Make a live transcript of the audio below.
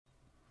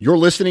You're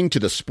listening to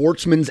the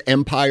Sportsman's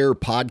Empire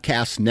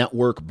Podcast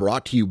Network,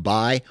 brought to you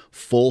by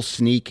Full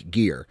Sneak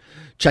Gear.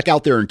 Check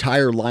out their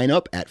entire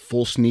lineup at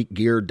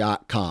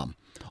fullsneakgear.com.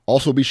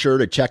 Also be sure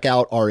to check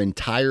out our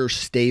entire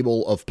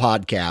stable of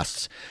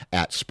podcasts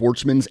at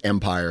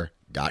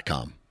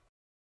sportsmansempire.com.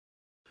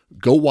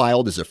 Go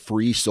Wild is a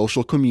free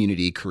social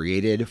community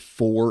created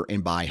for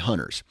and by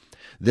hunters.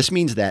 This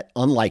means that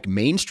unlike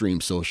mainstream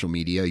social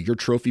media, your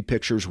trophy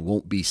pictures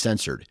won't be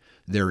censored.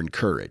 They're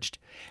encouraged.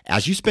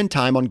 As you spend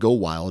time on Go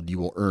Wild, you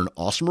will earn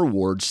awesome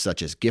rewards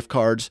such as gift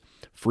cards,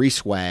 free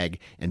swag,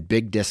 and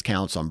big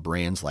discounts on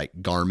brands like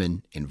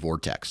Garmin and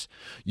Vortex.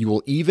 You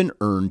will even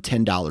earn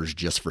 $10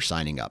 just for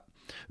signing up.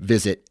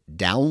 Visit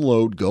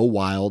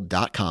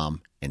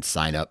downloadgowild.com and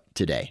sign up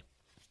today.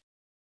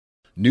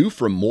 New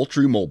from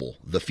Moultrie Mobile,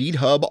 the Feed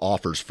Hub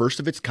offers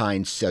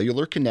first-of-its-kind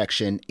cellular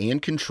connection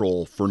and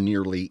control for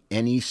nearly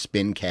any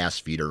spin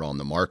cast feeder on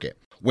the market.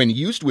 When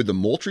used with the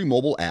Moultrie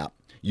Mobile app,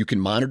 you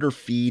can monitor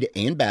feed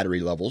and battery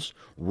levels,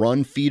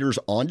 run feeders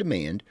on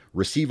demand,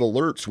 receive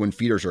alerts when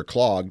feeders are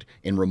clogged,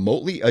 and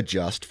remotely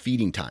adjust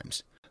feeding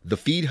times. The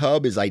Feed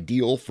Hub is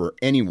ideal for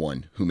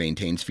anyone who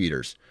maintains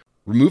feeders.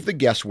 Remove the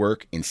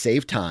guesswork and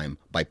save time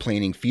by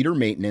planning feeder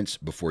maintenance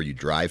before you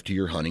drive to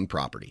your hunting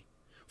property.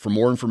 For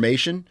more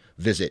information,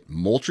 visit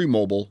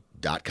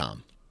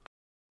moultriemobile.com.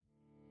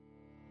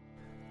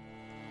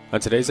 On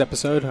today's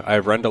episode, I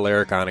have Rendell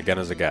Eric on again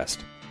as a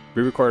guest.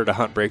 We recorded a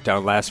hunt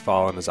breakdown last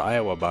fall on his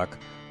Iowa buck,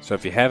 so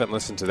if you haven't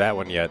listened to that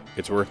one yet,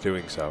 it's worth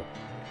doing so.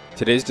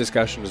 Today's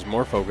discussion is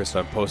more focused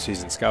on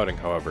postseason scouting,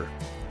 however.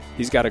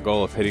 He's got a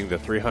goal of hitting the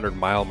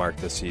 300-mile mark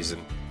this season,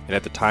 and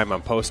at the time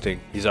I'm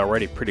posting, he's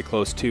already pretty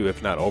close to,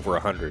 if not over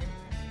 100.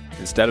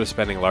 Instead of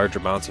spending large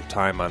amounts of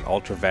time on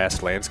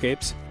ultra-vast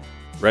landscapes,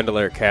 Rendell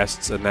Eric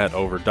casts a net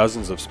over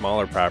dozens of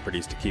smaller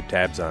properties to keep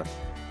tabs on.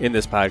 In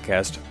this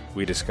podcast,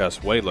 we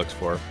discuss what he looks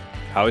for,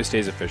 how he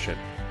stays efficient,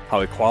 how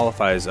he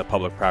qualifies a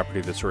public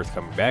property that's worth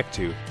coming back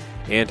to,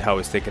 and how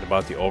he's thinking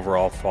about the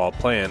overall fall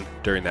plan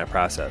during that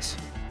process.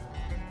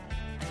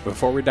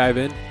 Before we dive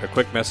in, a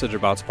quick message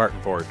about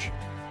Spartan Forge.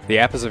 The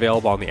app is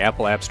available on the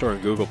Apple App Store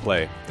and Google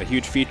Play. A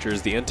huge feature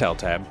is the Intel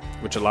tab,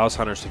 which allows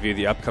hunters to view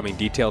the upcoming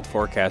detailed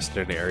forecast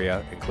in an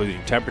area,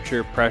 including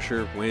temperature,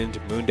 pressure, wind,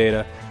 moon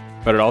data,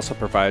 but it also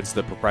provides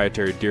the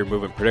proprietary deer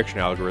movement prediction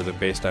algorithm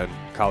based on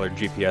collared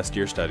GPS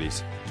deer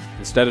studies.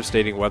 Instead of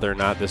stating whether or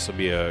not this will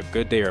be a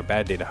good day or a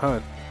bad day to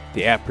hunt,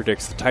 the app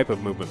predicts the type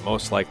of movement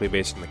most likely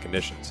based on the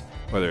conditions,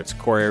 whether it's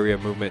core area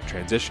movement,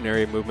 transition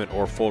area movement,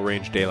 or full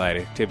range daylight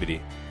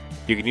activity.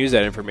 You can use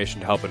that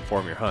information to help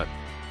inform your hunt.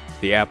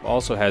 The app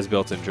also has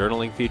built-in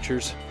journaling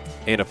features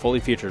and a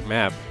fully featured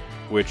map,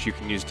 which you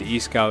can use to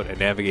e-scout and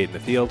navigate in the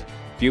field,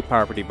 view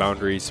property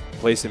boundaries,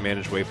 place and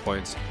manage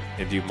waypoints,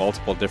 and view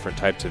multiple different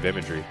types of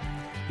imagery.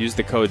 Use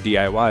the code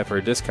DIY for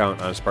a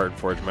discount on a Spartan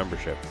Forge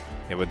membership.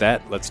 And with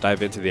that, let's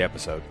dive into the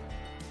episode.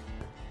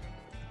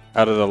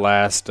 Out of the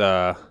last,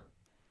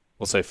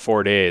 we'll say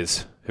 4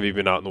 days, have you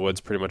been out in the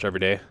woods pretty much every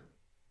day?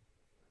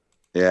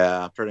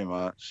 Yeah, pretty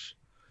much.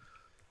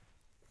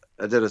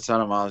 I did a ton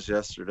of miles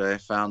yesterday.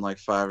 Found like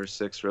 5 or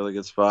 6 really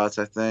good spots,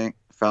 I think.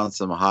 Found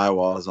some high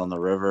walls on the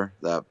river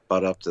that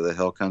butt up to the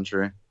hill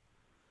country.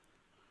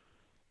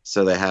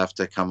 So they have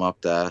to come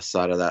up the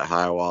side of that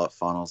high wall. It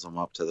funnels them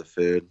up to the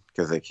food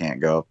because they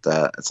can't go up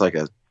that. It's like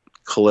a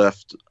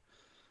cliff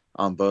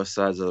on both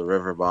sides of the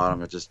river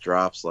bottom. It just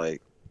drops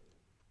like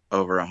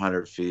over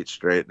 100 feet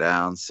straight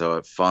down. So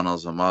it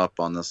funnels them up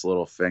on this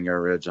little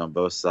finger ridge on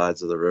both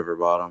sides of the river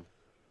bottom.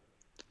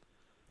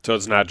 So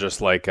it's not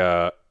just like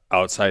a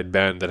outside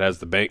bend that has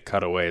the bank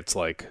cut away. It's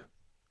like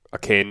a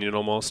canyon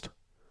almost.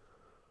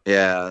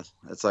 Yeah,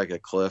 it's like a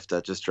cliff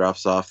that just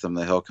drops off from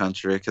the hill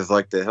country, because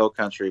like the hill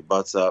country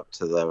butts up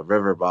to the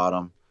river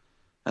bottom,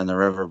 and the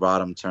river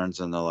bottom turns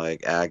into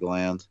like ag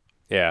land.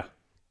 Yeah.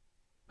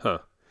 Huh.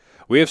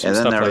 We have some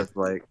stuff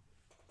like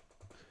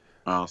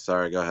oh,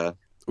 sorry, go ahead.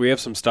 We have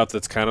some stuff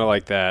that's kind of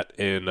like that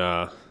in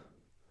a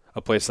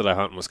place that I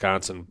hunt in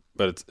Wisconsin,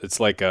 but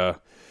it's like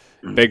a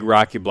big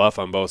rocky bluff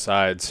on both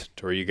sides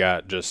to where you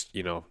got just,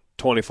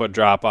 20-foot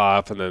drop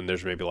off, and then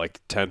there's maybe like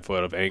 10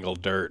 foot of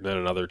angled dirt, and then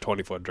another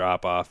 20-foot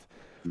drop off.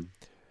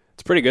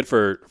 It's pretty good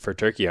for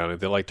turkey hunting.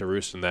 They like to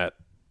roost in that.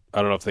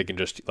 I don't know if they can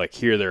just like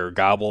hear their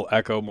gobble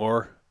echo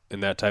more in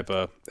that type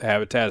of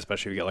habitat,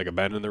 especially if you get like a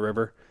bend in the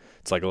river.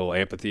 It's like a little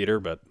amphitheater,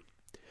 but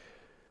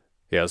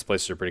yeah, those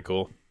places are pretty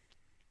cool.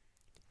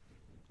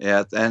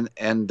 Yeah,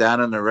 and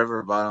down in the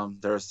river bottom,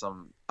 there's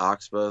some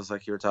oxbows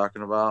like you were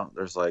talking about.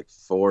 There's like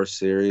 4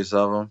 series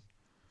of them.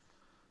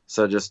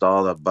 So just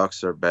all the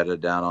bucks are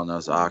bedded down on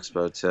those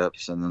oxbow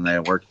tips, and then they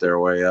work their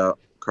way up,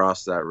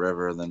 across that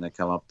river, and then they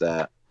come up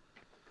that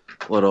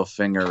little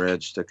finger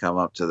ridge to come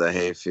up to the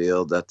hay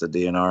field that the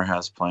DNR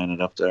has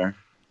planted up there.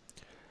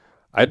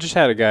 I just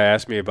had a guy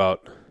ask me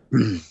about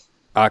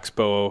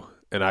oxbow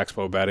and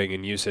oxbow bedding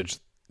and usage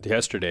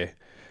yesterday.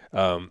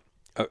 So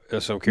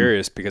I'm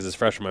curious because it's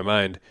fresh in my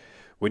mind.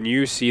 When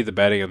you see the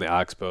bedding on the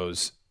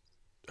oxbows,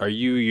 are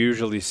you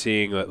usually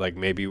seeing that, like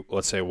maybe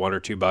let's say 1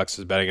 or 2 bucks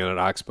is bedding on an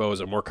oxbow? Is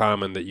it more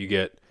common that you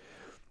get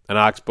an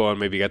oxbow and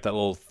maybe got that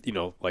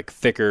little, like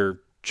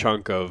thicker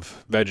chunk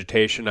of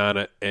vegetation on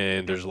it,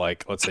 and there's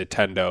like, let's say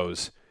 10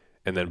 does,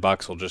 and then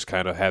bucks will just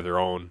kind of have their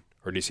own,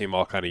 or do you see them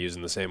all kind of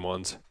using the same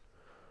ones?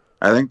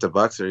 I think the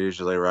bucks are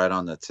usually right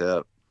on the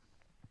tip.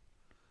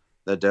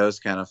 The does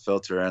kind of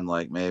filter in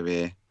like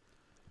maybe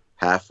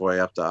halfway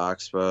up the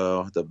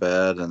oxbow, the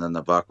bed, and then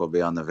the buck will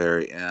be on the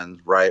very end,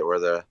 right where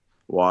the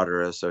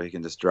water is, so he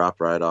can just drop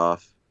right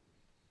off.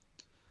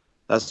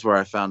 That's where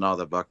I found all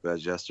the buck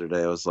beds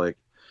yesterday. It was like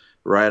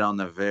right on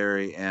the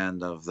very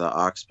end of the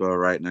oxbow,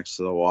 right next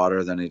to the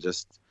water. Then he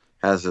just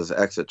has his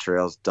exit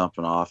trails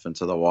dumping off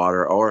into the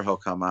water, or he'll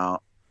come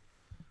out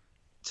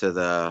to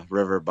the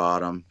river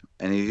bottom,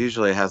 and he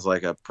usually has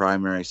like a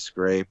primary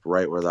scrape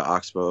right where the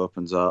oxbow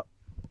opens up.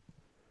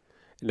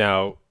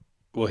 Now,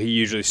 will he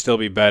usually still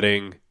be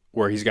bedding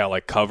where he's got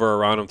like cover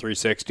around him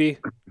 360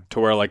 to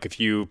where like if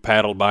you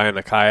paddled by in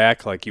a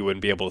kayak, like you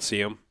wouldn't be able to see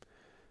him?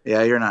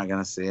 Yeah, you're not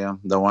going to see them.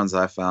 The ones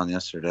I found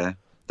yesterday,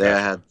 they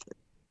had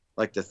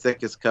like the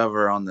thickest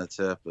cover on the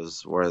tip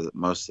is where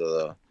most of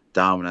the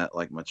dominant,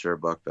 like mature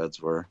buck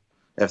beds were.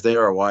 If they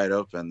are wide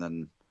open,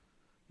 then,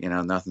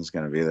 nothing's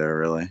going to be there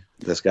really.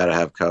 Just got to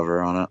have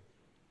cover on it.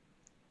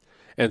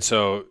 And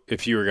so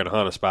if you were going to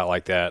hunt a spot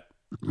like that,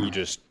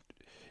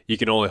 you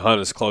can only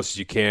hunt as close as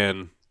you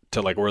can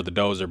to like where the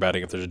does are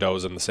bedding if there's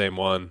does in the same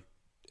one,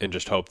 and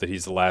just hope that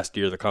he's the last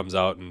deer that comes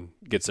out and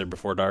gets there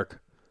before dark.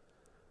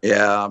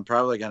 Yeah, I'm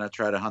probably going to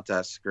try to hunt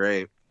that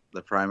scrape,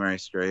 the primary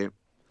scrape.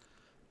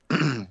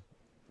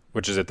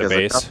 Which is at the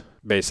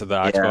base of the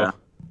oxbow? Yeah,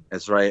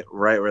 it's right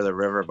where the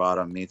river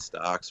bottom meets the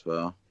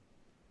oxbow.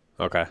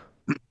 Okay.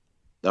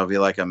 There'll be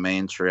like a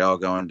main trail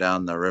going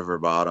down the river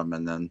bottom,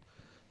 and then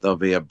there'll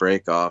be a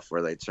break off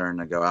where they turn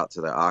to go out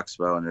to the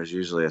oxbow, and there's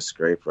usually a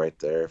scrape right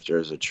there if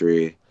there's a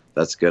tree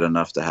that's good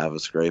enough to have a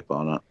scrape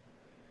on it.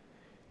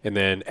 And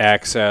then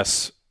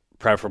access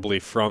preferably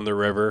from the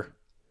river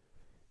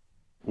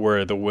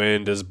where the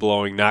wind is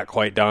blowing not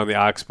quite down the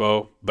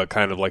oxbow, but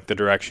kind of like the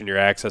direction you're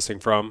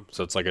accessing from.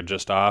 So it's like a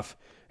just off.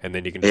 And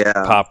then you can just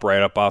pop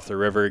right up off the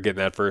river, get in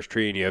that first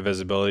tree, and you have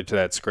visibility to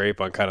that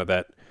scrape on kind of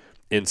that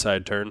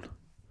inside turn.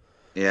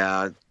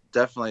 Yeah,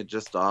 definitely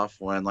just off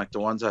wind. Like the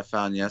ones I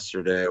found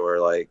yesterday were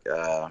like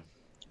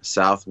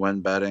south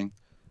wind bedding.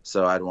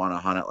 So I'd want to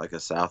hunt it like a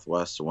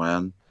southwest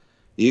wind.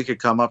 You could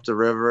come up the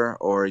river,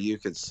 or you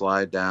could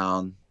slide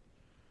down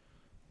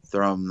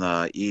from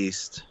the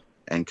east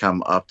and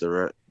come up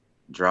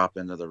drop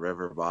into the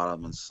river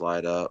bottom and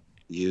slide up.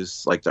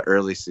 Use like the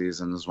early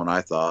seasons when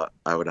I thought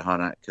I would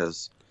hunt it,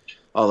 because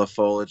all the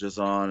foliage is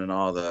on and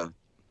all the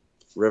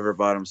river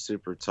bottom's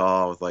super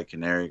tall with like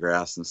canary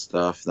grass and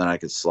stuff. Then I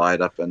could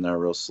slide up in there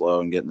real slow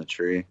and get in the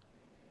tree.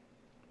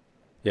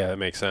 Yeah, that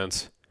makes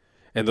sense.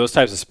 And those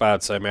types of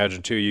spots, I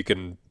imagine too, you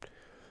can,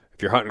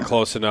 if you're hunting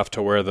close enough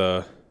to where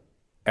the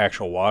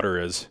actual water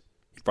is,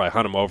 you can probably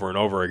hunt them over and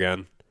over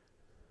again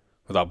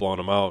without blowing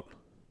them out.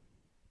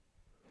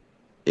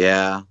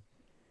 Yeah.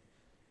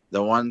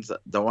 The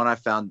one I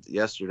found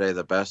yesterday,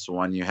 the best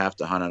one, you have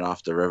to hunt it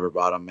off the river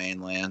bottom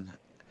mainland.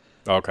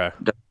 Okay.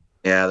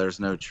 Yeah, there's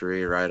no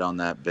tree right on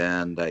that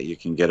bend that you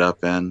can get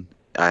up in.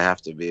 I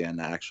have to be in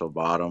the actual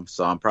bottom.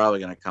 So I'm probably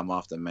going to come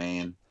off the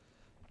main,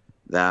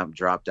 that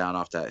drop down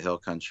off that hill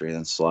country,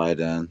 then slide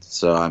in.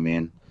 So, I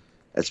mean,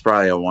 it's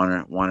probably a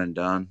one and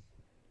done,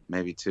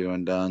 maybe two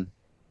and done.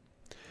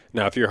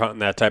 Now, if you're hunting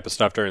that type of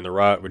stuff during the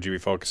rut, would you be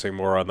focusing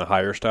more on the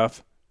higher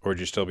stuff, or would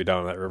you still be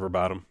down at that river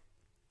bottom?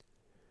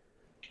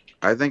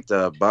 I think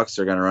the bucks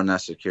are going to run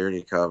that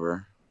security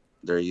cover.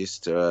 They're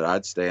used to it.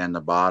 I'd stay in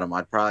the bottom.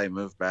 I'd probably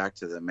move back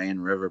to the main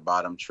river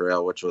bottom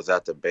trail, which was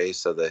at the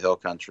base of the hill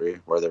country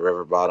where the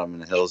river bottom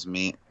and the hills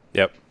meet.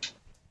 Yep.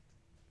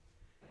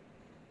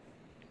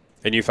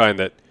 And you find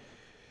that,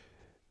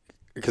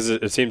 because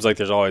it seems like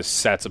there's always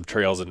sets of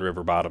trails in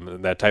river bottom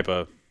and that type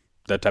of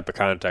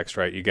context,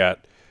 right? You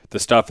got the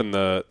stuff in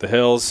the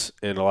hills,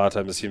 and a lot of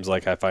times it seems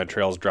like I find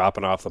trails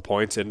dropping off the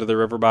points into the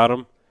river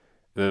bottom.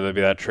 And then there'll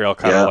be that trail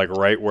kind of like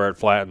right where it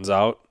flattens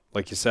out,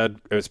 like you said,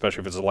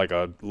 especially if it's like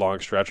a long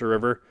stretch of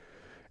river.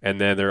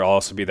 And then there'll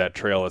also be that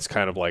trail that's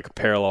kind of like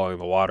paralleling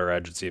the water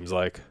edge, it seems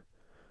like.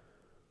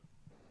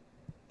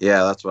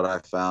 Yeah, that's what I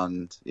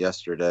found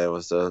yesterday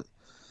was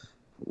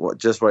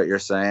just what you're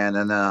saying.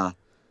 And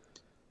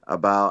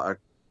about,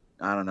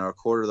 a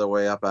quarter of the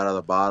way up out of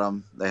the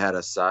bottom, they had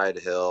a side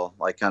hill,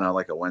 like kind of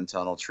like a wind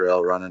tunnel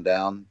trail running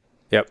down.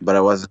 Yep. But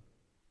it wasn't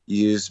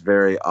used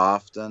very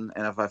often,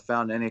 and if I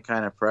found any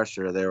kind of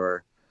pressure, they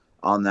were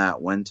on that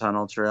wind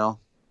tunnel trail.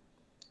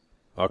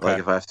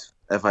 Okay. Like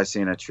if I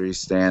seen a tree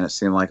stand, it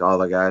seemed like all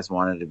the guys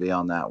wanted to be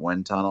on that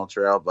wind tunnel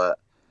trail, but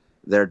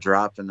they're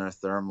dropping their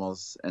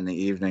thermals in the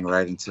evening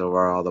right into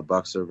where all the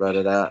bucks are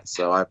bedded at,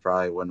 so I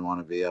probably wouldn't want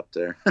to be up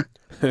there.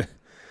 Yeah,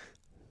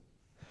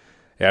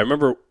 I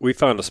remember we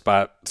found a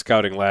spot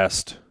scouting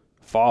last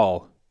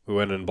fall. We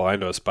went in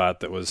blind to a spot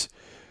that was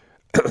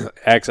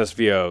accessed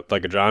via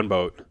like a John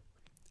boat,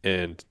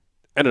 and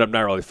ended up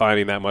not really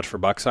finding that much for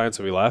buck sign,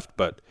 so we left.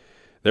 But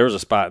there was a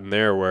spot in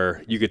there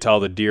where you could tell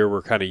the deer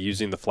were kind of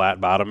using the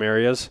flat bottom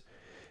areas,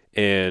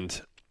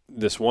 and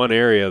this one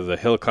area of the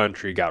hill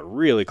country got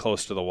really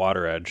close to the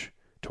water edge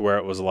to where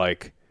it was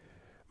like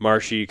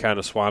marshy, kind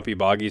of swampy,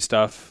 boggy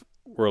stuff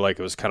where like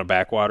it was kind of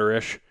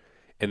backwater-ish.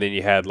 And then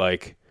you had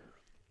like,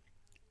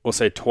 we'll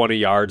say 20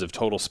 yards of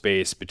total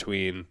space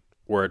between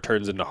where it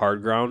turns into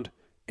hard ground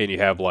and you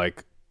have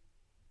like,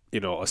 a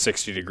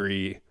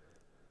 60-degree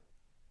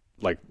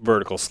like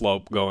vertical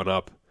slope going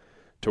up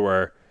to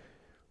where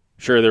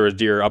sure there was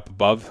deer up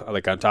above,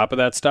 like on top of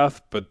that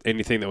stuff, but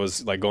anything that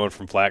was like going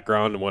from flat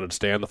ground and wanted to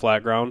stay on the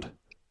flat ground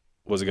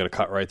wasn't going to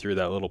cut right through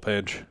that little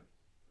pinch.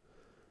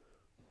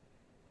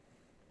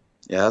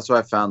 Yeah, that's what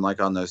I found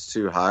like on those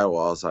 2 high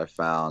walls I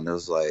found. It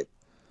was like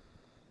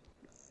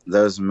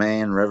those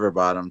main river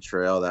bottom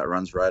trail that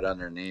runs right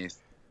underneath.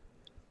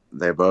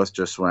 They both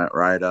just went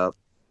right up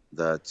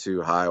the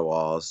 2 high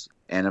walls.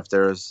 And if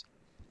there's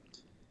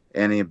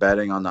any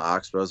bedding on the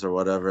oxbows or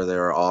whatever, they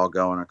were all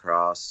going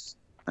across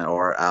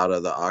or out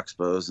of the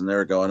oxbows, and they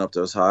were going up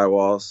those high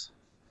walls.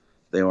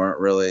 They weren't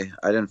really,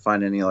 I didn't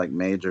find any like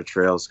major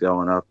trails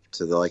going up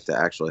to the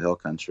actual hill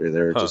country.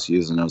 They were just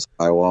using those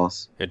high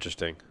walls.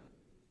 Interesting.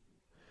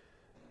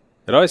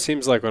 It always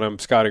seems like when I'm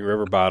scouting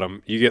river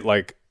bottom, you get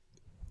like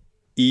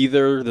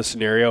either the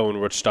scenario in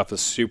which stuff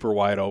is super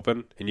wide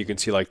open and you can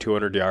see like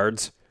 200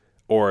 yards,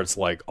 or it's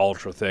like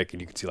ultra thick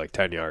and you can see like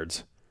 10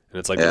 yards. And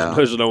it's like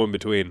there's no in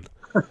between.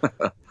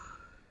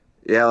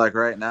 Yeah, like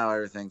right now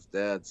everything's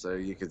dead, so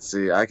I could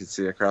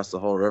see across the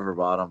whole river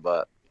bottom.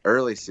 But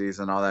early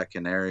season, all that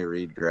canary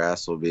reed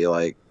grass will be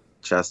like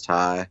chest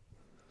high,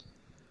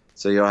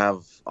 so you'll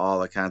have all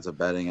the kinds of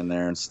bedding in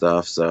there and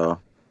stuff. So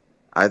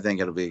I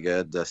think it'll be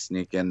good to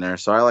sneak in there.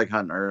 So I like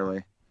hunting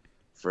early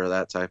for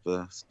that type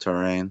of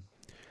terrain.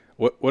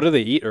 What do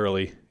they eat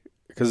early?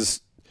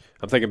 Because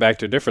I'm thinking back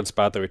to a different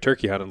spot that we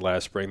turkey hunted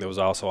last spring that was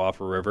also off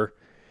a river,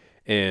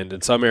 and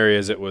in some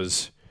areas it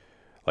was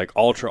like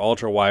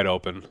ultra wide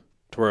open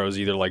to where it was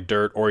either like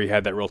dirt or you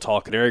had that real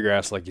tall canary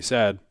grass like you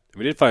said.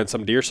 We did find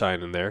some deer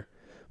sign in there,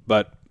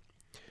 but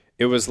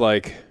it was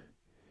like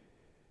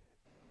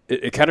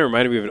it kind of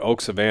reminded me of an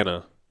oak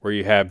savanna where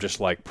you have just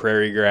like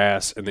prairie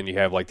grass and then you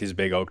have like these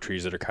big oak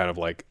trees that are kind of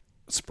like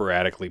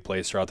sporadically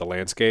placed throughout the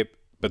landscape.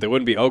 But they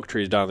wouldn't be oak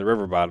trees down the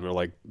river bottom. They're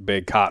like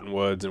big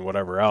cottonwoods and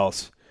whatever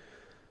else.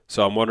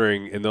 So I'm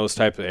wondering in those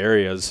type of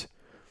areas,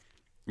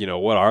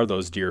 what are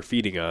those deer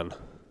feeding on?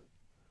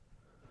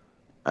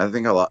 I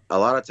think a lot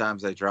of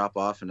times they drop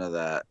off into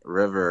that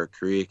river or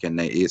creek and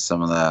they eat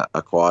some of that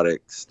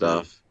aquatic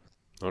stuff.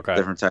 Okay.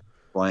 Different types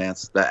of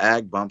plants. The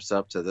ag bumps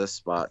up to this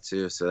spot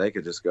too, so they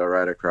could just go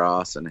right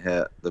across and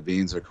hit the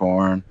beans or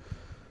corn.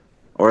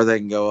 Or they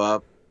can go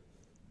up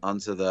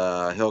onto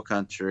the hill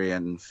country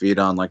and feed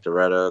on like the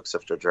red oaks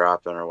if they're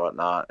dropping or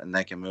whatnot, and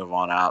they can move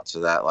on out to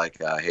that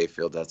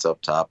hayfield that's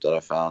up top that I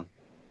found.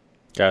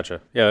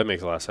 Gotcha. Yeah, that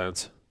makes a lot of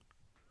sense.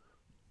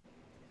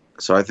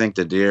 So I think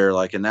the deer,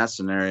 like in that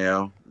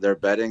scenario, they're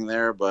bedding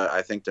there, but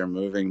I think they're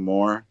moving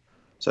more.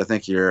 So I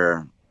think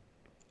your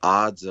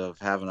odds of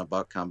having a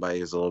buck come by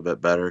you is a little bit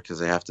better because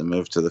they have to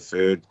move to the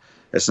food.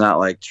 It's not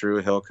like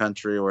true hill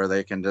country where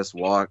they can just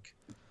walk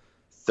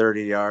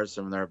 30 yards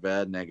from their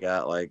bed and they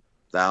got like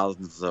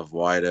thousands of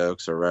white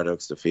oaks or red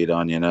oaks to feed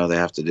on. They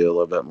have to do a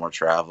little bit more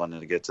traveling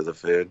to get to the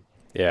food.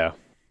 Yeah,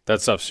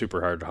 that stuff's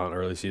super hard to hunt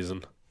early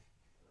season.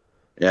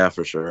 Yeah,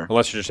 for sure.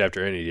 Unless you're just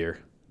after any deer.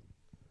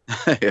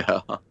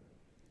 Yeah.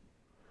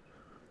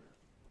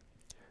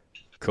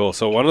 Cool.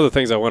 So one of the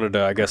things I wanted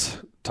to, I guess,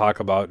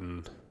 talk about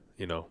and,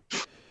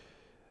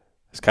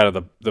 it's kind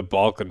of the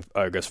bulk and,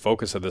 I guess,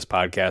 focus of this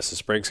podcast is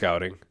spring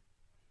scouting,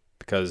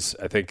 because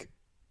I think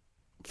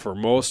for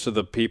most of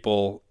the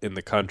people in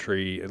the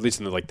country, at least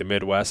in the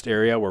Midwest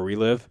area where we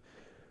live,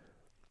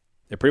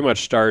 it pretty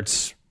much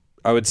starts,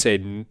 I would say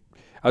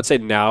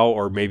now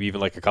or maybe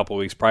even like a couple of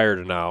weeks prior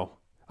to now.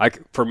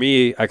 For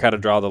me, I kind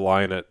of draw the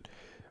line at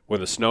when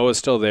the snow is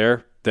still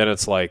there, then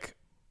it's like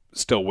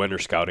still winter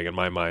scouting in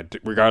my mind,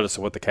 regardless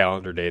of what the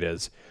calendar date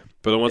is.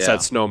 But then once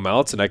that snow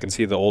melts and I can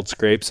see the old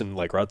scrapes and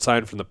like rut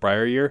sign from the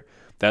prior year,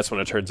 that's when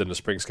it turns into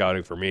spring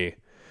scouting for me.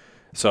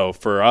 So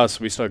for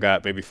us, we still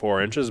got maybe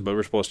 4 inches, but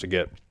we're supposed to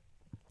get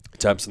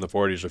temps in the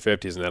 40s or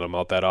 50s, and that'll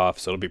melt that off.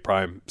 So it'll be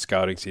prime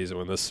scouting season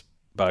when this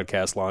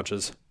podcast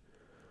launches.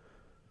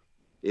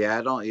 Yeah,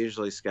 I don't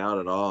usually scout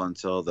at all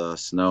until the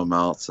snow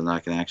melts and I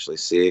can actually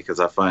see,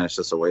 because I find it's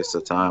just a waste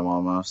of time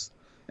almost.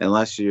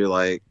 Unless you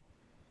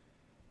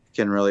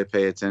can really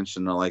pay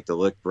attention to the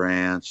lick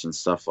branch and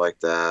stuff like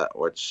that,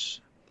 which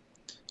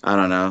I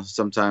don't know.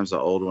 Sometimes the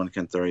old one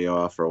can throw you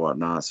off or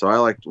whatnot. So I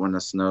like when the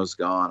snow's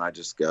gone, I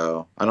just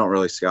go. I don't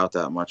really scout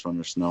that much when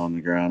there's snow on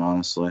the ground,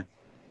 honestly.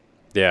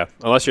 Yeah,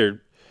 unless you're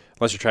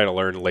trying to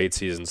learn late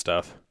season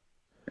stuff.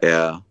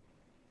 Yeah,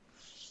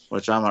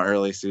 which I'm an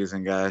early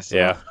season guy. So.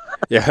 Yeah.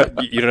 You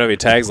don't have any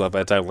tags left by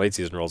the time late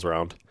season rolls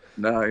around.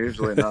 No,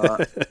 usually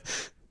not.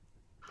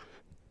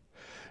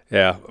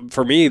 Yeah,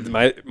 for me,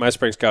 my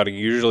spring scouting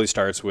usually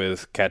starts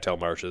with cattail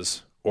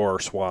marshes or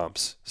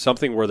swamps,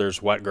 something where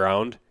there's wet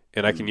ground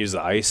and I can use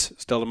the ice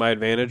still to my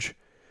advantage.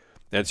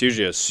 And it's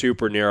usually a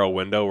super narrow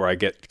window where I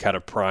get kind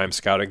of prime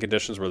scouting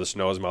conditions where the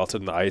snow is melted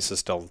and the ice is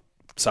still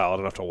solid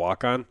enough to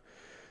walk on.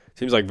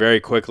 Seems like very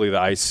quickly the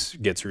ice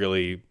gets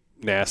really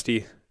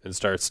nasty and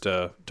starts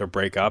to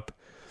break up.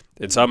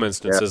 In some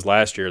instances,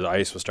 last year the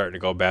ice was starting to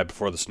go bad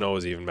before the snow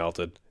was even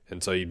melted,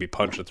 and so you'd be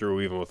punching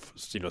through even with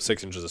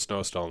 6 inches of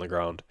snow still on the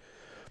ground.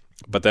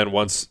 But then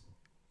once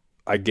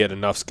I get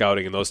enough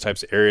scouting in those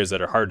types of areas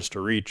that are hardest to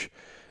reach,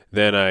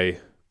 then I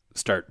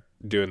start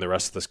doing the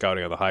rest of the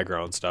scouting on the high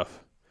ground stuff.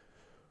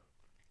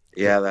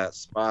 Yeah, that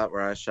spot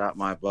where I shot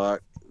my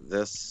buck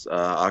this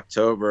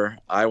October,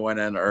 I went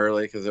in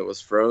early because it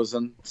was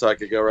frozen, so I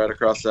could go right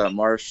across that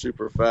marsh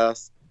super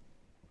fast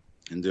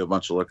and do a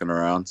bunch of looking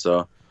around.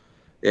 So,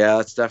 yeah,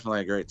 that's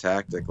definitely a great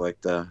tactic,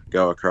 like to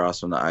go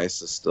across when the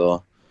ice is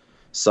still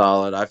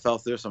solid. I fell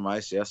through some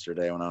ice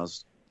yesterday when I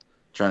was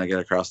trying to get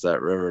across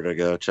that river to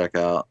go check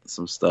out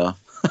some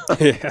stuff.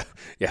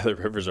 Yeah, the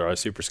rivers are always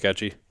super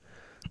sketchy.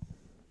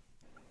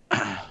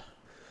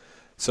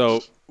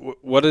 So,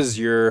 what is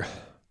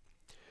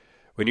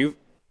when you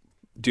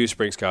do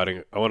spring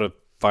scouting? I want to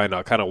find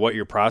out kind of what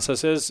your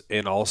process is,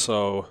 and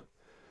also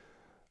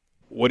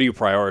what do you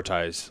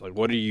prioritize? Like,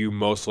 what are you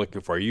most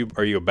looking for? Are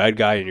you a bed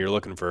guy and you're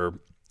looking for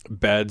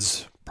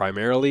beds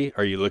primarily?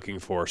 Are you looking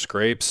for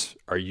scrapes?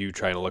 Are you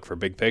trying to look for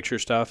big picture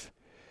stuff?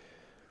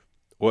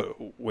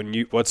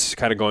 What's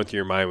kind of going through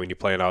your mind when you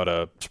plan out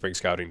a spring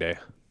scouting day?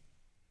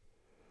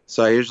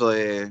 So I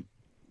usually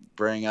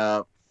bring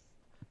up,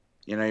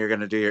 you're going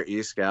to do your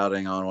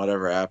e-scouting on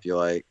whatever app you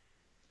like.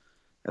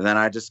 And then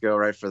I just go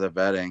right for the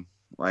bedding.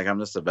 Like, I'm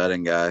just a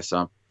bedding guy. So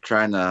I'm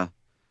trying to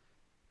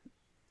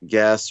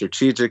guess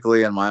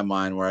strategically in my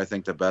mind where I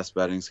think the best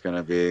bedding's going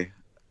to be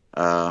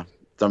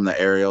from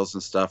the aerials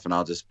and stuff. And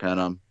I'll just pin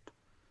them.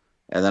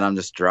 And then I'm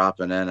just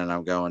dropping in and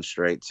I'm going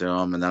straight to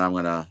them. And then I'm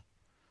going to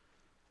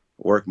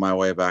work my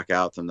way back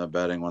out from the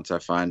bedding once I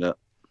find it.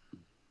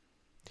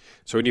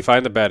 So when you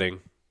find the bedding,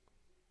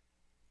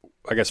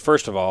 I guess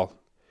first of all,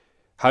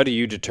 how do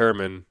you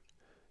determine,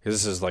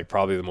 because this is like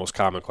probably the most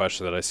common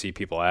question that I see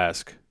people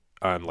ask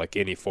on like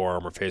any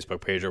forum or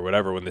Facebook page or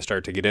whatever when they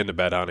start to get into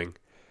bed hunting,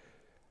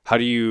 how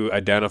do you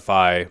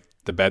identify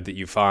the bed that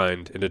you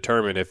find and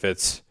determine if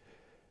it's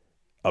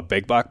a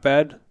big block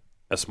bed,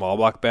 a small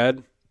block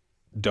bed,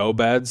 doe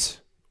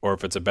beds, or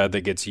if it's a bed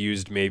that gets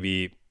used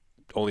maybe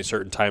only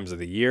certain times of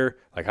the year?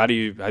 Like, how do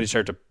you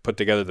start to put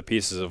together the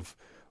pieces of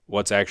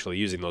what's actually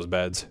using those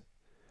beds?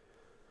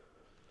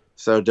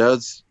 So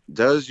does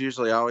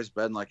usually always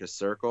bed in like a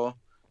circle.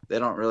 They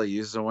don't really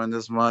use the wind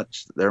as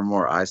much. They're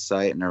more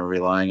eyesight and they're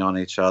relying on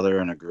each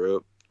other in a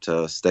group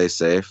to stay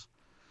safe.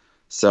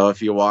 So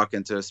if you walk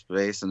into a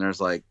space and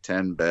there's like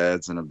 10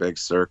 beds in a big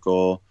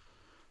circle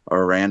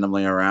or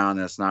randomly around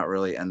and it's not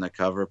really in the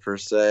cover per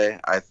se,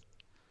 I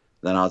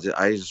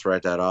just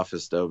write that off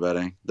as doe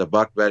bedding. The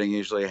buck bedding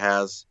usually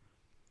has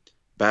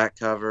back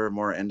cover,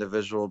 more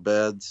individual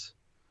beds,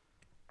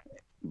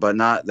 but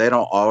they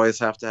don't always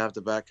have to have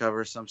the back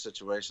cover. Some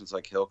situations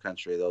like hill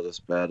country, they'll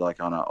just bed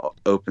like on an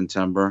open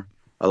timber.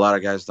 A lot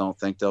of guys don't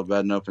think they'll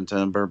bed in open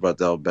timber, but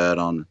they'll bed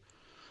on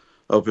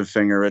open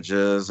finger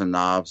ridges and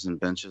knobs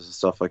and benches and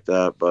stuff like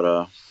that. But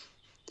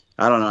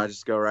I don't know. I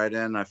just go right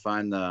in. I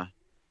find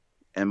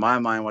in my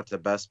mind, what the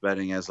best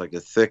bedding is, like the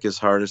thickest,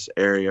 hardest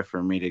area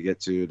for me to get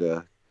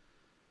to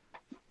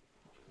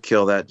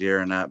kill that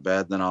deer in that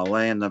bed. Then I'll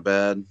lay in the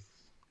bed,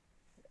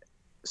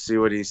 see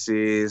what he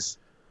sees.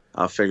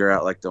 I'll figure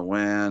out like the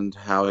wind,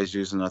 how he's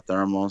using the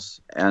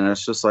thermals. And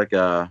it's just like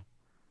a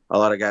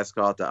lot of guys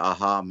call it the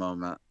aha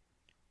moment.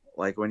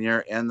 Like when you're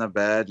in the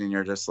bed and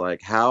you're just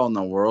like, how in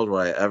the world would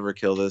I ever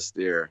kill this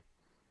deer?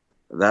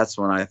 That's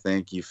when I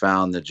think you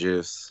found the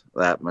juice,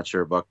 that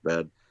mature buck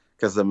bed.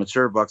 Because the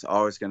mature buck's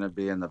always going to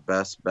be in the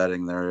best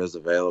bedding there is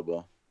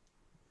available.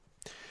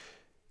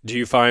 Do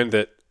you find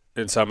that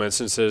in some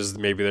instances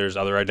maybe there's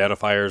other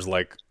identifiers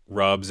like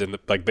rubs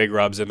like big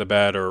rubs in the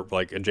bed or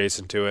like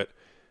adjacent to it?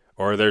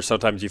 Or there's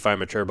sometimes you find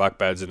mature buck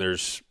beds and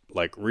there's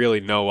like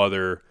really no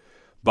other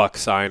buck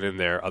sign in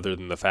there other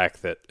than the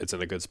fact that it's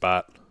in a good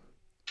spot?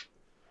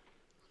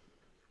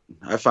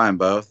 I find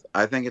both.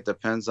 I think it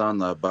depends on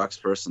the buck's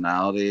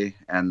personality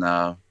and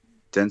the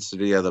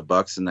density of the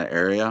bucks in the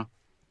area.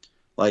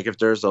 Like if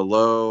there's a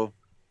low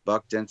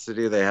buck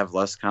density, they have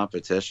less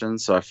competition,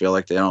 so I feel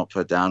like they don't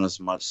put down as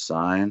much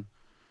sign.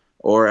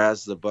 Or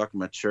as the buck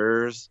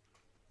matures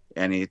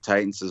and he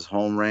tightens his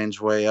home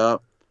range way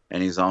up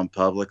and he's on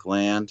public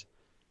land,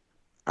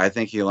 I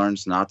think he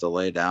learns not to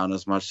lay down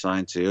as much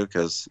sign too,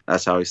 because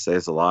that's how he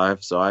stays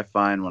alive. So I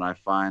find when I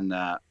find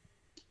that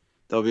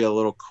there'll be a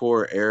little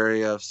core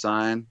area of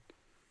sign,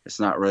 it's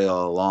not really a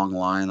long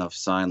line of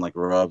sign like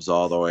rubs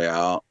all the way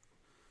out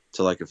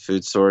to like a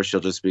food source.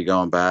 You'll just be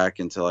going back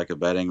into like a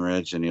bedding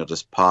ridge and you'll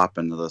just pop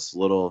into this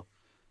little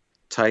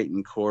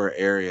tightened core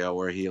area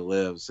where he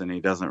lives, and he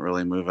doesn't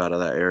really move out of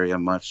that area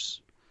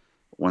much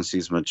once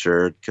he's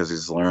matured because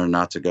he's learned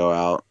not to go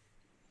out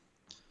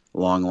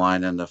long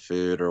line into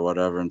food or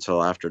whatever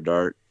until after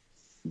dark.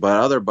 But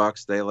other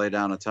bucks, they lay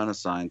down a ton of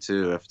sign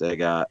too if they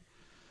got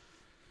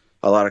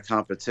a lot of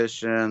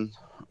competition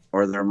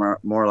or they're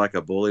more like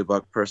a bully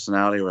buck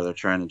personality where they're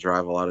trying to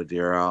drive a lot of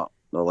deer out.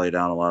 They'll lay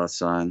down a lot of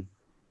sign.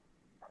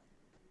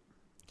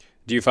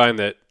 Do you find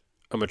that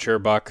a mature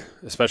buck,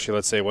 especially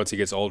let's say once he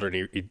gets older and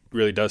he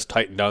really does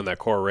tighten down that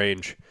core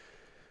range,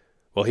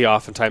 will he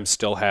oftentimes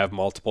still have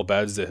multiple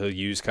beds that he'll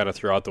use kind of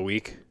throughout the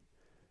week?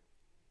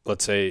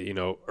 Let's say,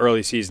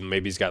 early season,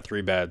 maybe he's got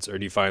 3 beds, or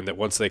do you find that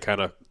once they kind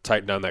of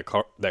tighten down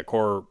that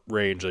core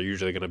range, they're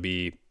usually going to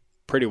be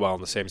pretty well in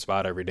the same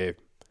spot every day?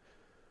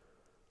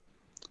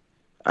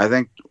 I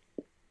think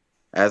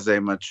as they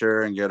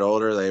mature and get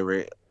older,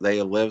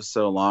 they live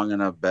so long in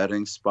a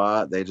bedding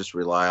spot, they just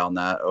rely on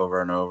that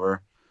over and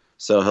over.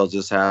 So he'll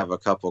just have a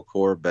couple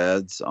core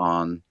beds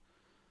on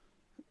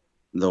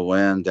the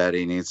wind that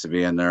he needs to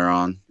be in there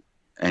on,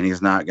 and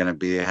he's not going to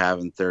be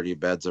having 30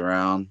 beds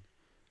around.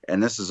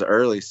 And this is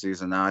early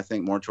season now. I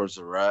think more towards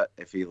the rut,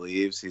 if he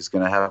leaves, he's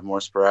going to have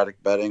more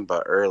sporadic bedding.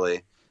 But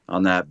early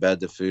on that bed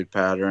to food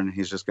pattern,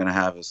 he's just going to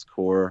have his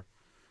core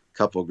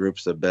couple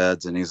groups of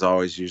beds, and he's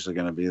always usually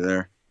going to be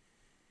there.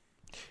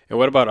 And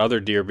what about other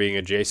deer being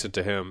adjacent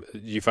to him? Do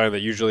you find that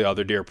usually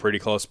other deer are pretty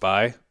close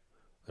by?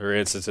 There are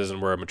instances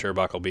in where a mature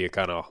buck will be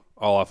kind of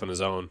all off on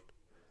his own.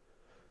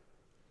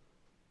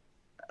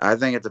 I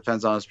think it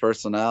depends on his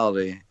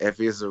personality. If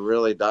he's a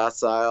really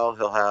docile,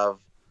 he'll have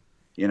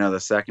the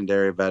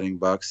secondary bedding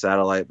bucks,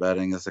 satellite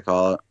bedding as they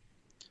call it.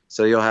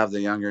 So you'll have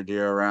the younger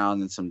deer around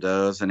and some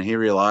does, and he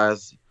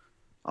relies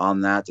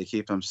on that to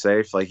keep him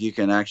safe. Like, you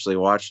can actually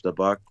watch the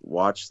buck,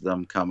 watch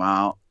them come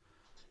out,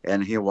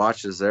 and he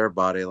watches their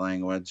body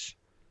language,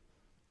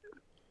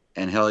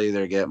 and he'll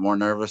either get more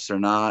nervous or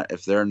not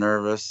if they're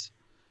nervous.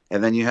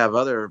 And then you have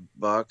other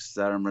bucks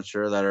that are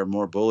mature that are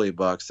more bully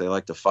bucks. They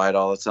like to fight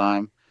all the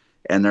time.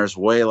 And there's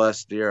way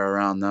less deer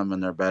around them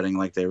and they're bedding.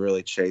 Like, they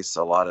really chase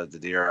a lot of the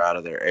deer out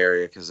of their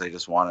area because they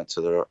just want it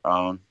to their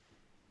own.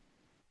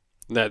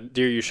 That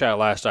deer you shot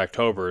last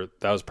October,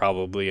 that was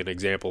probably an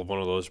example of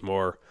one of those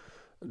more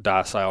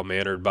docile,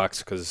 mannered bucks,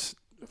 because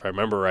if I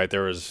remember right,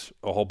 there was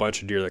a whole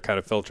bunch of deer that kind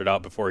of filtered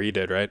out before he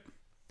did, right?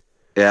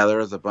 Yeah, there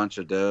was a bunch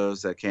of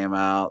does that came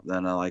out,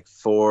 then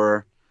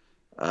 4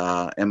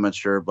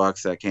 immature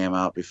bucks that came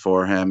out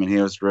before him, and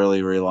he was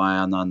really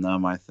relying on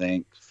them, I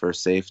think, for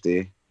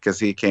safety. Because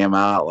he came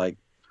out like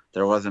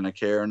there wasn't a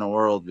care in the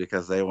world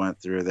because they went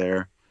through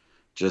there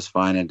just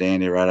fine and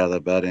dandy right out of the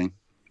bedding.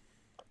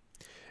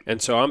 And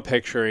so I'm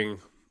picturing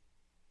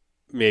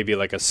maybe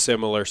like a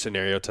similar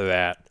scenario to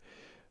that,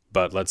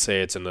 but let's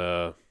say it's in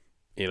a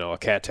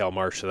cattail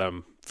marsh that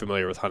I'm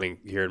familiar with hunting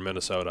here in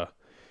Minnesota.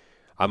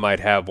 I might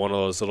have one of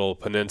those little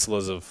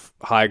peninsulas of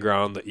high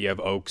ground that you have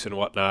oaks and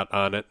whatnot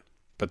on it,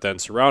 but then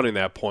surrounding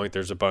that point,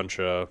 there's a bunch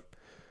of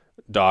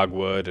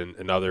dogwood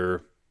and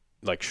other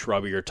like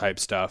shrubbier type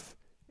stuff,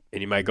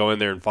 and you might go in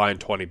there and find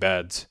 20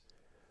 beds.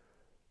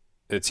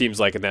 It seems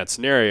like in that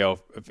scenario,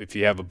 if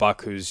you have a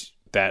buck who's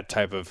that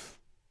type of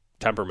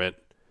temperament,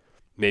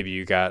 maybe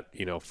you got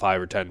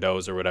 5 or 10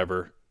 does or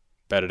whatever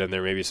bedded in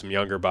there, maybe some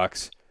younger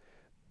bucks,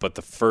 but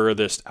the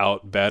furthest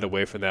out bed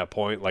away from that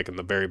point, like in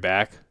the very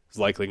back, is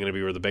likely going to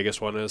be where the biggest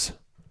one is.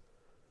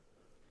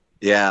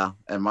 Yeah,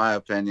 in my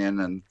opinion,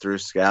 and through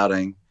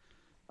scouting,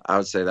 I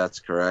would say that's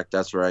correct.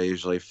 That's where I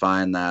usually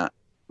find that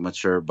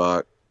mature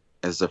buck,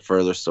 is the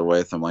furthest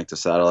away from like the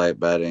satellite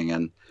bedding,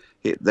 and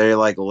they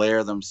like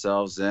layer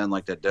themselves in.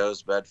 Like, the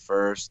does bed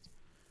first,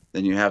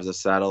 then you have the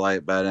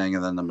satellite bedding,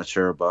 and then the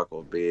mature buck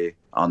will be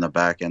on the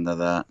back end of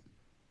that.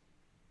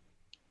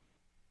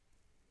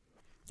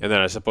 And then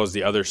I suppose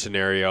the other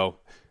scenario,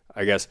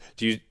 I guess,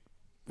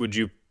 would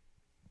you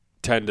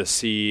tend to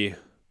see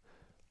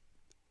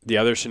the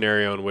other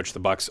scenario in which the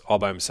buck's all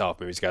by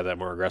himself, maybe he's got that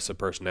more aggressive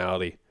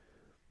personality,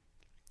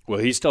 will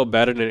he still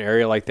bed in an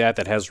area like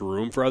that has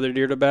room for other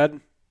deer to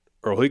bed?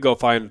 Or will he go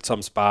find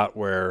some spot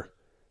where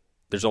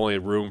there's only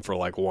room for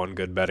like one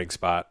good bedding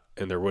spot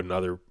and there wouldn't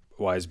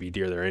otherwise be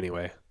deer there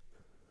anyway?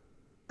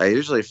 I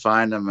usually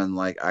find them in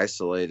like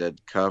isolated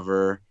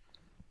cover,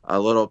 a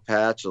little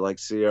patch of like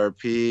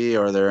CRP,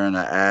 or they're in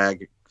an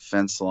ag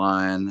fence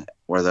line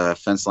where the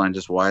fence line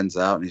just widens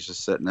out and he's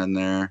just sitting in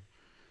there,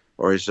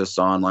 or he's just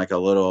on like a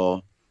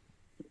little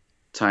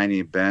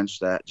tiny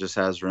bench that just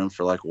has room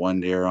for like one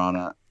deer on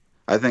it.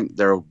 I think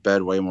they're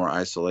bed way more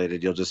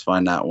isolated. You'll just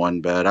find that one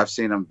bed. I've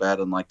seen them bed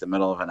in like the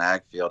middle of an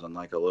ag field in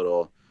like a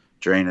little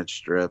drainage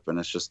strip, and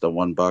it's just the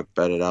one buck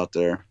bedded out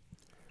there.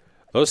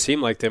 Those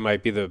seem like they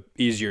might be the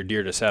easier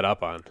deer to set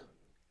up on,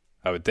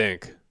 I would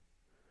think.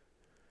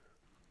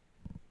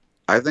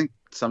 I think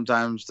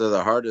sometimes they're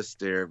the hardest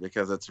deer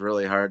because it's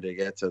really hard to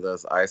get to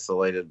those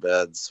isolated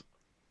beds,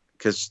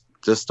 because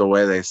just the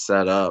way they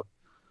set up,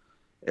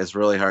 it's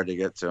really hard to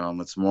get to them.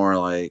 It's more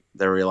like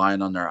they're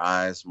relying on their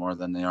eyes more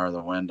than they are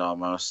the wind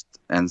almost,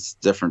 and it's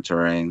different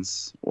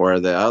terrains. Where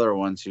the other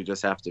ones, you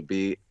just have to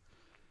beat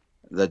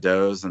the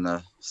does and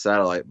the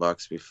satellite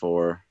bucks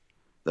before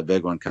the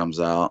big one comes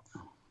out.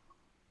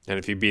 And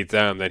if you beat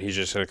them, then he's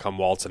just going to come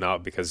waltzing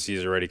out because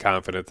he's already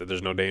confident that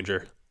there's no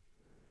danger.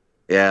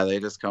 Yeah, they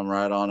just come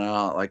right on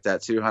out. Like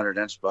that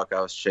 200-inch buck I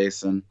was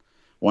chasing,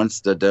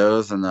 once the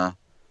does and the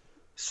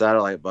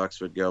satellite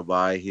bucks would go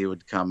by, he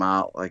would come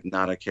out like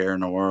not a care in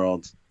the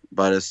world.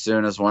 But as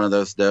soon as one of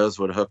those does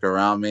would hook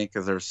around me,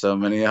 because there's so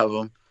many of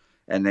them,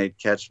 and they'd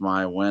catch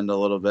my wind a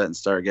little bit and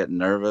start getting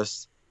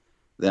nervous,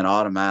 then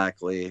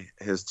automatically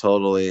his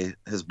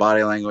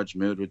body language,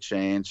 mood would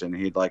change, and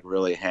he'd like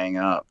really hang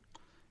up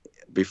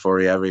before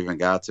he ever even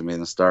got to me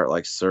and start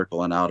like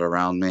circling out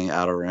around me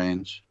out of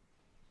range.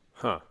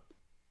 Huh.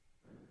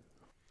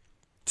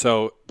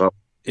 So But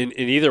in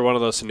either one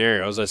of those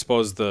scenarios, I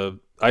suppose the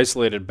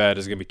isolated bed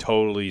is going to be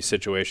totally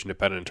situation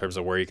dependent in terms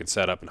of where you can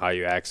set up and how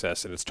you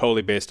access it. It's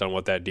totally based on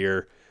what that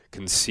deer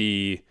can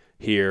see,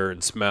 hear,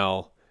 and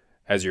smell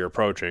as you're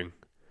approaching.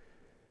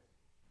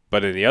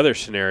 But in the other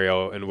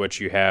scenario in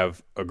which you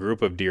have a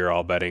group of deer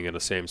all bedding in the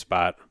same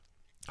spot,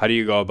 how do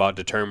you go about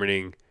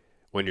determining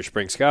when you're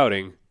spring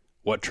scouting,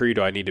 what tree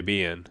do I need to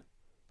be in?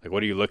 Like,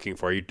 what are you looking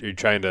for? Are you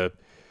trying to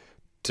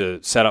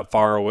set up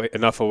far away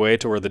enough away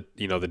to where the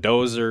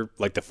does are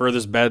like the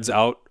furthest beds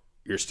out,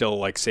 you're still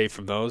like safe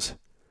from those?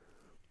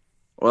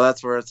 Well,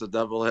 that's where it's a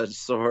double-edged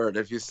sword.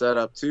 If you set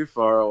up too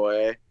far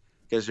away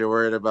because you're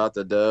worried about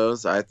the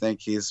does, I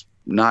think he's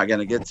not going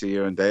to get to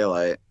you in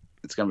daylight.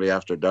 It's going to be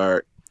after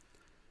dark.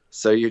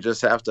 So you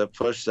just have to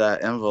push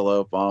that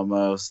envelope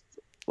almost,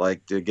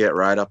 like to get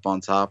right up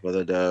on top of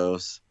the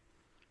does.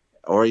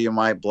 Or you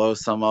might blow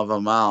some of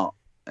them out.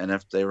 And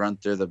if they run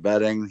through the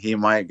bedding, he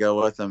might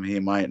go with them. He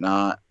might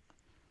not.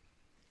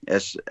 I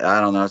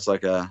don't know. It's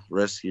like a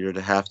risk you'd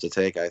have to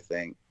take, I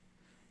think.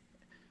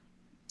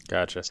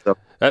 Gotcha. So,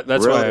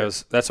 That's really,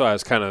 why I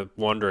was kind of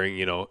wondering,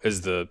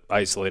 is the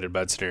isolated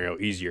bed scenario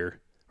easier,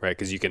 right?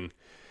 Because you can,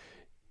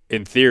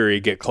 in theory,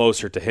 get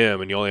closer to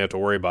him and you only have to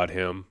worry about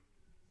him.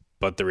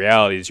 But the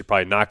reality is you're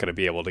probably not going to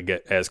be able to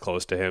get as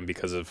close to him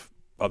because of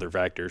other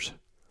factors.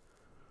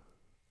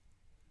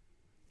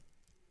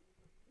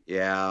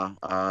 yeah.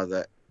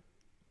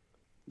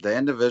 The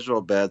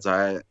individual beds,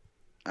 I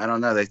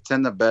don't know. They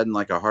tend to bed in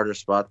like a harder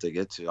spot to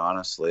get to,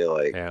 honestly.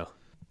 Like, Yeah.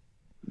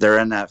 they're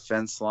in that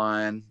fence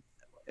line.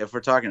 If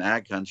we're talking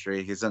ag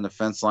country, he's in the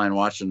fence line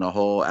watching the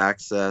whole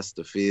access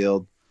the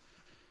field,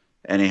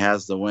 and he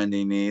has the wind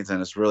he needs,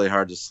 and it's really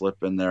hard to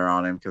slip in there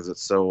on him because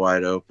it's so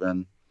wide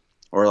open.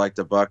 Or like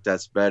the buck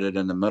that's bedded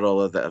in the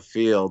middle of the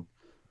field,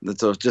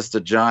 it's just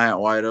a giant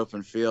wide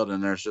open field,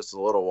 and there's just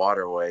a little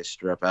waterway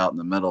strip out in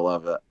the middle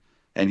of it,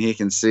 and he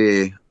can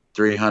see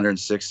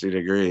 360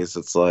 degrees.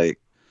 It's like,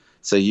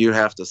 so you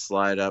have to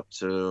slide up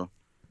to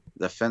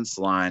the fence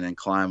line and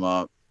climb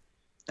up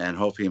and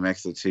hope he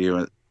makes it to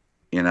you,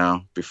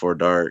 before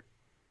dark.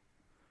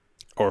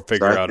 Or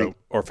figure out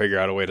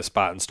a way to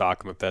spot and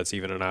stalk him if that's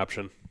even an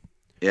option.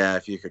 Yeah,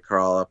 if you could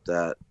crawl up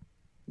that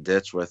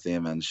ditch with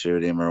him and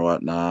shoot him or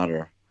whatnot,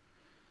 or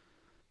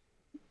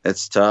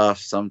it's tough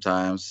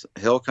sometimes.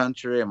 Hill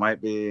country, it might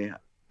be,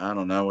 I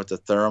don't know, with the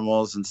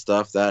thermals and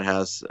stuff, that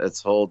has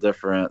its whole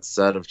different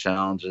set of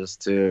challenges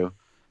too,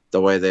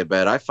 the way they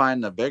bed. I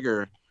find the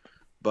bigger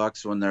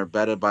bucks, when they're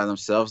bedded by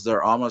themselves,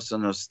 they're almost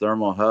in those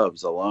thermal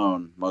hubs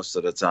alone most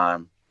of the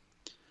time.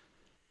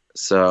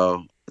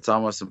 So it's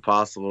almost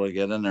impossible to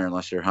get in there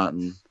unless you're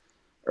hunting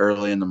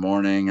early in the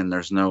morning and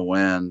there's no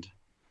wind,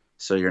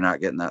 so you're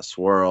not getting that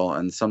swirl.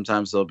 And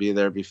sometimes they'll be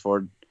there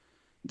before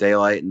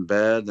daylight in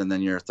bed, and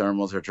then your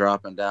thermals are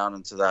dropping down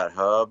into that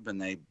hub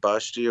and they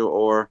bust you.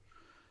 Or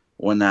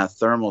when that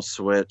thermal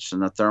switch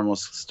and the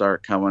thermals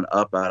start coming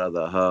up out of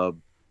the hub,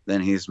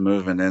 then he's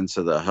moving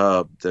into the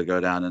hub to go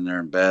down in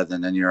there in bed,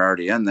 and then you're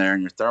already in there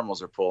and your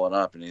thermals are pulling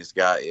up and he's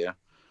got you.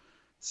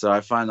 So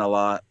I find a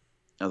lot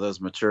of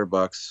those mature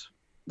bucks,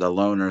 the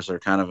loners, are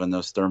kind of in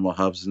those thermal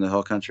hubs in the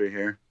hill country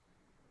here.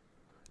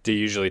 Do you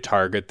usually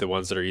target the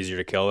ones that are easier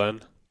to kill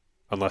then?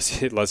 Unless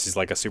he's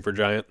like a super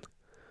giant?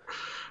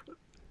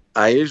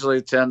 I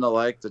usually tend to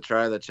like to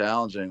try the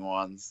challenging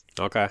ones.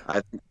 Okay.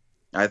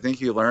 I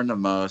think you learn the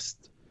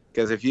most,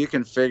 because if you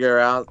can figure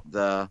out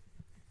the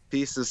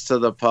pieces to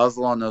the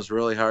puzzle on those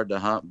really hard to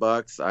hunt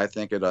bucks, I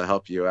think it'll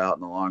help you out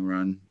in the long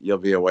run. You'll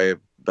be a way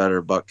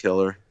better buck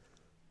killer.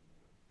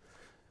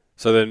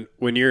 So then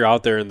when you're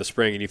out there in the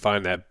spring and you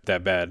find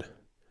that bed,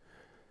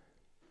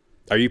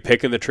 are you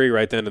picking the tree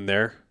right then and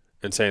there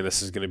and saying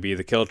this is going to be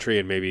the kill tree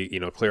and maybe,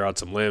 clear out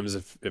some limbs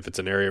if it's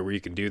an area where you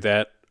can do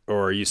that?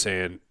 Or are you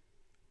saying,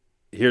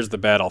 here's the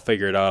bed, I'll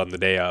figure it out on the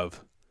day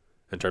of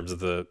in terms of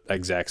the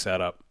exact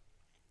setup?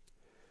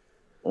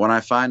 When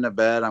I find a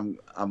bed,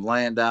 I'm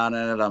laying down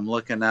in it. I'm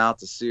looking out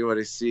to see what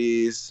he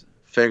sees,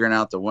 figuring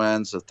out the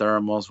winds, the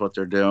thermals, what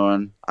they're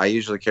doing. I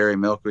usually carry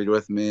milkweed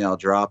with me. I'll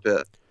drop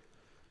it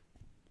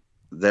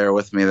there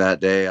with me that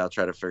day. I'll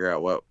try to figure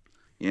out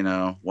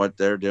what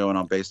they're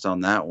doing based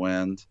on that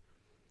wind,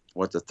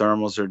 what the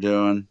thermals are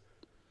doing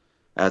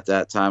at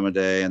that time of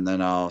day, and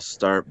then I'll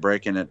start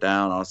breaking it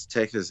down. I'll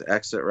take his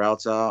exit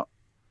routes out,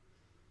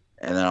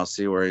 and then I'll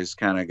see where he's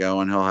kind of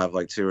going. He'll have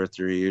like 2 or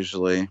 3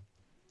 usually,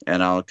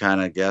 and I'll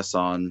kind of guess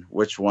on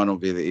which one will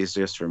be the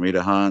easiest for me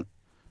to hunt,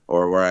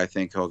 or where I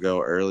think he'll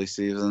go early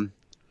season.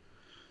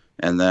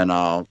 And then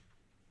I'll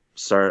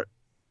start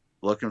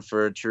looking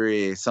for a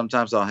tree.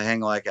 Sometimes I'll hang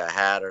like a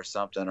hat or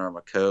something, or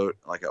a coat,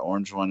 like an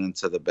orange one,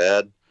 into the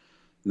bed.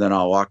 Then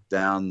I'll walk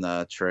down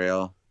the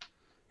trail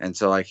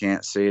until I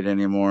can't see it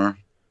anymore.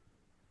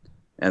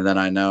 And then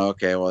I know,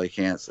 okay, well, I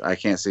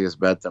can't see his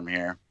bed from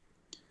here.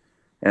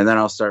 And then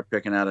I'll start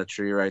picking out a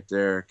tree right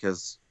there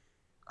because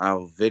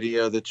I'll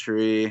video the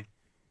tree.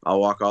 I'll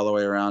walk all the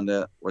way around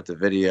it with the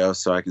video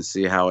so I can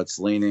see how it's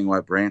leaning,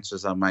 what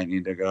branches I might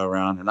need to go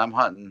around. And I'm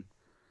hunting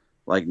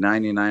like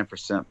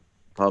 99%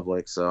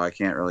 public, so I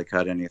can't really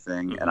cut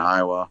anything in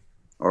Iowa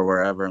or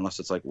wherever unless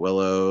it's like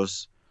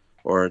willows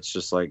or it's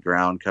just like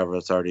ground cover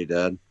that's already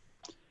dead.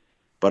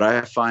 But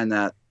I find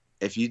that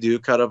if you do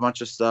cut a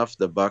bunch of stuff,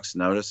 the bucks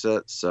notice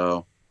it.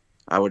 So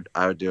I would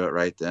do it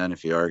right then.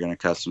 If you are going to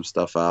cut some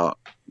stuff out,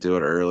 do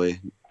it early.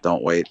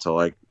 Don't wait till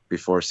like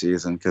before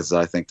season, because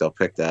I think they'll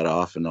pick that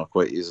off and they'll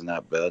quit using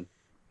that bed.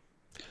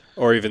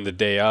 Or even the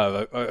day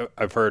of.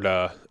 I've heard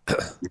a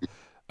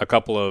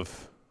couple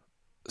of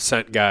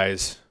scent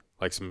guys,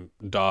 like some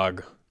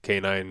dog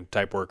canine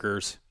type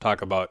workers,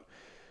 talk about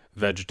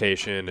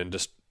vegetation and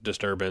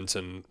disturbance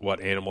and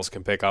what animals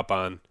can pick up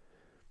on.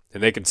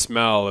 And they can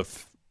smell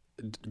if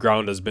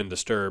ground has been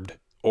disturbed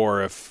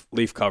or if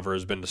leaf cover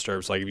has been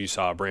disturbed. So like if you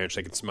saw a branch,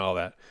 they can smell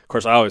that. Of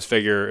course, I always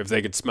figure if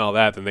they could smell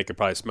that, then they could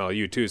probably smell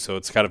you too. So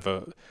it's kind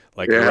of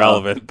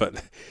irrelevant,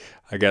 but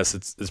I guess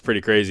it's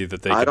pretty crazy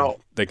that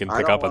they can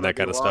pick up on that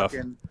kind of stuff.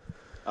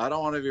 I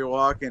don't want to be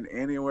walking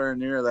anywhere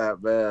near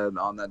that bed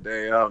on the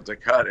day of to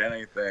cut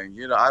anything.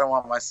 I don't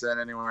want my scent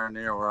anywhere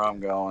near where I'm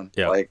going.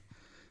 Yeah. Like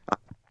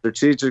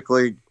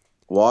strategically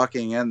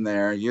walking in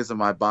there, using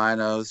my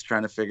binos,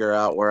 trying to figure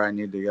out where I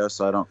need to go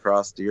so I don't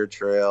cross deer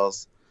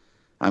trails.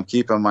 I'm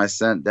keeping my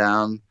scent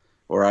down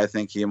where I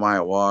think he might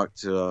walk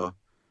to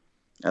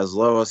as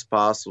low as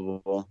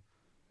possible.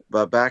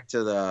 But back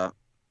to the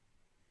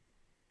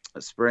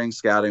spring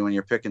scouting, when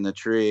you're picking the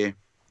tree,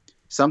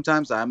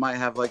 sometimes I might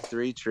have like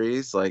 3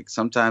 trees. Like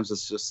sometimes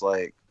it's just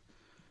like,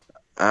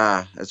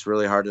 it's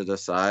really hard to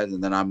decide.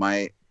 And then I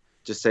might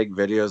just take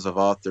videos of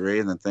all 3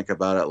 and then think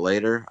about it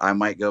later. I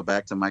might go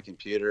back to my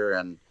computer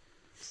and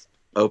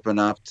open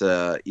up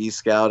to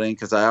e-scouting,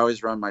 because I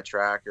always run my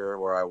tracker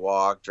where I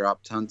walk,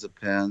 drop tons of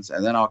pins,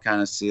 and then I'll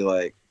kind of see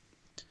like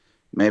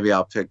maybe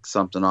I'll pick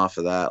something off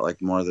of that,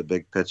 like more of the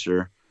big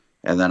picture,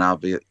 and then I'll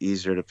be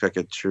easier to pick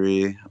a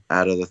tree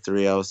out of the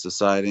 3 I was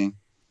deciding.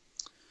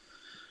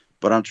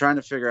 But I'm trying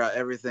to figure out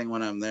everything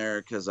when I'm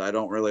there, because I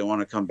don't really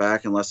want to come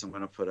back unless I'm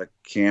going to put a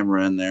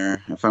camera in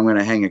there. If I'm going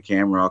to hang a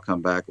camera, I'll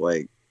come back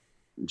like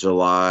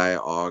July,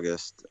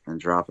 August, and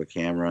drop a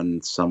camera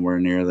in somewhere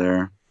near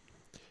there.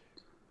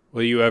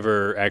 Will you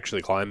ever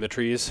actually climb the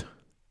trees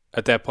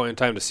at that point in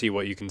time to see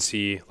what you can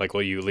see? Like,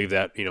 will you leave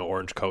that,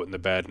 orange coat in the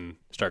bed and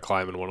start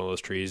climbing one of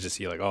those trees to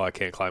see like, oh, I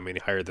can't climb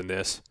any higher than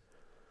this?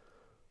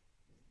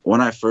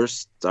 When I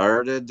first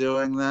started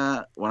doing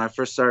that, when I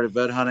first started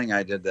bed hunting,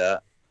 I did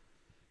that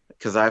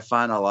because I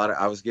find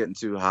I was getting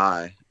too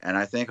high. And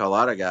I think a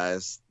lot of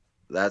guys,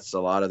 that's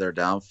a lot of their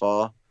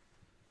downfall.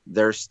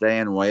 They're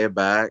staying way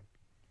back,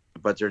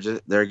 but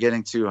they're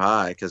getting too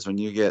high, because when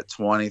you get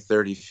 20,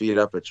 30 feet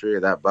up a tree,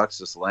 that buck's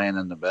just laying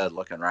in the bed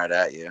looking right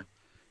at you.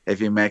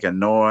 If you make a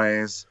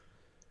noise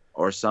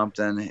or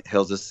something,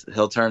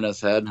 he'll turn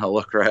his head and he'll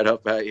look right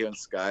up at you and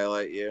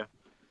skylight you.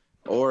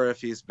 Or if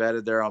he's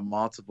bedded there on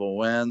multiple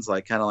winds,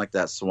 like kind of like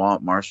that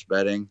swamp marsh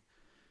bedding,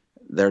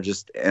 they're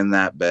just in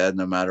that bed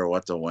no matter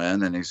what the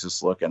wind, and he's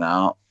just looking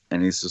out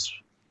and he's just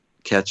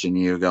catching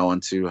you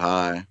going too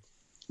high. I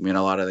mean,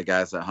 a lot of the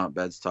guys that hunt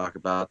beds talk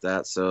about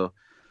that. So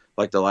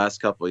like the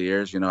last couple of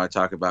years, I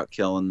talk about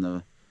killing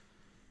the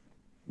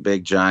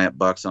big giant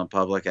bucks on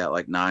public at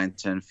like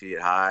 9-10 feet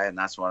high. And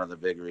that's one of the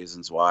big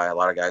reasons why a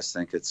lot of guys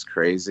think it's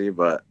crazy,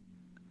 but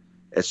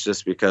it's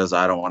just because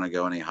I don't want to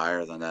go any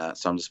higher than that.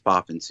 So I'm just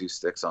popping 2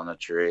 sticks on the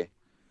tree,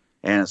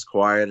 and it's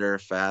quieter,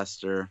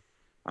 faster.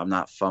 I'm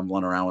not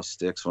fumbling around with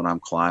sticks when I'm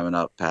climbing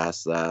up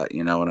past that.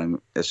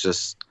 It's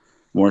just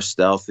more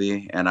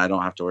stealthy, and I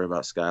don't have to worry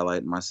about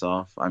skylighting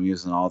myself. I'm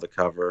using all the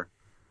cover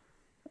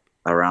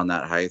around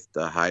that height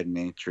to hide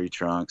me: tree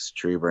trunks,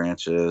 tree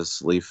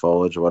branches, leaf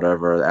foliage,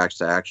 whatever,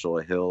 actual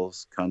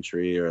hills,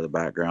 country, or the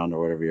background,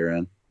 or whatever you're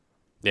in.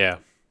 Yeah,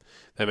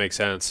 that makes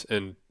sense.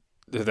 And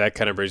that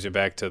kind of brings me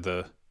back to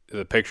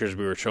the pictures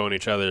we were showing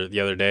each other the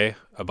other day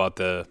about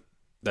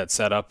that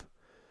setup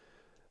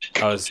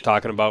I was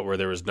talking about, where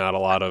there was not a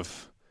lot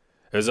of,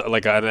 it was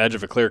like on the edge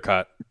of a clear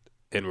cut,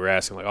 and we were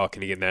asking like, oh,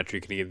 can you get in that tree?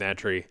 Can you get in that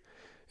tree?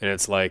 And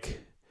it's like,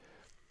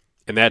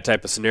 in that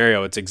type of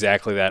scenario, it's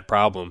exactly that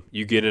problem.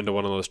 You get into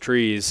one of those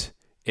trees,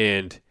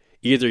 and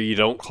either you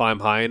don't climb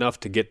high enough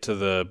to get to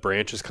the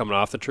branches coming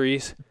off the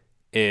trees,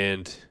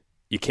 and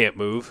you can't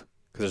move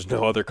because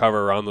there's no other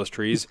cover around those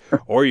trees,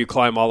 or you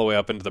climb all the way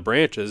up into the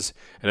branches,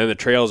 and then the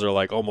trails are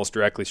like almost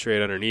directly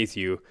straight underneath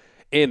you,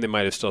 and they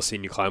might have still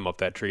seen you climb up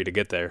that tree to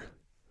get there.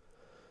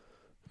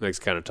 It makes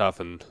it kind of tough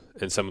in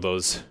some of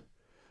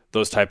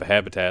those type of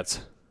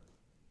habitats.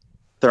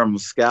 From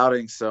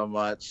scouting so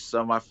much.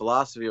 So my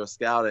philosophy with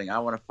scouting, I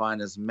want to find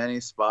as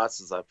many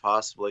spots as I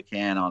possibly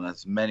can on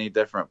as many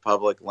different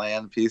public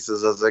land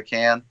pieces as I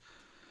can.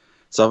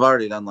 So I've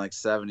already done like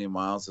 70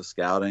 miles of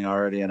scouting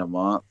already in a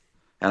month.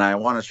 And I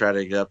want to try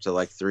to get up to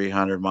like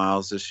 300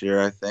 miles this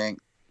year, I think,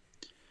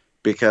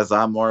 because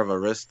I'm more of a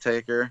risk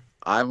taker.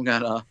 I'm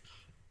gonna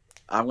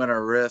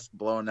risk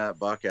blowing that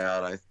buck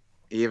out.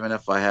 even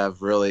if I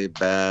have really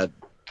bad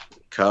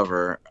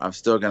cover, I'm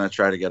still going to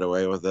try to get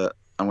away with it.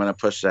 I'm going to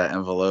push that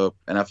envelope.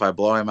 And if I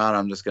blow him out,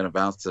 I'm just going to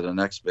bounce to the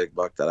next big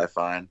buck that I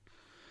find.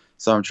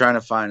 So I'm trying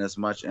to find as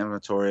much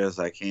inventory as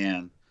I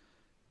can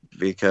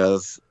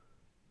because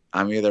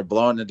I'm either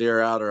blowing the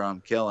deer out or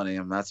I'm killing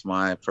him. That's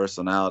my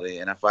personality.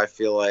 And if I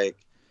feel like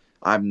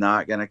I'm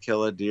not going to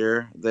kill a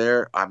deer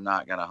there, I'm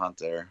not going to hunt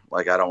there.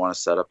 Like, I don't want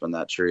to set up in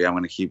that tree. I'm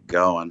going to keep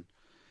going.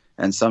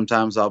 And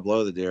sometimes I'll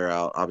blow the deer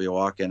out. I'll be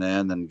walking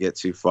in and get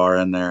too far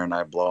in there and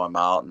I blow him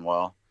out. And,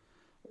 well,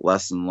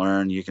 lesson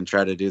learned, you can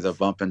try to do the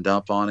bump and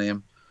dump on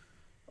him,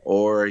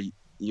 or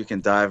you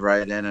can dive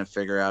right in and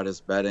figure out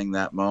his bedding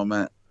that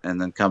moment and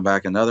then come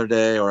back another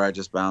day, or I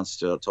just bounce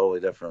to a totally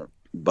different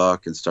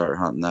buck and start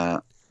hunting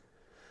that.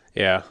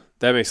 Yeah,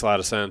 that makes a lot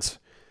of sense.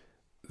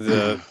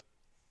 The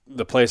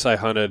place I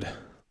hunted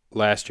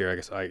last year, I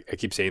guess I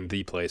keep saying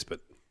the place,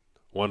 but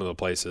one of the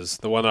places,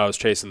 the one I was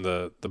chasing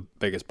the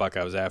biggest buck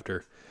I was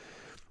after,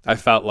 I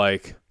felt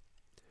like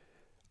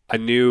I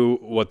knew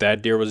what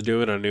that deer was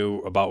doing. I knew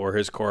about where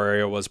his core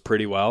area was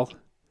pretty well.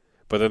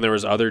 But then there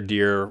was other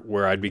deer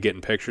where I'd be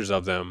getting pictures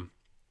of them,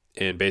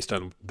 and based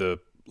on the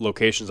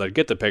locations I'd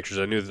get the pictures,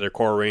 I knew that their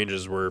core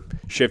ranges were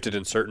shifted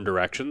in certain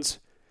directions.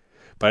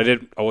 But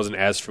I wasn't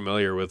as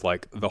familiar with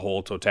like the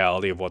whole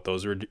totality of what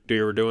those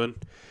deer were doing.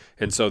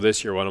 And so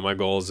this year, one of my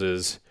goals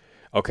is,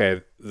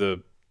 okay,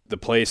 the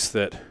place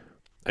that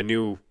I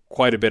knew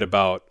quite a bit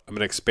about, I'm going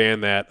to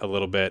expand that a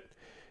little bit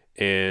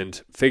and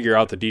figure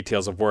out the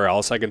details of where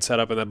else I can set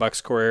up in that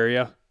buck's core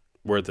area,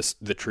 where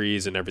the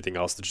trees and everything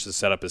else that's just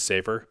set up is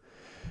safer,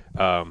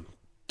 to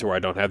where I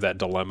don't have that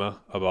dilemma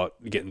about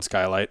getting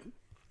skylight.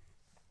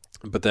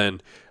 But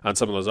then on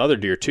some of those other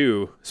deer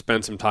too,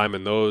 spend some time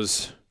in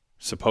those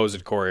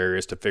supposed core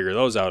areas to figure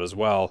those out as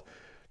well,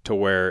 to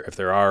where if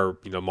there are,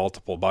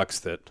 multiple bucks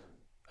that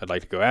I'd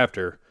like to go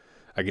after,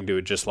 I can do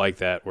it just like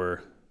that,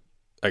 where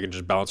I can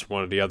just bounce from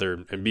one to the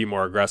other and be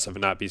more aggressive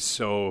and not be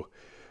so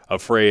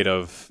afraid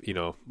of,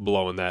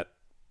 blowing that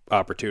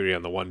opportunity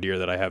on the one deer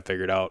that I have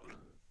figured out.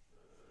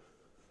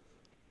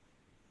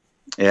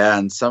 Yeah,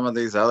 and some of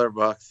these other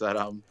bucks that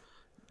I'm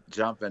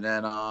jumping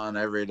in on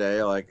every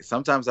day, like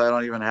sometimes I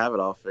don't even have it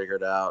all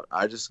figured out.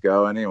 I just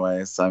go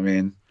anyways. I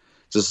mean,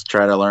 just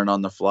try to learn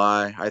on the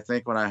fly. I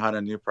think when I hunt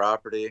a new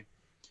property,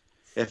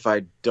 if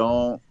I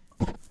don't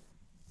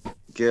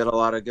get a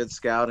lot of good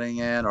scouting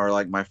in, or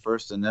like my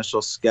first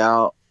initial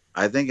scout,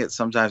 I think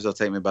sometimes it'll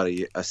take me about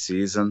a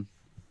season,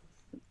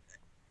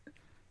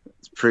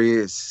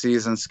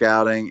 pre-season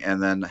scouting,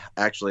 and then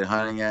actually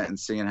hunting it and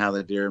seeing how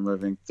the deer are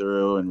moving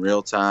through in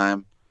real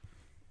time.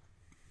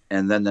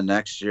 And then the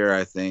next year,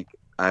 I think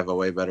I have a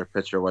way better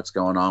picture of what's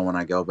going on when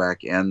I go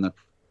back in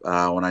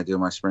when I do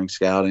my spring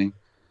scouting.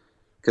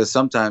 Because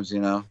sometimes,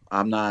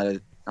 I'm not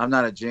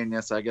a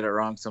genius. I get it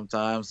wrong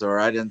sometimes, or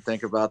I didn't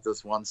think about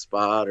this one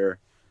spot, or,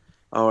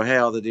 oh, hey,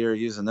 all the deer are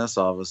using this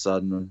all of a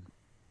sudden.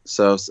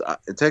 So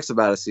it takes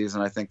about a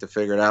season, I think, to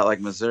figure it out.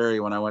 Like Missouri,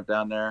 when I went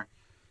down there,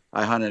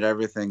 I hunted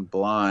everything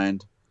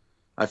blind.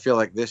 I feel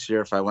like this year,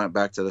 if I went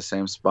back to the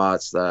same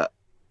spots, that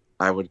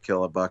I would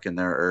kill a buck in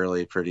there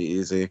early pretty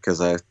easy,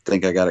 because I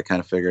think I got it kind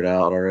of figured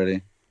out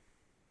already.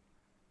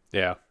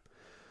 Yeah.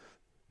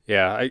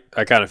 Yeah,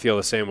 I kind of feel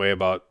the same way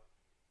about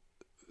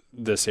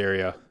this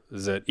area,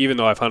 is that even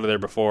though I've hunted there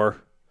before,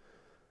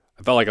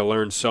 I felt like I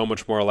learned so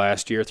much more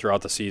last year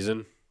throughout the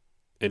season,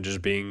 and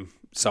just being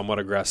somewhat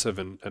aggressive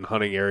and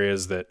hunting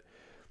areas that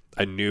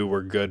I knew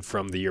were good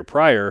from the year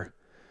prior,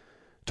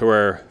 to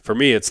where for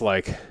me it's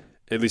like,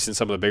 at least in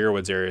some of the bigger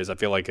woods areas, I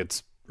feel like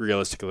it's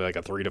realistically like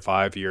a 3 to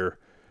 5 year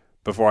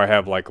before I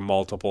have like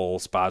multiple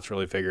spots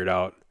really figured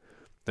out.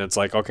 And it's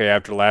like, okay,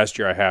 after last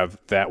year I have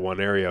that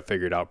one area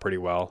figured out pretty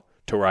well,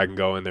 to where I can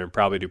go in there and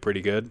probably do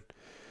pretty good,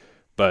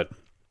 but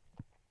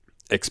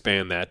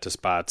expand that to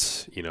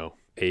spots,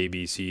 A,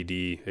 B, C,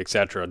 D,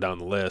 etc. down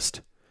the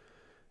list,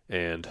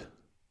 and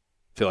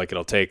feel like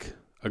it'll take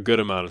a good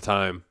amount of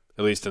time,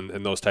 at least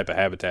in those type of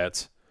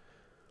habitats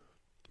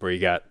where you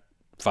got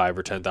 5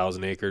 or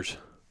 10,000 acres.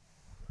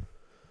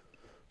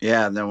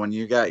 Yeah, and then when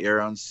you got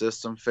your own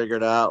system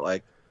figured out,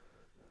 like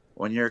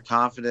when you're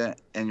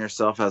confident in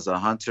yourself as a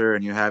hunter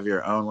and you have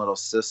your own little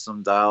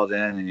system dialed in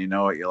and you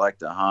know what you like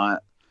to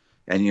hunt,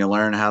 and you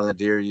learn how the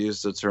deer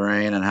use the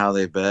terrain and how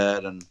they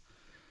bed and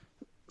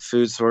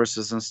food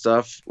sources and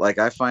stuff, like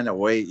I find it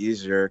way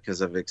easier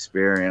because of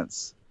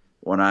experience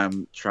when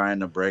I'm trying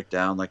to break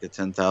down like a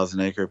 10,000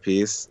 acre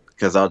piece,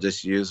 because I'll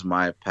just use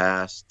my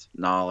past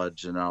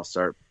knowledge and I'll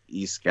start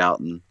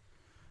e-scouting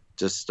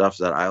just stuff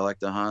that I like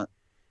to hunt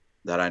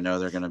that I know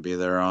they're going to be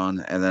there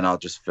on, and then I'll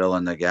just fill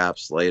in the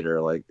gaps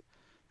later, like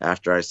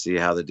after I see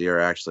how the deer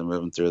are actually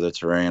moving through the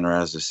terrain or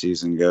as the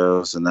season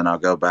goes, and then I'll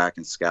go back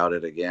and scout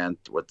it again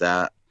with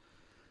that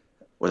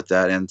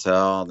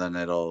intel. Then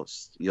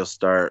you'll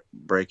start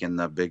breaking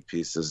the big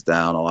pieces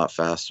down a lot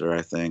faster,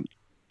 I think.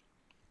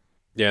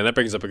 Yeah, and that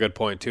brings up a good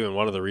point too. And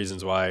one of the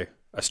reasons why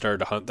I started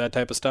to hunt that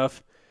type of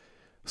stuff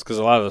is because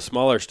a lot of the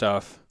smaller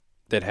stuff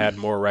that had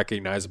more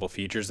recognizable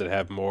features, that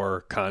have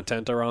more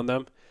content around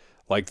them,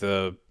 like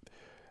the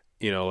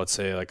let's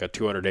say like a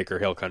 200-acre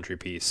hill country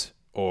piece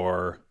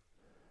or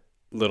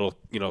little,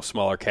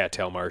 smaller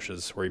cattail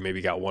marshes where you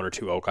maybe got one or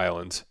two oak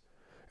islands.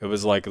 It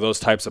was like those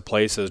types of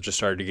places just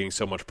started getting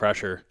so much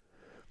pressure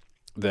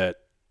that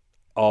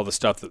all the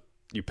stuff that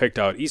you picked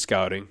out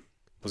e-scouting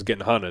was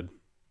getting hunted,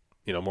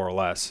 more or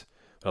less.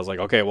 And I was like,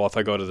 okay, well, if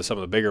I go to some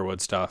of the bigger wood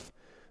stuff,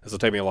 this will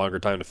take me a longer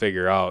time to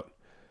figure out.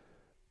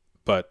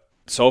 But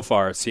so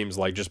far, it seems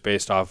like just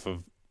based off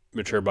of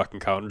mature buck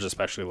encounters,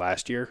 especially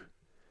last year,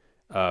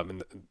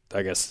 and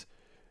I guess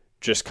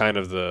just kind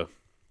of the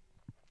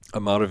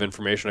amount of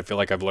information I feel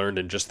like I've learned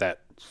in just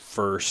that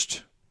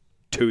first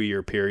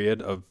 2-year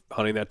period of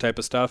hunting that type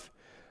of stuff,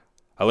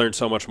 I learned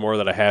so much more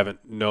that I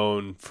haven't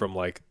known from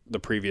like the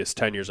previous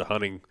 10 years of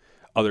hunting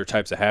other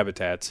types of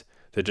habitats,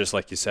 that just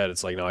like you said,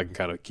 it's like, I can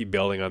kind of keep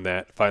building on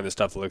that, find the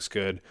stuff that looks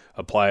good,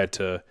 apply it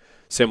to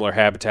similar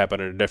habitat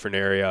but in a different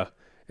area,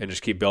 and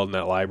just keep building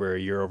that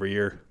library year over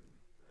year.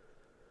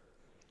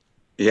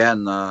 Yeah,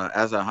 and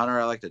as a hunter,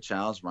 I like to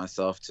challenge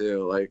myself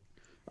too. Like,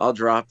 I'll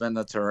drop in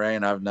the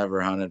terrain I've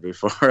never hunted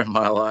before in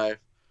my life,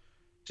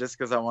 just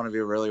because I want to be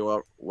really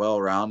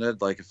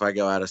well-rounded. Like, if I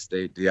go out of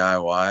state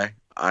DIY,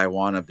 I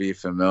want to be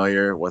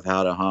familiar with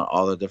how to hunt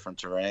all the different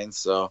terrains.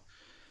 So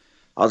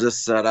I'll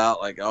just set out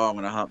like, I'm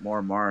going to hunt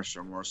more marsh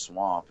or more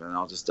swamp, and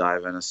I'll just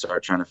dive in and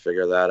start trying to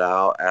figure that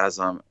out as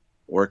I'm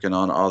working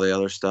on all the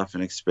other stuff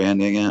and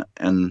expanding it.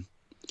 And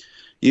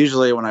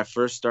usually when I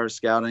first start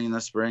scouting in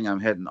the spring, I'm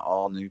hitting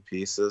all new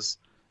pieces.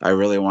 I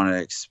really want to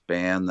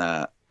expand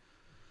that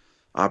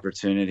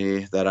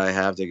opportunity that I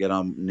have to get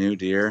on new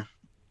deer.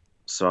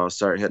 So I'll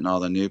start hitting all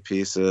the new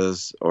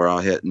pieces, or I'll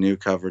hit new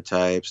cover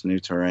types, new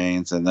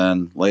terrains, and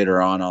then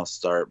later on I'll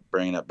start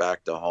bringing it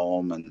back to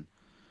home and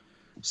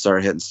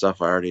start hitting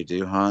stuff I already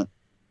do hunt.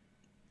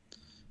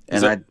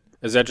 And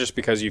is that just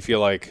because you feel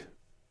like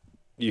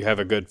you have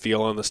a good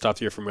feel on the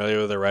stuff you're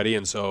familiar with already,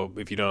 and so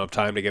if you don't have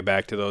time to get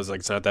back to those, like,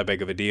 it's not that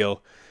big of a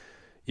deal,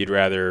 you'd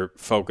rather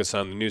focus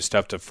on the new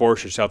stuff to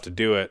force yourself to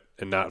do it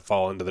and not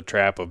fall into the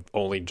trap of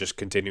only just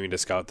continuing to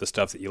scout the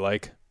stuff that you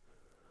like?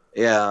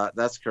 Yeah,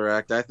 that's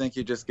correct. I think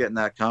you just get in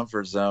that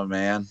comfort zone,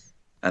 man.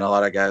 And a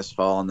lot of guys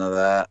fall into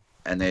that.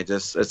 And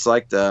it's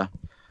like the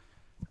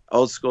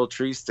old school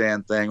tree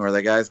stand thing where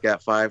the guy's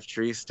got 5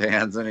 tree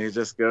stands and he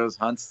just goes,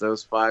 hunts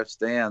those 5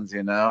 stands,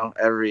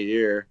 every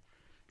year,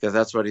 because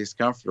that's what he's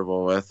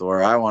comfortable with.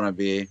 Where I want to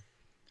be,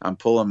 I'm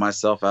pulling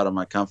myself out of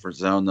my comfort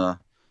zone to,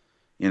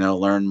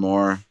 learn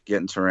more, get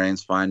in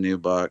terrains, find new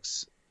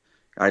bucks.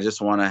 I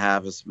just want to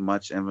have as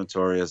much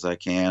inventory as I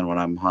can when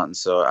I'm hunting.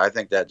 So I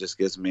think that just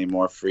gives me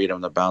more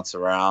freedom to bounce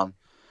around.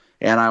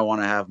 And I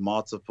want to have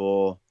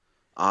multiple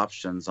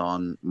options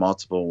on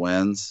multiple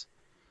winds.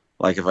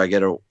 Like if I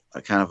get a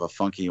kind of a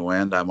funky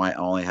wind, I might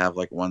only have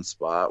like one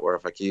spot, where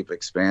if I keep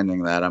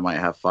expanding that, I might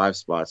have 5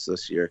 spots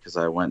this year, because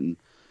I went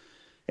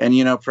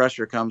and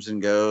pressure comes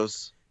and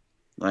goes.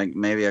 Like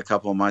maybe a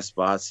couple of my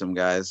spots, some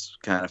guys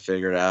kind of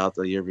figured out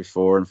the year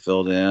before and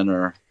filled in,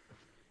 or,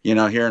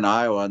 here in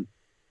Iowa,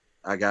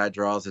 a guy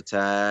draws a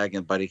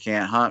tag, but he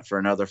can't hunt for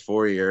another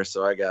 4 years.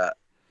 So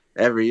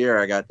every year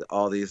I got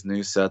all these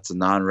new sets of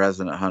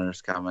non-resident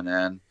hunters coming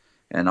in,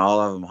 and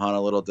all of them hunt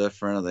a little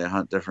different. They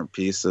hunt different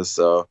pieces.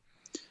 So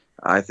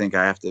I think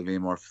I have to be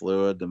more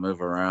fluid to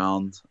move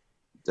around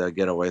to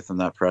get away from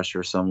that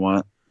pressure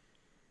somewhat.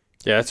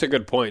 Yeah, that's a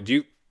good point.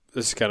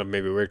 This is kind of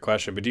maybe a weird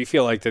question, but do you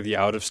feel like that the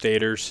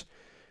out-of-staters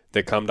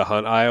that come to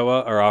hunt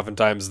Iowa are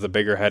oftentimes the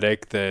bigger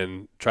headache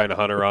than trying to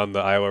hunt around the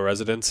Iowa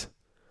residents?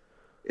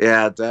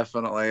 Yeah,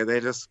 definitely. They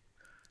just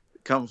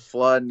come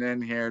flooding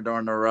in here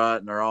during the rut,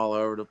 and they're all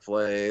over the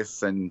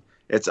place. And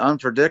it's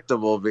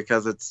unpredictable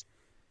because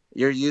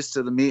you're used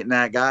to meeting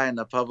that guy in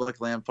the public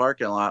land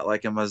parking lot.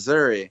 Like in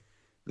Missouri,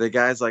 the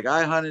guy's like,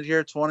 I hunted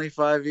here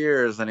 25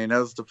 years, and he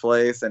knows the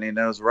place, and he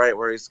knows right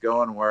where he's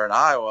going. Where in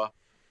Iowa,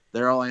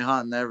 they're only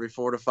hunting every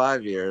 4 to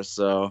 5 years.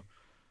 So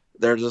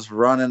they're just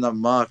running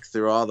amok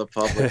through all the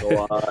public a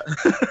lot.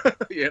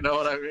 You know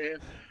what I mean?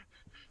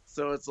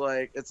 So it's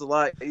like, it's a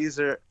lot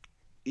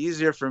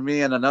easier for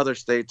me in another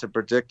state to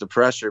predict the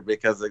pressure,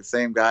 because the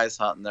same guy's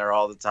hunting there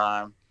all the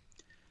time,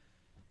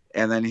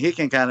 and then he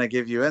can kind of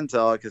give you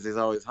intel because he's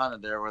always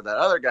hunted there, where that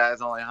other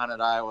guy's only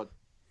hunted Iowa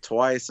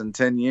twice in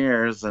 10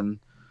 years, and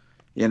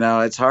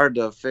it's hard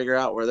to figure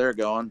out where they're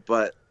going.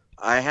 But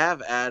I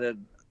have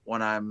added,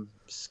 when I'm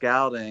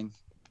scouting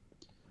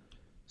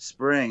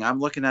spring, I'm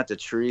looking at the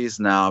trees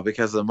now,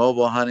 because of the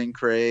mobile hunting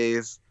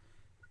craze,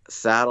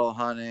 saddle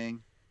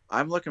hunting.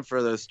 I'm looking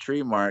for those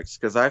tree marks,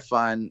 because I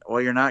find,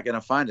 you're not going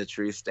to find a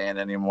tree stand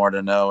anymore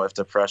to know if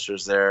the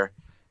pressure's there.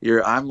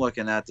 I'm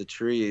looking at the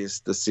trees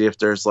to see if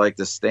there's like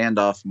the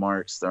standoff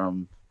marks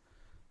from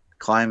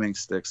climbing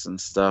sticks and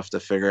stuff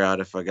to figure out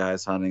if a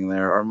guy's hunting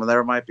there. Or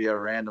there might be a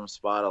random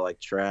spot of like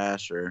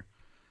trash, or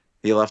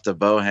he left a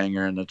bow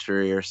hanger in the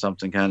tree or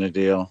something kind of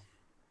deal.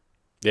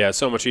 Yeah, it's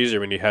so much easier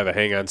when you have a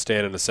hang-on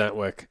stand and a scent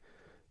wick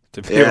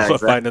to be able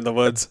to find in the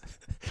woods.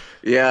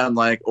 Yeah, and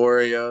like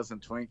Oreos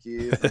and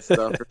Twinkies and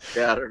stuff are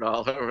scattered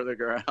all over the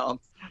ground.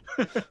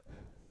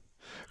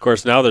 Of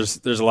course, now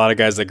there's a lot of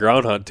guys that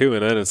ground hunt too,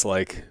 and then it's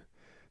like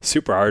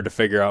super hard to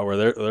figure out where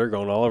they're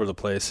going all over the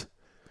place.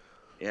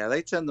 Yeah,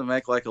 they tend to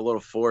make like a little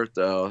fort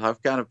though.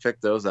 I've kind of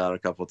picked those out a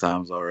couple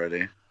times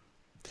already.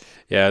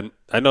 Yeah,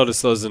 I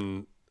noticed those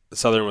in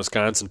southern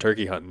Wisconsin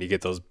turkey hunting. You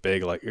get those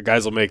big, like,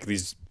 guys will make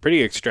these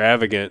pretty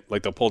extravagant,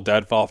 like they'll pull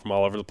deadfall from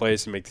all over the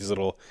place and make these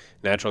little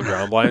natural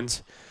ground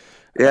blinds.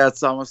 Yeah,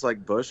 it's almost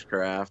like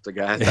bushcraft. The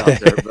guys out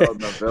there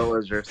building a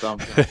village or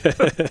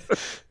something.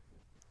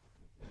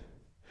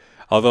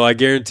 Although I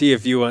guarantee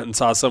if you went and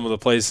saw some of the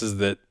places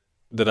that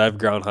I've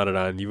ground hunted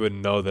on, you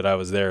wouldn't know that I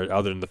was there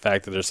other than the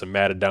fact that there's some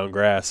matted down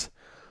grass.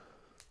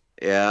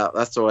 Yeah,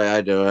 that's the way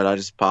I do it. I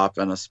just pop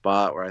in a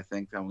spot where I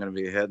think I'm going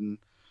to be hidden.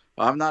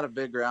 I'm not a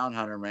big ground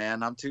hunter,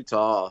 man. I'm too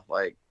tall.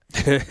 Like,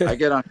 I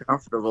get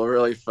uncomfortable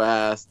really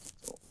fast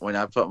when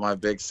I put my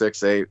big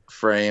 6'8"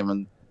 frame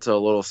into a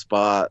little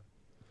spot.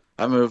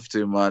 I move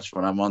too much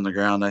when I'm on the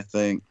ground, I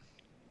think.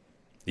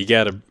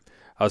 I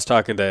was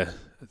talking to,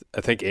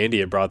 I think Andy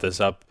had brought this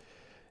up.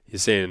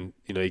 He's saying,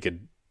 you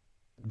could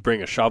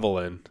bring a shovel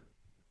in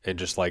and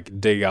just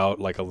like dig out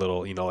like a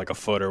little, like a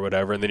foot or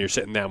whatever, and then you're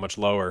sitting that much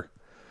lower.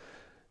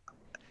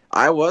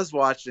 I was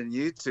watching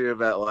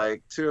YouTube at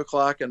like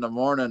 2:00 in the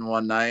morning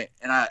one night,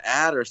 and an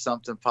ad or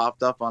something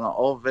popped up on an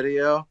old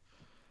video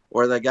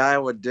where the guy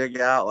would dig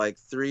out like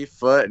 3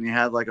 foot, and he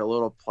had like a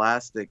little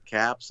plastic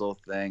capsule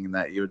thing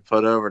that you would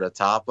put over the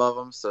top of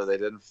them so they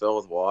didn't fill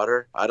with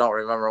water. I don't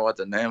remember what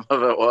the name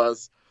of it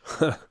was,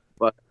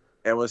 but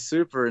it was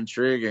super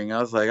intriguing. I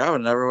was like, I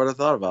would have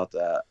thought about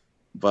that.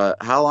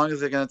 But how long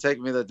is it going to take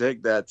me to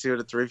dig that 2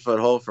 to 3 foot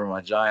hole for my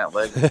giant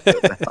leg?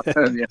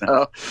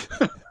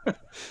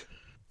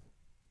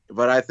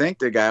 But I think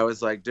the guy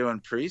was like doing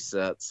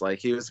presets. Like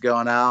he was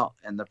going out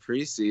in the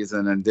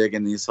preseason and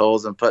digging these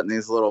holes and putting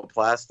these little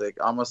plastic,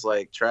 almost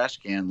like trash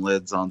can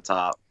lids on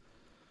top.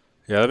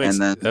 Yeah, that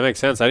makes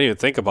sense. I didn't even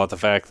think about the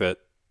fact that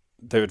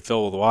they would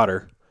fill with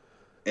water.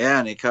 Yeah,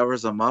 and he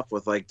covers them up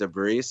with like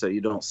debris so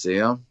you don't see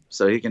them.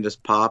 So he can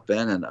just pop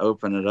in and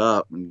open it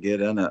up and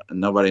get in it,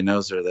 and nobody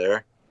knows they're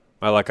there.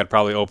 My luck, I'd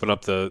probably open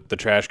up the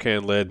trash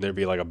can lid and there'd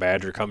be like a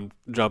badger come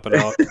jumping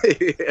out.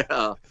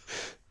 Yeah.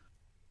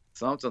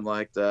 Something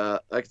like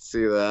that. I could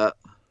see that.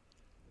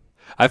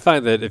 I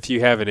find that if you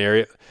have an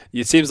area,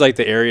 it seems like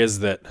the areas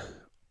that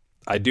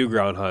I do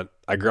ground hunt,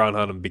 I ground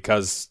hunt them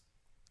because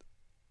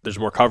there's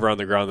more cover on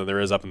the ground than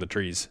there is up in the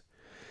trees.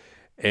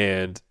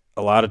 And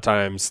a lot of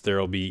times there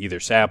will be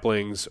either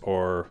saplings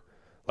or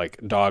like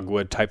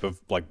dogwood type of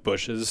like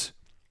bushes.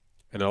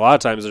 And a lot of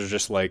times there's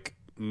just like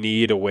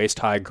knee to waist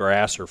high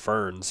grass or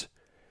ferns.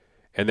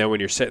 And then when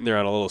you're sitting there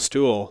on a little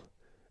stool,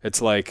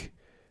 it's like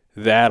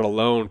that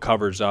alone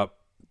covers up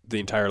the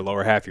entire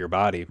lower half of your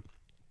body,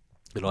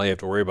 and all you have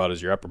to worry about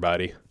is your upper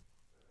body.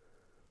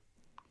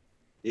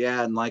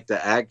 Yeah, and like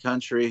the ag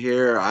country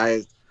here,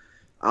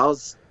 I'll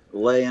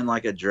lay in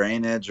like a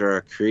drainage or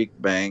a creek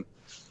bank.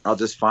 I'll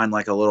just find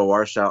like a little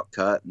washout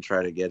cut and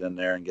try to get in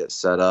there and get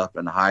set up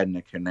and hide in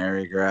the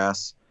canary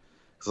grass.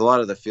 Because a lot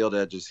of the field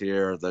edges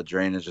here, the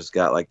drainage has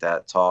got like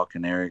that tall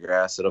canary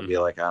grass. It'll be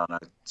like, I don't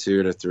know,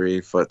 2 to 3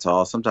 foot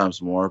tall,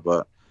 sometimes more.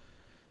 But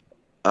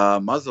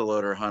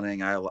muzzleloader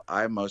hunting,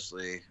 I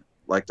mostly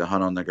like to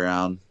hunt on the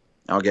ground.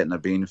 I'll get in a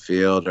bean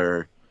field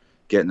or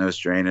get in those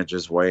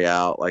drainages way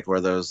out, like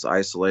where those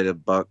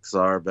isolated bucks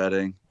are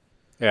bedding.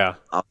 Yeah.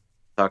 I'll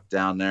tuck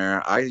down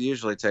there. I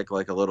usually take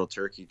like a little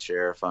turkey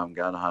chair if I'm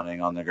gun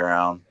hunting on the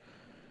ground.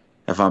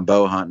 If I'm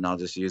bow hunting, I'll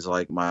just use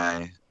like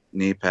my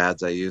knee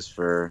pads I use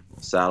for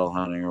saddle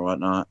hunting or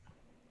whatnot.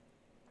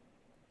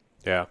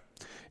 Yeah,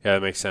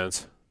 that makes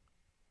sense.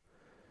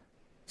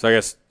 So I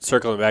guess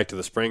circling back to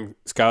the spring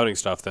scouting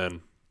stuff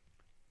then,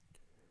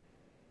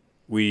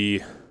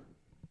 we've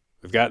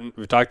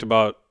talked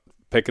about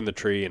picking the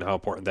tree and how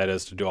important that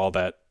is to do all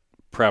that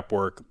prep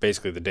work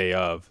basically the day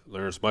of.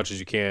 Learn as much as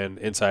you can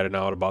inside and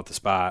out about the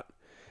spot,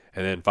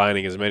 and then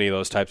finding as many of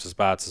those types of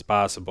spots as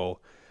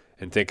possible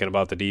and thinking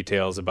about the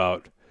details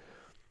about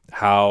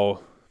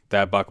how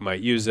that buck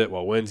might use it,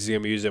 what winds he's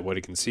going to use it, what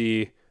he can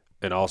see,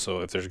 and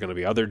also if there's going to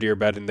be other deer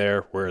bedding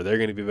there, where they're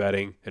going to be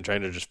bedding, and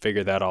trying to just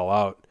figure that all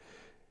out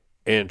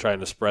and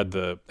trying to spread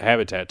the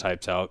habitat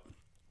types out.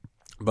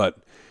 But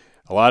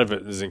a lot of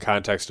it is in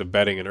context of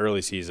bedding in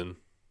early season,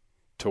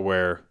 to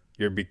where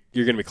you're going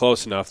to be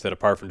close enough that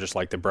apart from just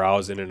like the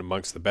browse in and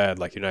amongst the bed,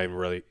 like you're not even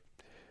really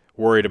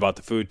worried about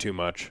the food too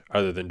much,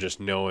 other than just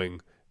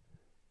knowing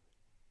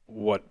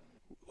what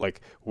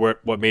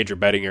major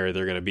bedding area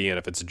they're going to be in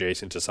if it's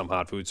adjacent to some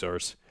hot food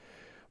source.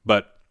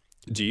 But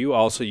do you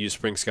also use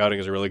spring scouting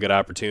as a really good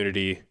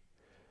opportunity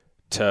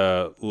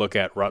to look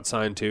at rut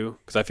sign too?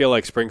 Because I feel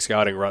like spring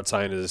scouting rut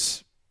sign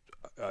is,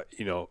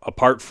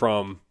 apart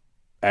from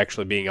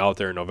actually being out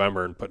there in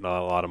November and putting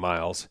on a lot of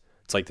miles,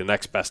 it's like the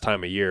next best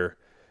time of year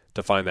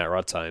to find that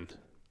rut sign.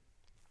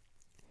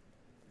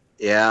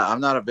 Yeah,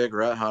 I'm not a big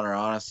rut hunter,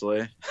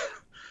 honestly.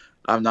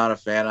 I'm not a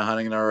fan of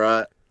hunting in a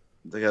rut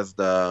because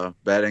the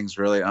bedding's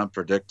really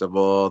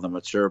unpredictable. The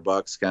mature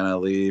bucks kind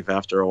of leave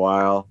after a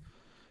while,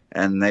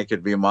 and they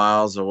could be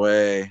miles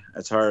away.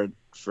 It's hard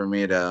for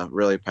me to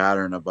really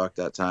pattern a buck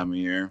that time of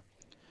year.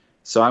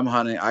 So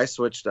I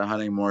switched to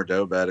hunting more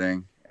doe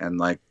bedding and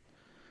like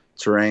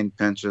terrain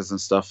pinches and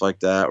stuff like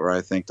that, where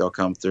I think they'll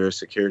come through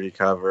security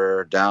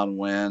cover,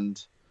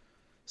 downwind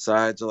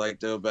sides are like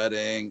doe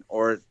bedding,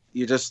 or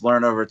you just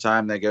learn over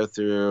time. They go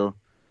through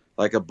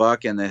like a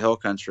buck in the hill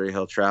country.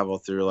 He'll travel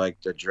through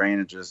like the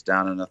drainages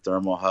down in the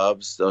thermal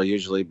hubs. There'll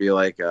usually be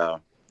like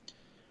a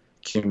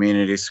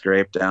community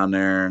scrape down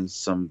there and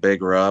some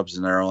big rubs,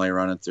 and they're only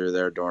running through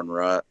there during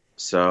rut.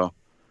 So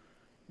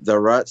the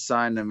rut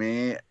sign to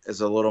me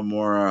is a little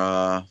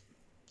more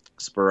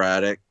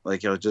sporadic.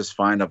 Like you'll just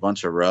find a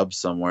bunch of rubs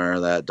somewhere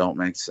that don't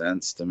make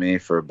sense to me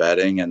for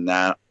bedding, and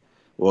that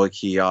will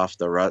key off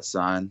the rut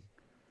sign.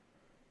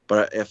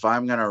 But if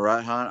I'm gonna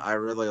rut hunt, I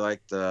really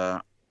like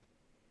to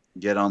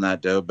get on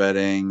that doe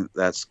bedding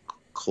that's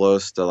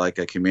close to like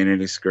a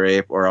community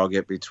scrape, or I'll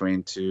get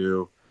between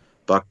two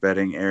buck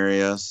bedding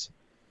areas,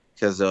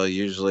 because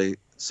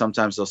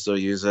sometimes they'll still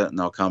use it and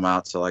they'll come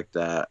out to like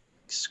that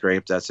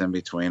scrape that's in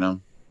between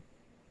them,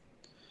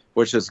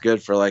 which is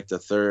good for like the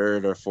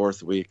 3rd or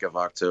 4th week of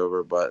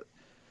October. But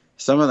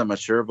some of the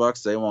mature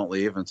bucks, they won't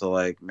leave until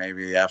like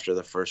maybe after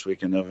the 1st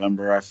week in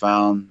November. I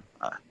found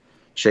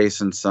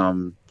chasing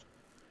some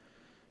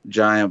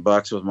giant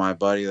bucks with my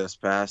buddy this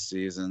past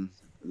season.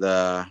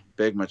 The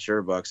big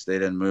mature bucks, they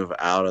didn't move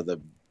out of the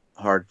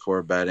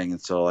hardcore bedding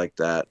until like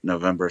that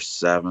November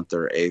 7th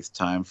or 8th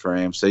time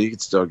frame. So you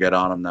could still get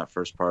on them that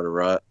first part of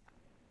rut.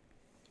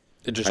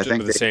 It just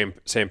with the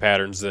same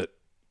patterns that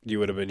you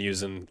would have been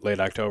using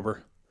late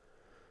October.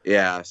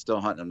 Yeah,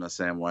 still hunting them the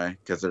same way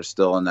because they're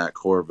still in that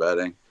core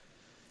bedding.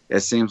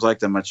 It seems like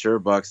the mature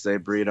bucks, they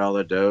breed all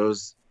the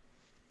does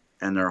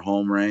in their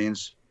home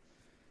range,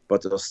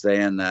 but they'll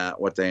stay in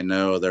that, what they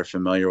know, they're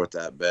familiar with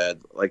that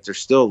bed. Like they're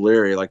still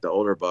leery. Like the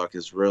older buck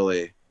is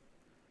really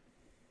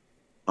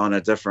on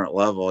a different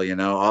level. You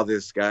know, all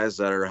these guys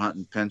that are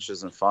hunting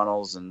pinches and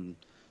funnels and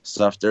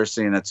stuff, they're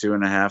seeing a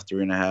 2.5,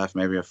 3.5,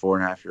 maybe a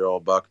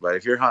 4.5-year-old buck. But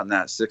if you're hunting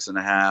that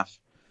 6.5,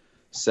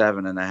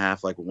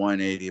 7.5, like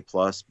 180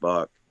 plus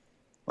buck,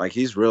 like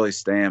he's really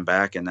staying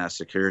back in that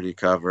security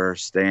cover,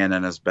 staying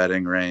in his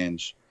bedding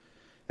range.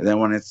 And then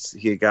when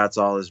he got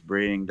all his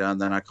breeding done,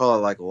 then I call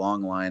it like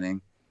long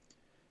lining.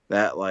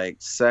 That like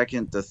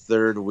 2nd to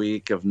 3rd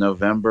week of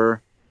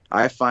November,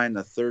 I find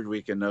the 3rd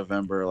week of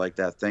November, like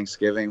that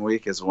Thanksgiving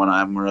week, is when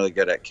I'm really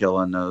good at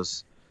killing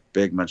those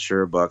big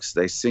mature bucks.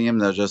 They seem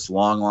to just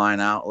long line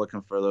out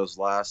looking for those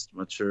last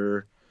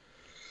mature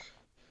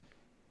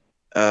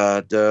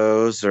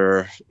does,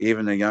 or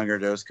even the younger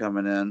does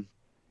coming in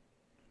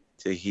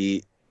to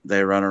heat.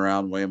 They run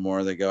around way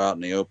more. They go out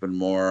in the open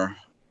more.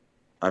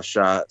 I've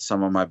shot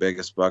some of my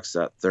biggest bucks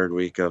that 3rd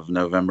week of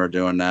November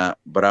doing that,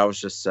 but I was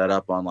just set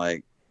up on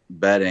like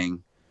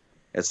bedding.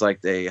 It's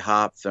like they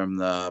hop from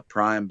the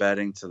prime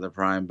bedding to the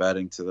prime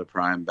bedding to the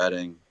prime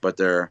bedding, but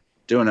they're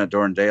doing it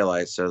during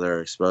daylight, so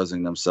they're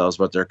exposing themselves,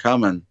 but they're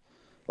coming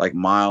like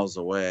miles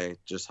away,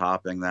 just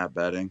hopping that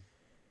bedding.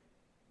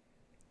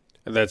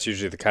 And that's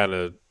usually the kind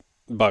of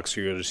bucks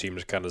who just seem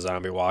to kind of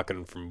zombie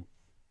walking from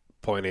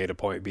point A to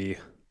point B.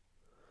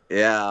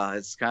 Yeah,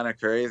 it's kind of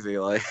crazy.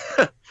 Like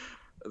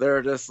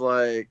they're just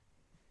like,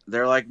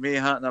 they're like me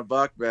hunting a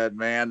buck bed,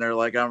 man. They're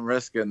like, I'm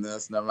risking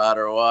this no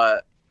matter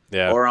what.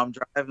 Yeah. Or I'm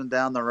driving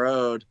down the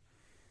road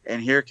and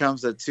here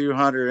comes a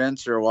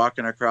 200-incher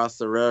walking across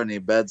the road, and he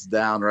beds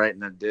down right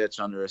in a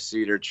ditch under a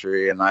cedar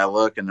tree. And I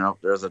look, and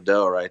there's a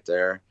doe right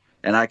there.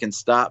 And I can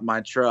stop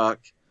my truck,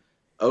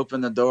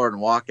 open the door,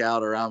 and walk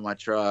out around my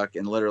truck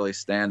and literally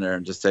stand there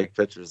and just take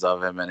pictures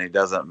of him. And he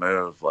doesn't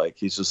move. Like,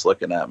 he's just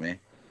looking at me.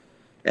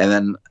 And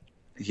then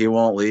he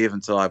won't leave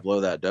until I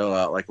blow that doe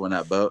out. Like, when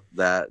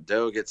that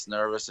doe gets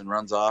nervous and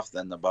runs off,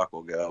 then the buck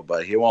will go.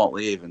 But he won't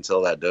leave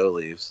until that doe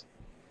leaves.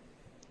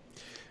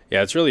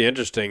 Yeah, it's really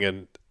interesting,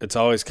 and it's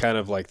always kind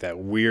of like that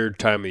weird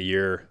time of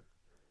year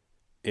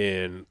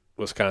in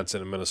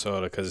Wisconsin and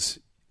Minnesota, because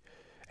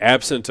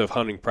absent of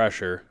hunting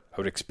pressure, I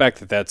would expect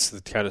that that's the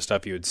kind of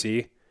stuff you would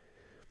see.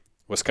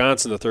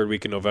 Wisconsin, the 3rd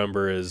week in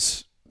November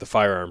is the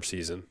firearm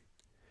season.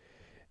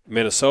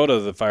 Minnesota,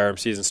 the firearm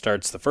season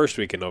starts the 1st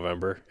week in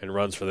November and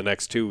runs for the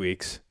next 2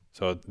 weeks,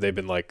 so they've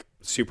been like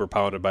super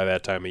pounded by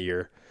that time of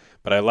year.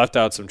 But I left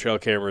out some trail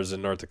cameras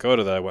in North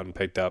Dakota that I went and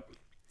picked up.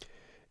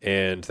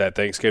 And that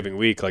Thanksgiving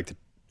week, it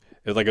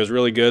was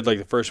really good, like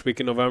the 1st week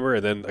in November,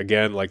 and then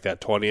again, like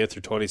that 20th or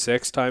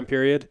 26th time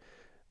period,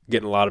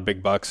 getting a lot of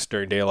big bucks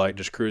during daylight,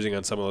 just cruising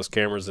on some of those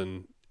cameras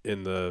in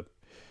the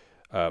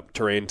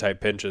terrain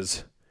type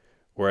pinches,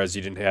 whereas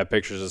you didn't have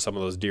pictures of some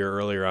of those deer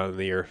earlier on in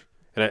the year.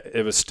 And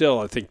it was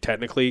still, I think,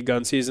 technically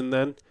gun season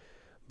then,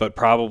 but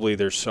probably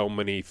there's so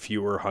many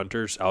fewer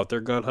hunters out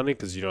there gun hunting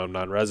because you don't have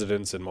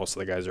non-residents, and most of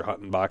the guys are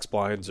hunting box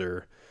blinds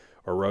or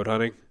road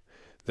hunting,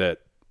 that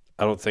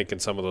I don't think in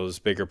some of those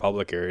bigger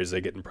public areas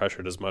they getting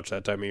pressured as much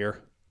that time of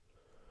year.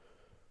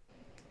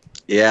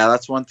 Yeah,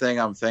 that's one thing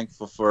I'm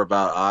thankful for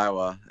about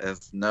Iowa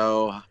is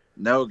no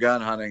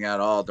gun hunting at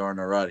all during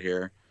the rut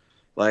here.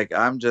 Like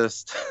I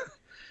just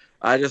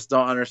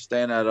don't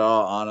understand at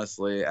all,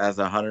 honestly, as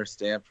a hunter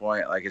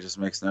standpoint. Like it just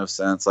makes no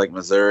sense. Like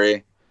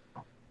Missouri,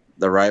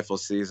 the rifle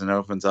season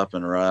opens up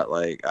in rut.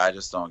 Like, I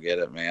just don't get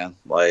it, man.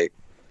 Like,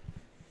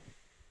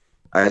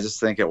 I just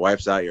think it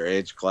wipes out your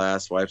age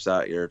class, wipes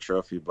out your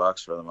trophy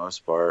bucks for the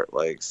most part.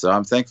 Like, so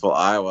I'm thankful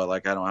Iowa,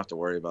 like, I don't have to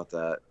worry about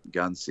that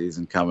gun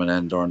season coming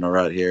in during the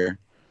rut here.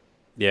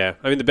 Yeah.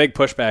 I mean, the big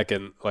pushback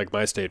in, like,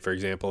 my state, for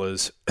example,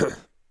 is,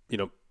 you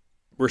know,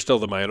 we're still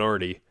the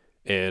minority,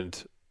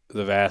 and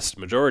the vast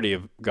majority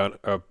of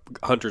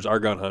hunters are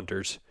gun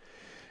hunters.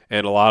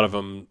 And a lot of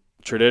them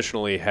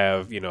traditionally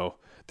have, you know,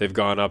 they've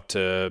gone up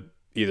to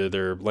either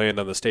their land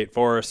on the state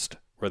forest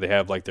where they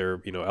have like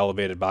their, you know,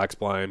 elevated box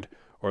blind,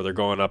 or they're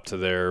going up to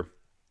their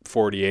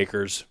 40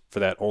 acres for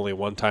that only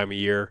one time a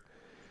year.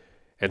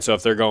 And so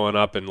if they're going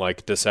up in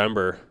like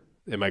December,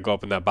 they might go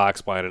up in that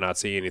box blind and not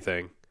see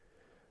anything.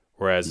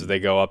 Whereas if they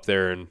go up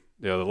there and,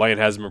 you know, the land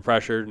hasn't been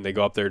pressured and they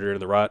go up there during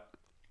the rut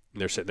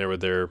and they're sitting there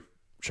with their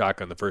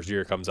shotgun, the first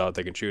year it comes out,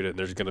 they can shoot it, and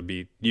there's going to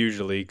be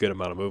usually a good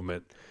amount of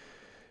movement.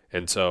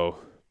 And so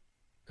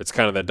it's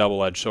kind of that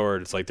double-edged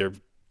sword. It's like a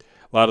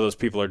lot of those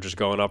people are just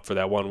going up for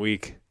that 1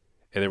 week,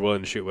 and they're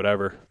willing to shoot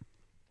whatever.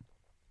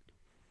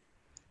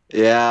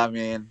 Yeah, I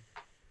mean,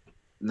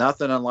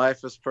 nothing in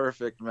life is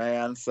perfect,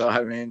 man. So,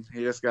 I mean,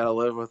 you just got to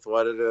live with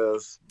what it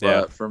is.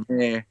 But for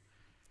me,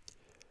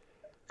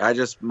 I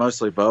just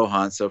mostly bow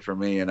hunt. So for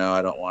me, you know,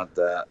 I don't want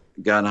that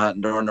gun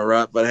hunting during the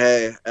rut. But,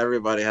 hey,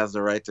 everybody has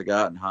the right to go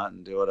out and hunt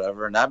and do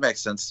whatever. And that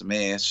makes sense to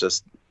me. It's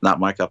just not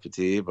my cup of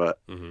tea. But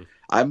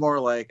I'm more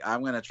like,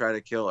 I'm going to try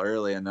to kill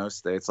early in those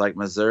states. Like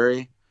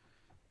Missouri,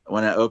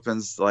 when it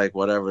opens, like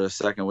whatever, the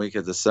second week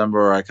of December,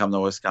 or I come to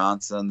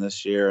Wisconsin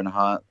this year and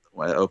hunt.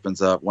 When it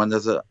opens up, when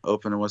does it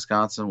open in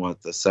Wisconsin?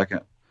 What, the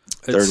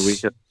third week?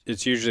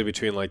 It's usually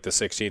between like the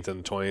 16th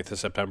and the 20th of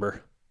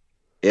September.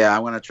 Yeah,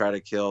 I'm going to try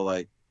to kill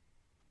like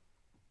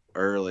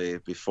early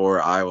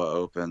before Iowa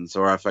opens.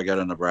 Or if I go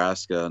to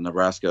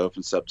Nebraska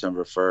opens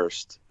September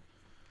 1st.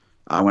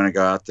 I'm going to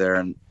go out there,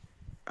 and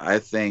I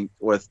think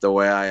with the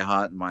way I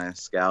hunt my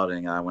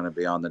scouting, I want to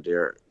be on the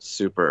deer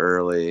super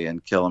early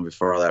and kill them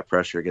before all that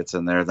pressure gets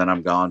in there. Then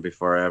I'm gone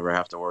before I ever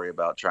have to worry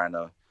about trying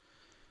to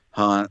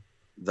hunt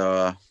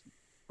the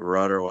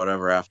rut or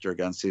whatever after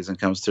gun season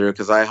comes through,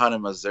 because I hunt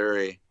in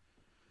Missouri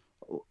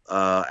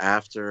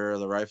after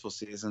the rifle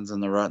seasons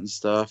and the rut and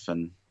stuff,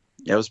 and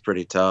it was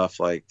pretty tough.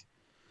 Like,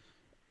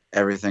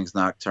 everything's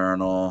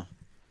nocturnal,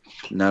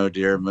 no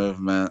deer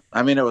movement.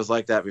 I mean, it was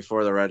like that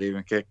before the rut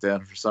even kicked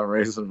in for some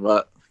reason,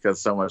 but because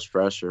so much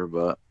pressure.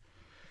 But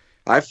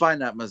I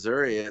find that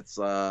Missouri, it's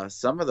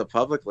some of the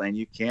public land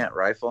you can't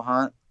rifle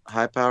hunt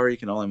high power, you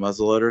can only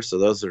muzzleloader, so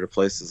those are the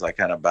places I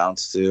kind of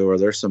bounce to. Or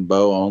there's some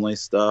bow only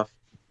stuff,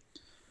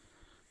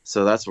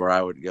 so that's where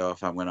I would go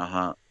if I'm going to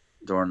hunt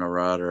during the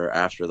rut or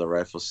after the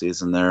rifle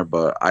season there.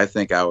 But I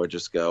think I would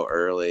just go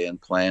early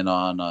and plan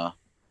on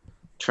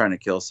trying to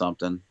kill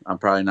something. I'm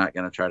probably not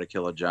going to try to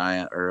kill a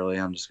giant early.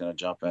 I'm just going to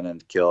jump in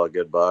and kill a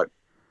good buck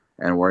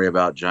and worry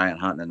about giant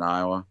hunting in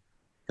Iowa,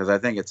 because I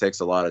think it takes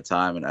a lot of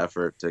time and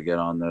effort to get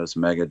on those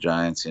mega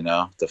giants, you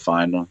know, to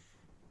find them.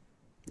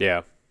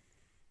 Yeah.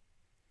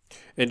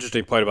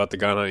 Interesting point about the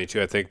gun hunting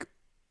too. I think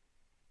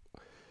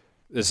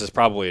this is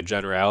probably a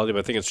generality, but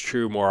I think it's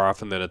true more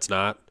often than it's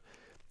not,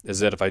 is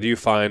that if I do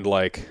find,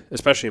 like,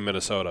 especially in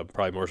Minnesota,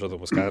 probably more so than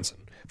Wisconsin,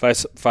 if I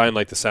find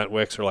like the scent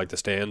wicks or like the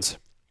stands,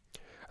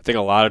 I think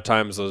a lot of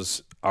times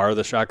those are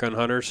the shotgun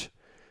hunters,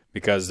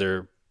 because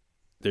they're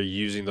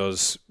using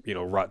those, you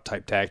know, rut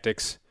type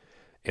tactics,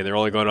 and they're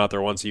only going out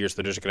there once a year,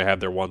 so they're just going to have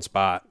their one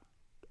spot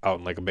out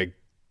in like a big,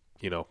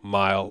 you know,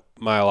 mile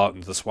out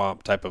into the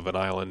swamp type of an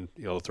island,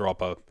 you know, throw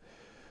up a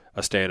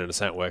stand and a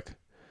scent wick.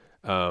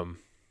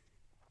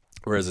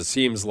 Whereas it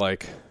seems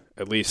like,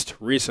 at least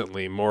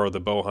recently, more of the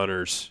bow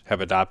hunters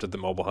have adopted the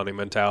mobile hunting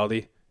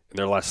mentality, and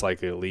they're less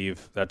likely to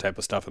leave that type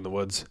of stuff in the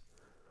woods.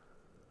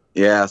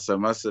 Yeah, so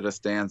most of the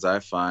stands I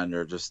find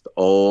are just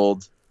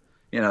old.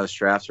 You know, the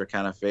straps are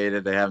kind of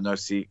faded. They have no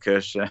seat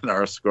cushion,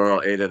 or a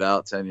squirrel ate it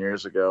out 10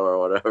 years ago or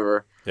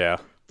whatever. Yeah.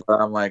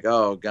 But I'm like,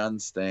 oh, gun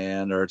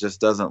stand, or it just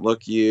doesn't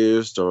look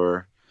used.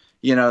 Or,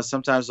 you know,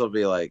 sometimes they'll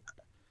be like,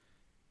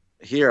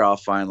 here I'll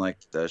find like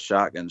the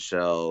shotgun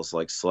shells,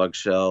 like slug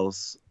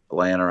shells,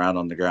 laying around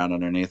on the ground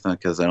underneath them,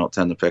 because they don't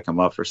tend to pick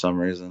them up for some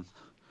reason.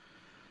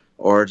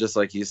 Or just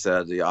like you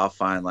said, I'll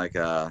find like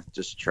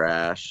just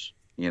trash.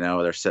 You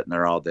know, they're sitting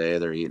there all day.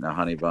 They're eating a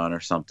honey bun or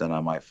something.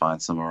 I might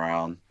find some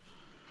around.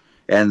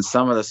 And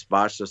some of the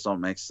spots just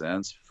don't make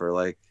sense for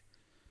like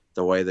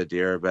the way the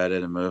deer are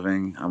bedded and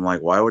moving. I'm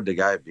like, why would the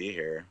guy be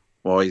here?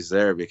 Well, he's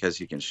there because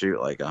he can shoot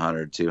like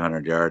 100,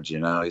 200 yards. You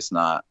know, he's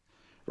not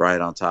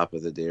right on top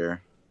of the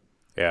deer,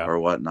 Yeah. or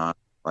whatnot.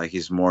 Like,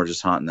 he's more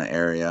just hunting the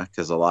area,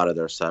 because a lot of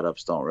their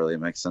setups don't really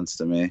make sense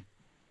to me.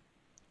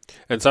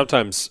 And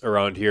sometimes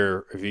around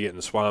here, if you get in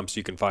the swamps,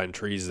 you can find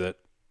trees that,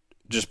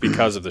 just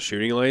because of the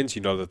shooting lanes,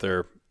 you know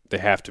that they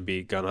have to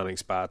be gun hunting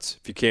spots.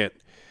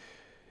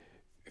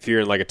 If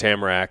you're in like a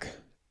tamarack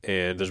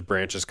and there's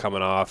branches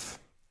coming off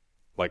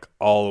like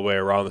all the way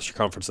around the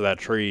circumference of that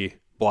tree,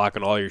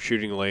 blocking all your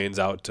shooting lanes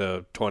out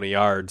to 20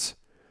 yards,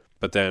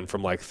 but then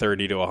from like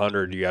 30 to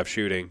 100 you have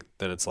shooting,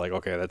 then it's like,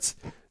 okay, that's,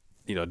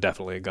 you know,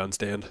 definitely a gun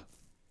stand.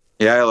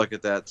 Yeah, I look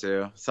at that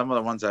too. Some of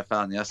the ones I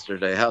found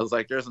yesterday, I was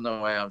like, there's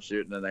no way I'm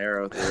shooting an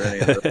arrow through any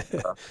of this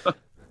stuff.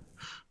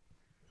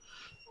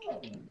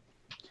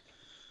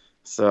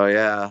 So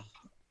yeah,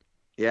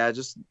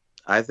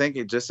 I think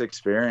it just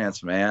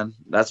experience, man.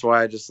 That's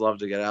why I just love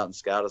to get out and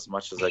scout as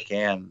much as I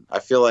can. I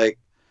feel like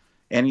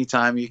any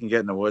time you can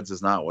get in the woods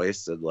is not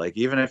wasted. Like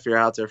even if you're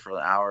out there for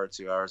an hour or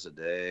 2 hours a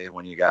day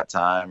when you got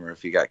time, or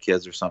if you got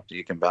kids or something,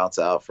 you can bounce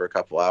out for a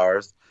couple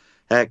hours.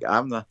 Heck,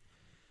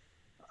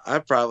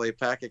 I'd probably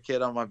pack a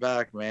kid on my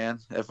back, man.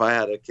 If I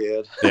had a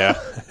kid,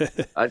 Yeah.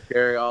 I'd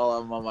carry all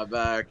of them on my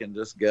back and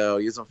just go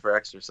use them for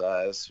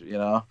exercise,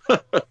 Do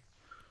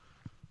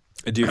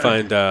you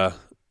find, I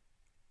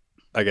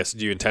guess,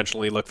 do you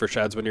intentionally look for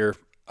sheds when you're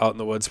out in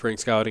the woods spring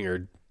scouting,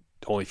 or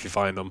only if you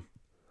find them?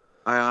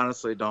 I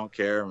honestly don't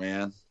care,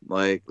 man.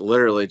 Like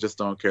literally just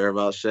don't care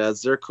about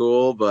sheds. They're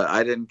cool, but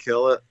I didn't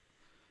kill it.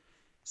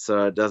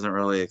 So it doesn't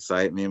really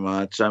excite me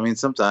much. I mean,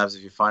 sometimes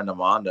if you find a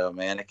mondo,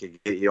 man, it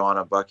could get you on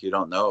a buck you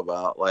don't know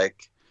about.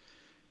 Like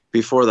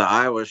before the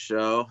Iowa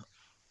show,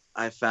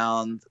 I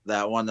found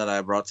that one that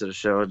I brought to the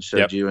show and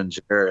showed you and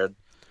Jared.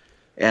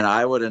 And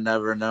I would have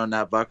never known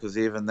that buck was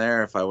even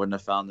there if I wouldn't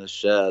have found this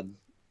shed.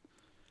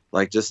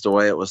 Like just the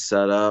way it was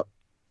set up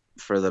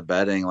for the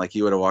bedding, like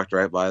you would have walked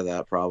right by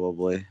that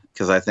probably.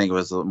 Because I think it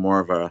was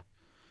more of a,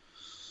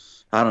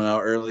 I don't know,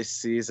 early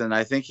season.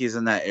 I think he's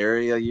in that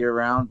area year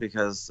round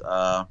because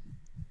I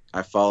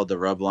followed the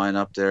rub line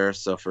up there.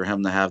 So for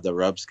him to have the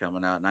rubs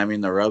coming out, and I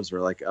mean, the rubs were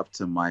like up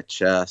to my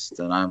chest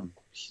and I'm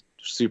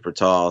super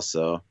tall.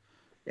 So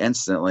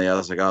instantly I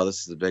was like, oh,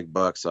 this is a big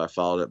buck. So I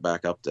followed it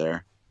back up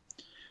there.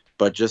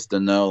 But just to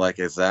know like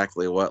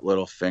exactly what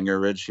little finger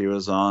ridge he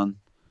was on,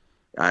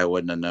 I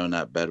wouldn't have known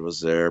that bed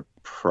was there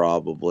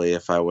probably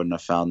if I wouldn't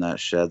have found that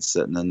shed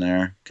sitting in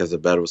there because the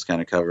bed was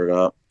kind of covered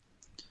up.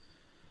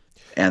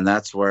 And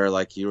that's where,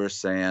 like you were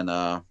saying,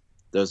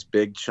 those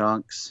big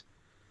chunks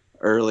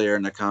earlier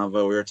in the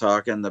convo, we were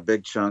talking, the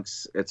big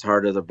chunks, it's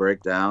harder to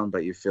break down,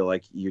 but you feel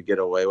like you get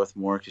away with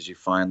more because you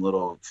find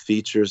little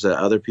features that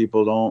other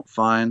people don't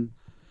find.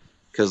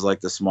 Because like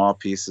the small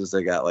pieces,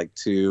 they got like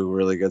 2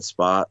 really good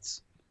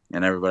spots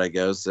and everybody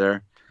goes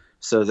there.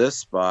 So this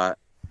spot,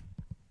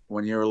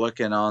 when you were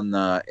looking on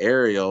the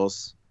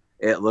aerials,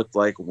 it looked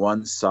like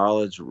one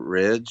solid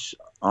ridge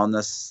on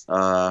this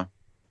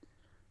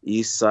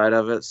east side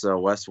of it, so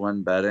west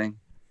wind bedding.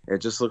 It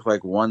just looked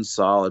like one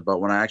solid, but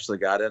when I actually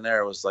got in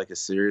there, it was like a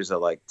series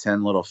of like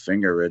 10 little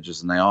finger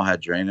ridges, and they all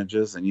had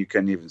drainages, and you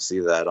couldn't even see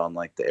that on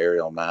like the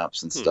aerial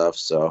maps and stuff.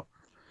 So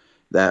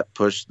that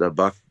pushed the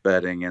buck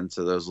bedding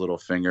into those little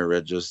finger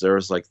ridges. There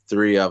was like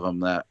 3 of them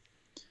that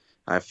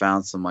I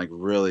found some like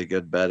really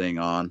good bedding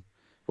on,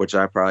 which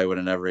I probably would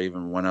have never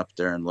even went up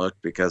there and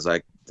looked because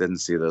I didn't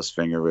see those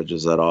finger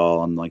ridges at all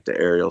on like the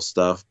aerial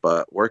stuff.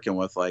 But working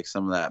with like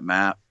some of that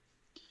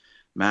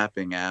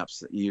mapping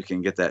apps, you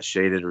can get that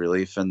shaded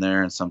relief in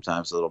there, and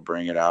sometimes it'll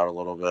bring it out a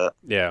little bit.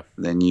 Yeah.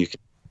 Then you can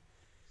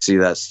see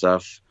that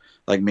stuff.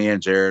 Like me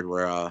and Jared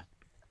were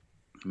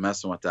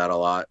messing with that a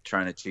lot,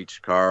 trying to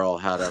teach Carl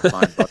how to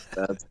find buck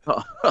beds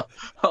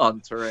on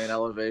terrain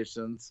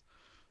elevations,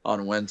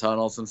 on wind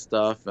tunnels and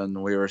stuff.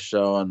 And we were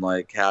showing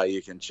like how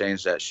you can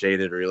change that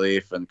shaded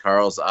relief, and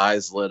Carl's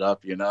eyes lit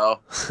up,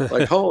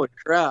 like, holy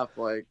crap.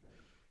 Like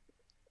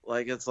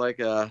it's like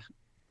a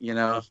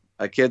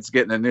kid's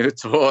getting a new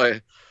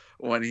toy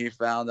when he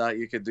found out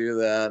you could do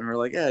that. And we're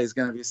like, yeah, he's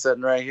going to be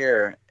sitting right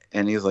here.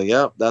 And he's like,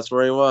 yep, that's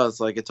where he was.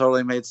 Like it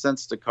totally made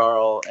sense to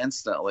Carl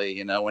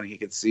instantly, when he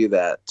could see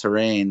that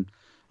terrain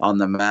on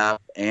the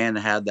map and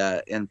had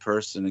that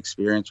in-person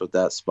experience with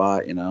that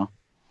spot,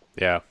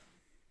 Yeah.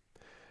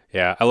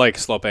 Yeah, I like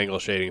slope angle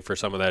shading for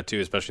some of that too,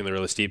 especially in the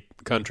really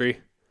steep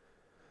country.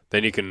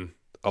 Then you can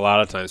a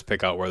lot of times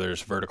pick out where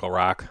there's vertical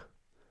rock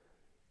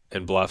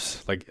and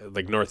bluffs,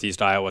 like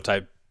northeast Iowa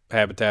type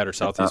habitat or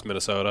southeast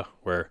Minnesota,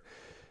 where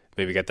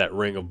maybe you got that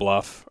ring of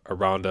bluff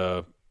around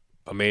a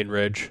main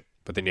ridge,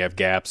 but then you have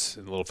gaps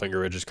and little finger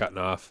ridges cutting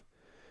off.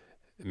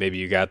 And maybe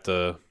you got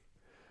the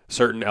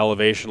certain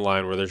elevation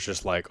line where there's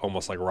just like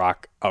almost like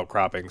rock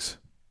outcroppings,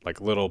 like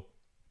little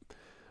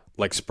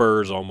like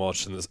spurs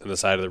almost in the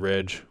side of the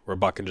ridge where a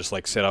buck can just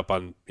like sit up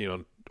on,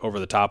 over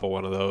the top of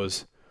one of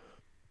those.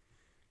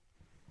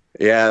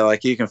 Yeah,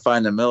 like you can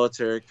find the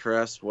military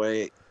crest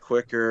way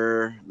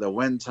quicker, the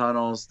wind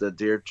tunnels, the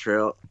deer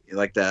trail,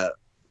 like that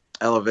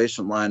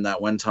elevation line,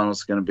 that wind tunnel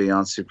is going to be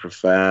on super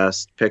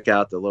fast. Pick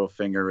out the little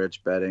finger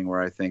ridge bedding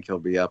where I think he'll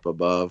be up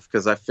above,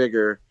 because I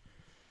figure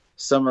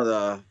some of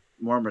the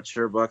more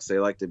mature bucks, they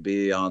like to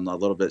be on a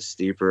little bit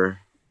steeper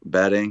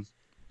bedding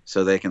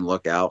so they can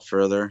look out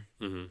further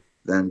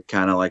than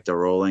kind of like the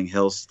rolling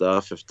hill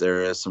stuff. If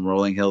there is some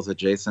rolling hills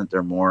adjacent,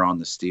 they're more on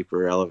the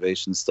steeper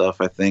elevation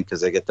stuff, I think, because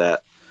they get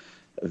that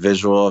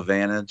visual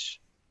advantage.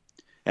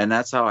 And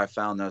that's how I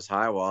found those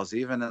high walls.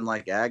 Even in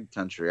like ag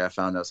country, I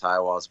found those high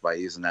walls by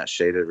using that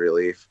shaded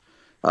relief.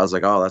 I was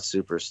like, oh, that's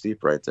super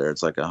steep right there.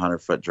 It's like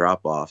 100-foot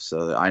drop off.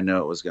 So I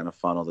know it was going to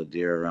funnel the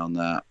deer around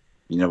that,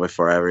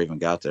 before I ever even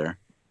got there.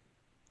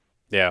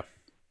 Yeah.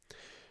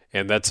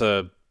 And that's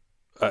a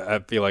I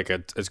feel like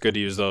it's good to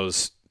use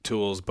those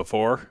tools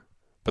before,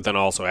 but then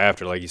also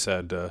after, like you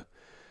said, to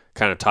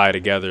kind of tie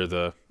together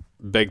the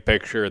big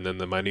picture and then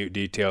the minute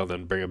detail, and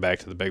then bring it back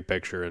to the big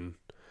picture and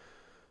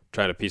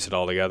try to piece it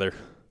all together.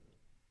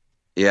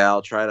 Yeah,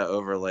 I'll try to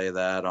overlay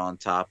that on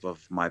top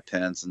of my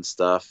pins and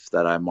stuff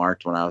that I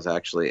marked when I was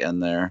actually in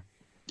there.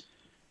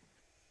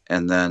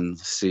 And then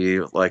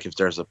see like if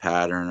there's a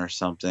pattern or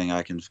something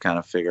I can kind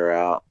of figure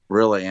out.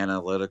 Really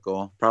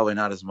analytical. Probably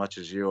not as much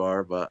as you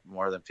are, but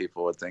more than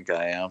people would think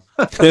I am.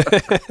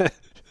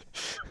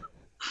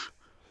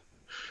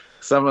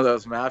 Some of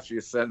those maps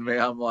you send me,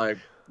 I'm like,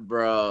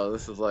 bro,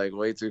 this is like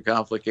way too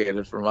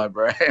complicated for my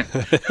brain.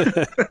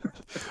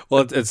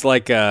 Well, it's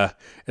like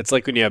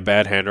when you have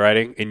bad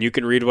handwriting and you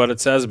can read what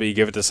it says, but you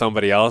give it to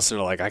somebody else and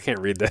they're like, I can't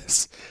read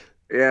this.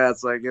 Yeah,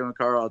 it's like giving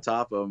Carl a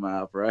topo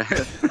map, right?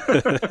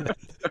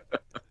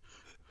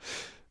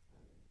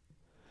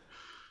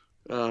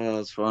 Oh,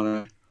 that's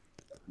funny.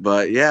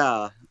 But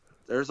yeah,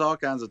 there's all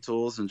kinds of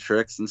tools and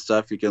tricks and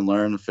stuff you can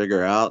learn and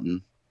figure out.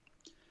 And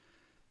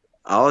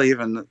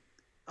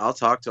I'll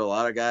talk to a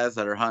lot of guys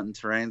that are hunting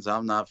terrains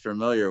I'm not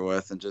familiar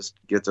with and just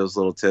get those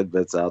little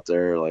tidbits out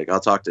there. Like I'll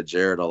talk to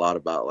Jared a lot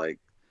about like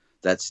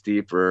that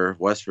steeper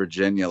West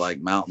Virginia, like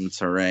mountain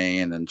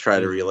terrain, and try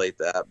to relate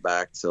that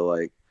back to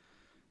like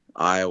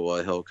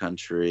Iowa hill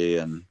country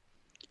and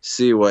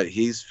see what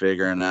he's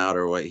figuring out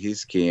or what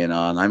he's keying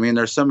on. I mean,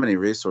 there's so many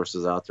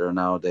resources out there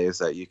nowadays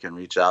that you can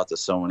reach out to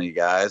so many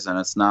guys, and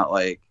it's not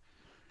like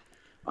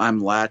I'm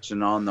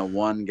latching on the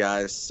one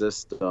guy's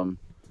system,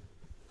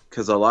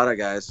 because a lot of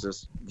guys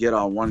just get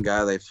on one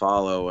guy they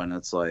follow and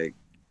it's like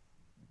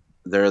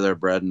they're their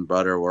bread and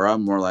butter, where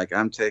I'm more like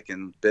I'm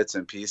taking bits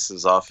and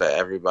pieces off of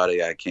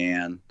everybody I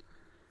can.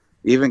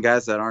 Even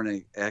guys that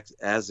aren't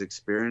as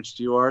experienced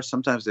you are,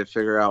 sometimes they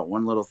figure out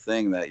one little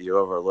thing that you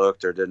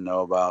overlooked or didn't know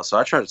about. So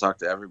I try to talk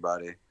to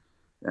everybody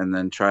and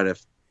then try to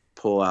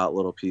pull out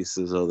little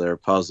pieces of their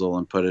puzzle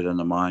and put it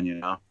into mine, you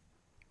know?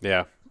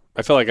 Yeah.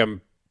 I feel like I'm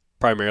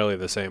primarily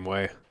the same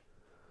way.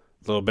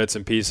 Little bits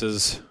and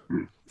pieces.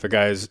 If a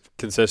guy's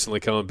consistently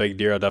killing big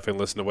deer, I'll definitely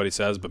listen to what he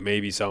says, but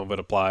maybe some of it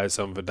applies,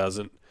 some of it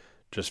doesn't,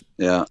 just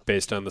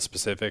based on the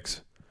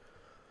specifics.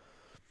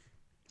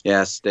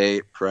 Yeah,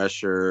 state,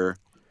 pressure,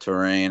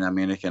 terrain. I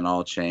mean, it can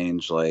all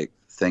change like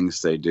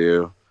things they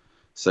do.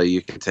 So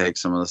you can take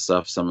some of the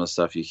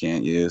stuff you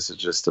can't use. It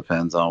just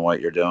depends on what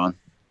you're doing.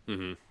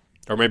 Mm-hmm.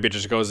 Or maybe it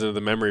just goes into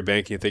the memory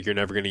bank and you think you're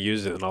never going to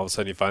use it, and all of a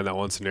sudden you find that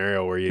one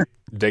scenario where you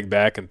dig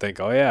back and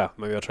think, oh yeah,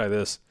 maybe I'll try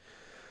this.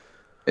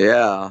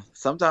 Yeah,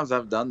 sometimes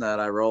I've done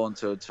that. I roll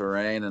into a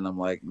terrain and I'm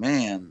like,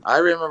 man, I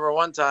remember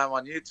one time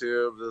on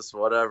YouTube, this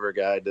whatever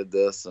guy did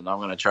this, and I'm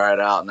going to try it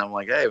out. And I'm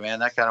like, hey, man,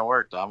 that kind of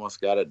worked. I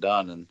almost got it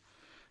done. And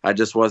I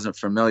just wasn't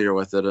familiar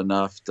with it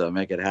enough to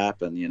make it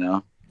happen, you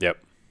know? Yep.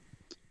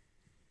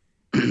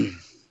 And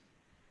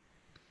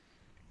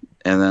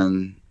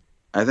then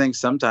I think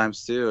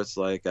sometimes, too, it's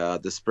like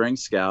the spring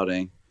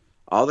scouting.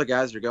 All the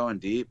guys are going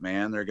deep,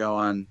 man. They're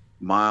going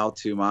mile,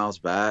 2 miles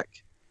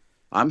back.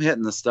 I'm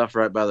hitting the stuff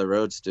right by the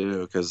roads,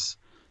 too, because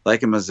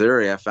like in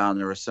Missouri, I found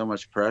there was so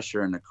much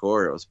pressure in the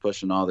core. It was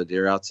pushing all the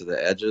deer out to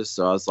the edges.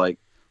 So I was like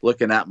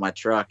looking at my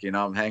truck, you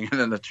know, I'm hanging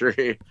in the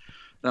tree.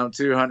 And I'm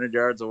 200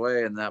 yards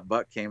away, and that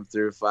buck came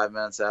through 5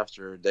 minutes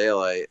after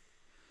daylight.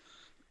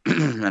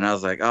 And I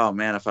was like, oh,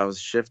 man, if I was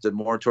shifted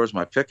more towards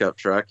my pickup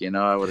truck, you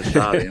know, I would have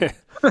shot him.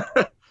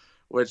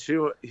 Which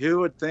who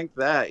would think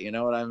that, you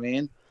know what I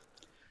mean?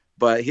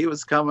 But he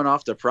was coming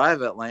off the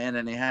private land,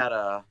 and he had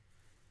a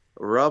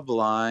rub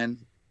line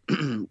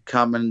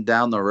coming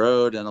down the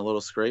road and a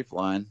little scrape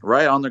line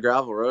right on the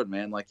gravel road,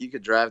 man. Like you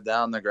could drive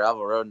down the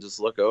gravel road and just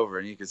look over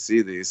and you could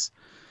see these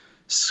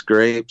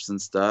scrapes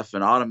and stuff,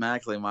 and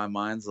automatically my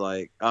mind's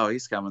like, oh,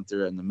 he's coming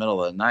through in the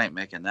middle of the night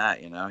making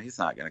that, you know, he's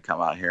not going to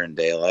come out here in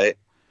daylight.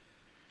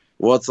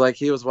 Well, it's like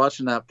he was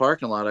watching that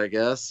parking lot, I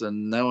guess,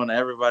 and knowing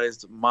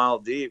everybody's a mile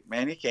deep,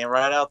 man, he came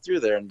right out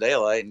through there in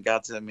daylight and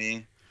got to me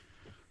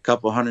a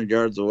couple 100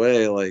 yards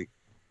away, like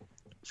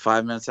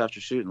 5 minutes after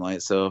shooting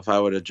light. So if I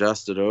would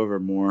adjust it over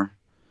more.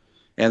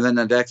 And then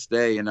the next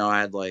day, you know,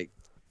 I had like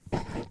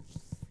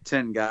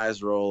 10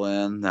 guys roll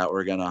in that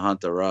were going to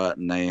hunt the rut,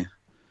 and they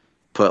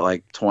put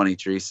like 20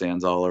 tree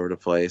stands all over the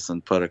place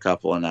and put a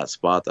couple in that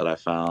spot that I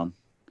found.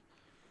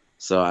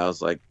 So I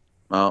was like,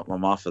 well,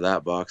 I'm off of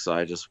that buck. So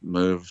I just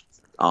moved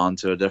on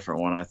to a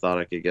different one I thought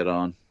I could get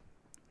on.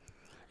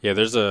 Yeah,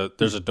 there's a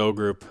doe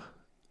group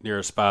near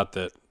a spot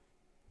that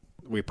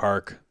we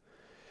park,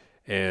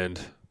 and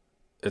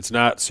it's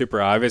not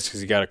super obvious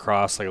because you got to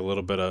cross like a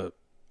little bit of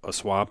a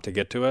swamp to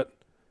get to it,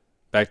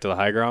 back to the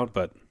high ground.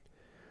 But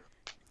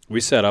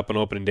we set up an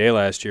opening day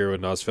last year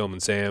when I was filming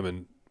Sam,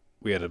 and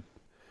we had a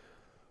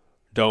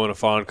doe and a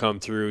fawn come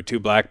through, 2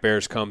 black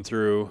bears come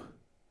through.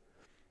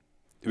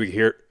 We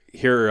could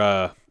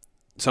hear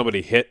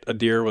somebody hit a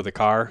deer with a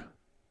car,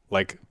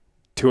 like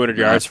 200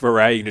 yards from where we're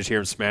at. You can just hear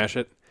him smash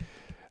it,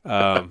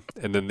 and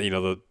then you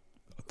know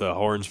the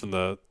horns from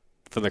the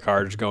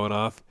car just going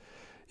off.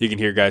 You can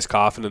hear guys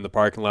coughing in the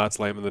parking lot,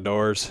 slamming the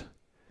doors.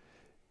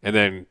 And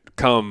then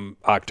come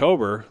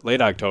October,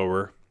 late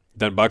October,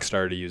 then bucks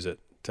started to use it.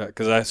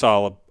 Because I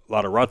saw a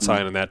lot of rut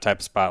sign in that type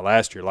of spot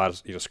last year, a lot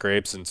of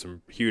scrapes and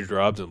some huge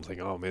rubs, and I was like,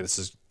 oh man,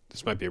 this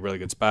might be a really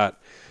good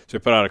spot. So we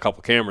put out a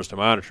couple cameras to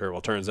monitor. Well,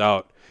 it turns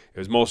out it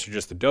was mostly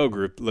just the doe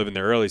group living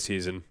their early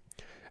season,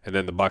 and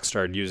then the bucks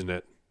started using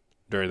it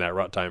during that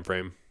rut time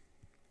frame.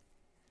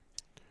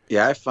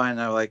 Yeah, I find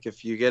that like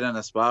if you get in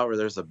a spot where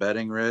there's a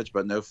bedding ridge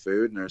but no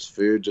food, and there's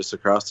food just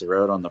across the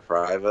road on the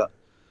private,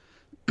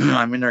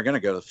 I mean they're gonna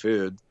go to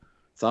food.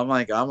 So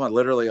I'm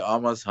literally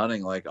almost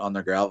hunting like on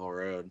the gravel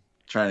road,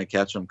 trying to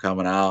catch them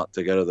coming out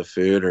to go to the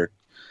food, or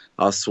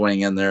I'll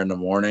swing in there in the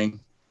morning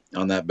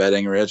on that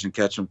bedding ridge and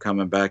catch them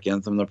coming back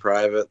in from the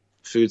private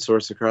food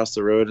source across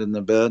the road in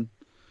the bed.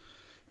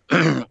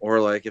 Or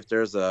like if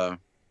there's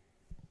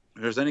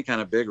any kind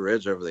of big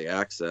ridge over the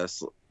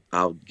access,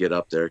 I'll get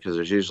up there because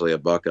there's usually a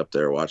buck up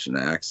there watching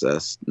the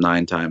access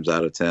 9 times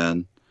out of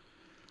 10.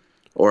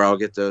 Or I'll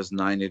get those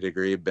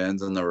 90-degree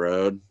bends in the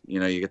road. You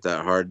know, you get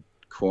that hard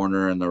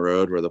corner in the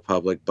road where the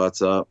public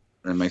butts up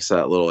and makes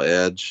that little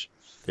edge.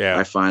 Yeah.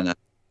 I find that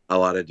a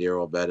lot of deer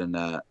will bed in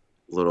that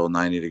little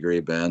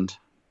 90-degree bend.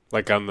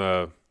 Like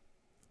to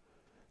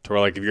where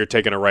like if you're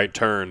taking a right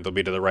turn, they'll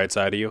be to the right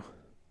side of you?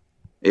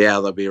 Yeah,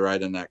 they'll be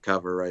right in that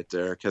cover right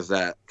there because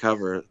that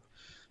cover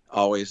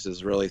always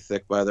is really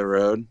thick by the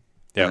road.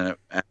 Yeah.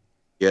 And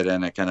get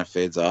in, it kind of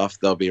fades off.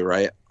 They'll be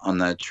right on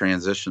that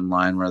transition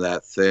line where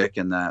that thick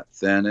and that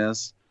thin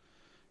is.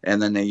 And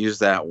then they use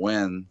that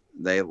wind.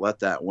 They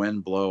let that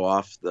wind blow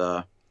off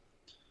the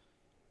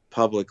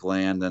public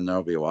land, and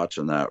they'll be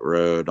watching that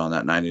road on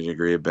that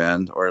 90-degree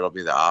bend, or it'll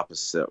be the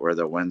opposite where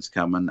the wind's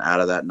coming out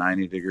of that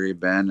 90-degree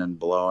bend and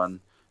blowing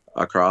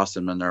across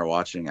them, and they're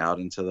watching out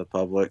into the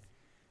public.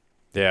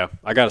 Yeah,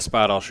 I got a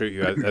spot I'll shoot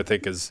you. I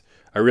think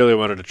I really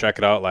wanted to check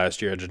it out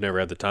last year. I just never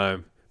had the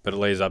time. But it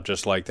lays up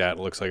just like that.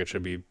 It looks like it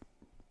should be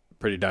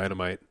pretty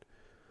dynamite.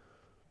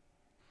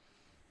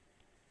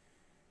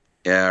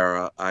 Yeah,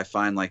 or I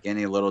find like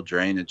any little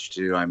drainage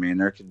too. I mean,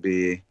 there could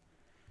be,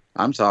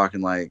 I'm talking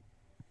like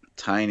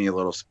tiny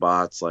little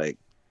spots, like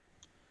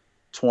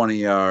 20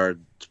 yard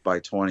by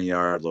 20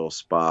 yard little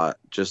spot,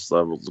 just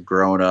a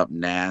grown up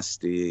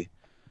nasty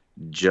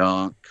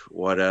junk,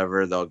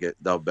 whatever.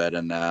 They'll bed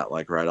in that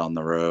like right on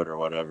the road or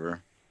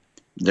whatever.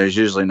 There's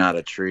usually not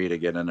a tree to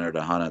get in there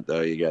to hunt it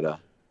though. You gotta,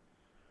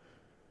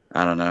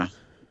 I don't know,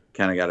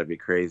 kind of got to be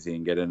crazy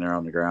and get in there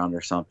on the ground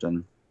or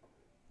something.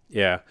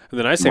 Yeah. And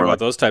the nice thing about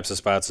those types of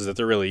spots is that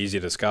they're really easy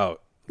to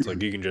scout. It's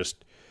like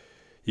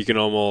you can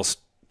almost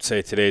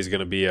say today's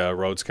going to be a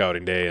road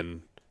scouting day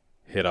and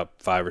hit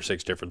up 5 or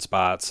 6 different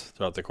spots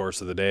throughout the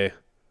course of the day.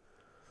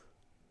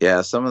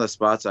 Yeah. Some of the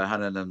spots I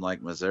hunted in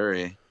like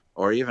Missouri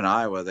or even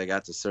Iowa, they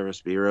got the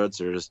Service B roads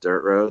or just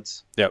dirt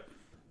roads. Yep.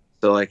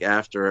 So like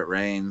after it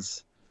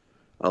rains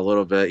a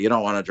little bit, you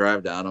don't want to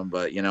drive down them,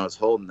 but you know, it's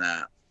holding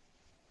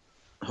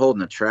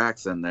the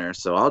tracks in there.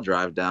 So I'll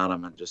drive down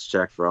them and just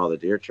check for all the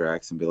deer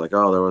tracks and be like,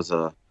 oh, there was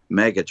a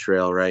mega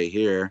trail right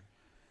here.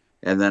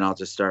 And then I'll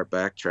just start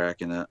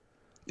backtracking it.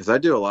 Because I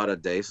do a lot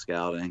of day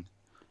scouting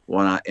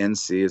when I in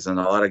season.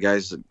 A lot of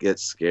guys get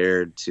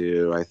scared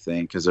too, I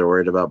think, because they're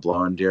worried about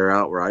blowing deer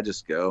out, where I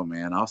just go,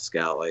 man. I'll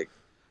scout like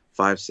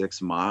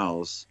 5-6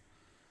 miles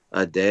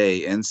a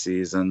day in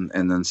season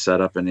and then set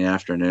up in the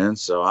afternoon.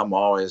 So I'm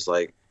always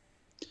like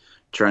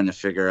trying to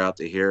figure out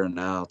the here and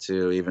now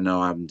too. Even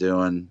though I'm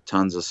doing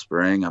tons of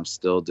spring, I'm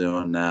still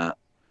doing that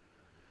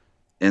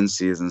in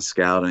season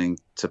scouting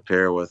to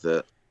pair with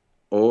it.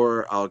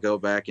 Or I'll go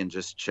back and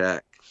just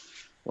check.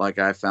 Like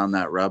I found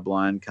that rub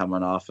line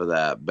coming off of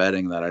that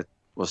bedding that I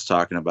was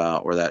talking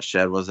about where that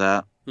shed was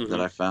at,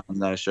 that I found,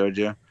 that I showed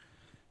you.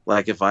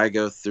 Like if I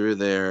go through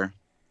there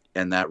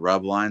and that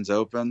rub line's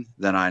open,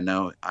 then I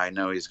know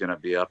he's going to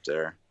be up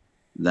there.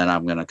 Then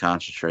I'm going to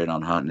concentrate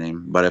on hunting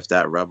him. But if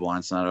that rub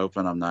line's not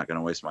open, I'm not going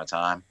to waste my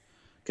time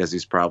because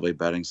he's probably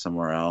bedding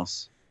somewhere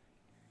else.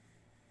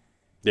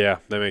 Yeah,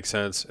 that makes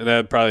sense. And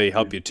that'd probably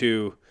help you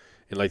too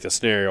in like the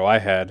scenario I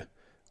had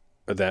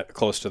that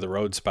close to the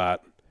road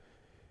spot.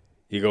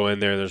 You go in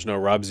there, there's no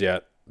rubs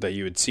yet that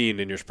you had seen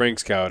in your spring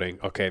scouting.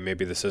 Okay,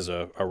 maybe this is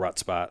a rut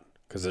spot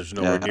because there's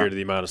nowhere near to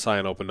the amount of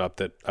sign opened up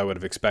that I would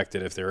have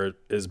expected if there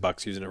is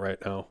bucks using it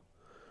right now.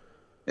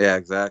 Yeah,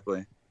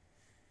 exactly.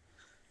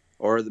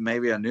 Or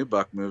maybe a new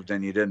buck moved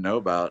in you didn't know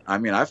about. I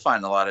mean, I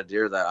find a lot of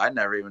deer that I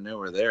never even knew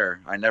were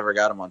there. I never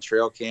got them on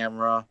trail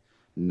camera,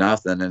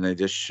 nothing, and they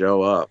just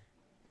show up.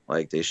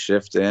 Like they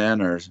shift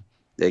in or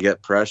they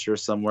get pressure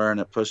somewhere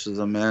and it pushes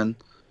them in.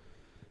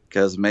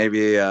 Because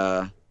maybe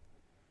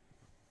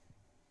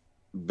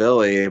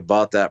Billy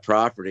bought that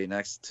property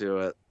next to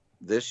it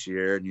this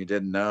year and you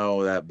didn't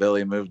know that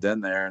Billy moved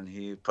in there and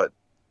he put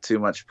too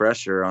much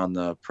pressure on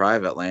the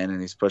private land and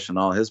he's pushing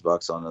all his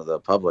bucks onto the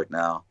public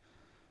now.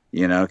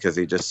 You know, because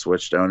he just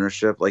switched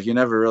ownership. Like, you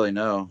never really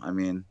know. I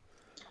mean,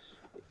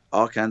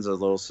 all kinds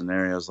of little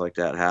scenarios like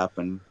that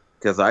happen.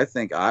 Because I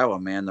think Iowa,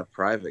 man, the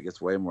private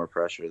gets way more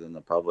pressure than the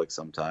public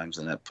sometimes,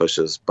 and it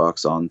pushes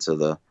bucks onto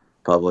the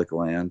public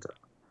land,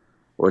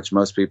 which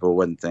most people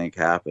wouldn't think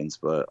happens,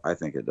 but I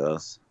think it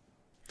does.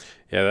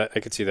 Yeah,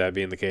 I could see that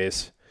being the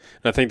case.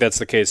 And I think that's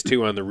the case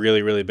too on the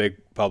really, really big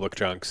public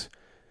chunks,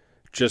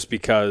 just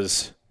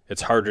because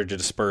it's harder to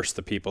disperse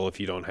the people if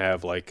you don't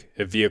have, like,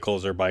 if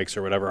vehicles or bikes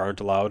or whatever aren't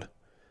allowed.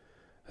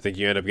 I think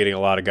you end up getting a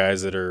lot of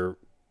guys that are,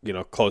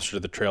 closer to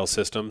the trail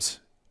systems,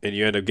 and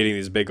you end up getting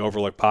these big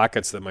overlooked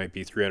pockets that might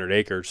be 300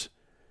 acres.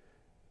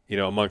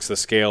 Amongst the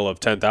scale of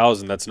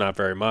 10,000, that's not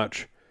very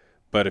much.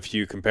 But if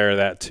you compare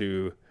that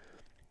to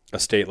a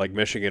state like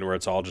Michigan where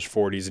it's all just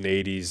 40s and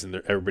 80s and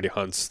everybody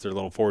hunts their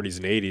little 40s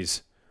and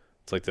 80s,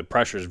 it's like the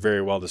pressure is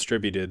very well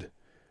distributed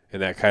in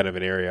that kind of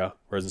an area.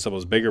 Whereas in some of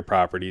those bigger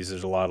properties,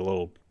 there's a lot of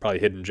little probably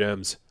hidden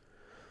gems.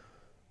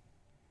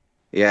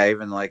 Yeah,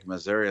 even like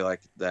Missouri,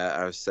 like that,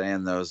 I was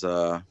saying those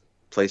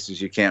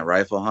places you can't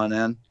rifle hunt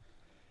in.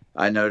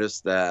 I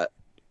noticed that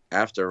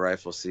after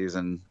rifle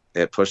season,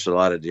 it pushed a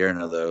lot of deer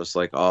into those,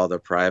 like all the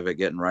private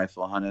getting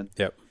rifle hunted.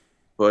 Yep.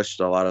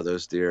 Pushed a lot of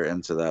those deer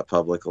into that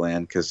public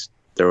land because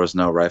there was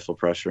no rifle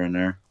pressure in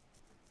there.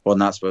 Well,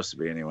 not supposed to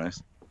be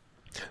anyways.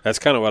 That's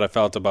kind of what I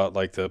felt about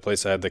like the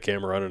place I had the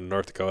camera running in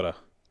North Dakota.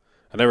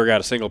 I never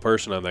got a single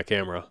person on that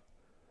camera.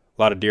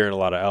 A lot of deer and a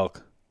lot of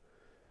elk.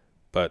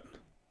 But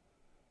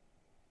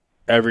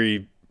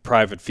every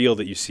private field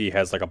that you see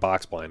has like a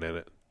box blind in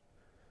it.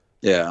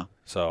 Yeah.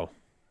 So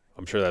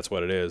I'm sure that's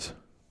what it is.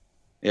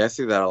 Yeah, I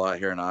see that a lot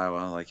here in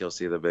Iowa. Like you'll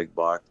see the big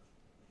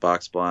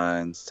box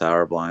blinds,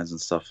 tower blinds,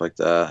 and stuff like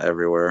that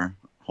everywhere.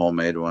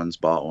 Homemade ones,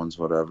 bought ones,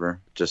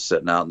 whatever. Just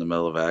sitting out in the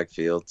middle of ag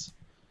fields.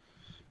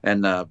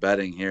 And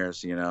bedding here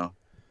is, a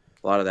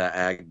lot of that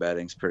ag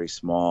bedding's pretty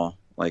small.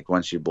 Like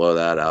once you blow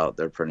that out,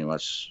 they're pretty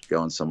much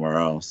going somewhere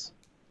else.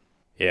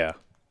 Yeah.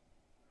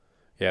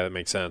 Yeah, that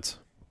makes sense.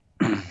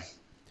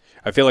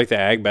 I feel like the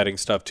ag bedding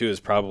stuff too is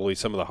probably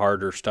some of the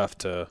harder stuff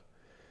to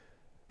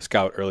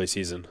scout early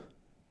season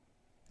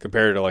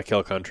compared to like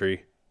hill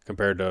country,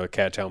 compared to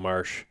cattail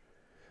marsh.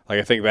 Like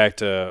I think back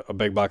to a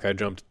big buck I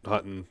jumped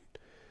hunting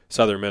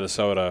southern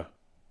Minnesota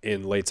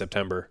in late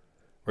September,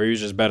 where he was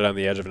just bedded on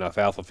the edge of an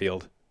alfalfa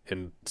field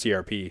in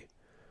CRP.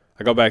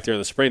 I go back there in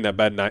the spring, that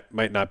bed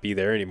might not be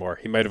there anymore.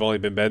 He might have only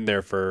been bedding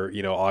there for,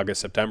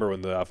 August, September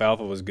when the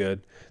alfalfa was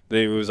good.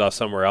 Then he moves off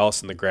somewhere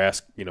else and the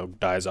grass,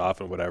 dies off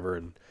and whatever.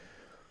 And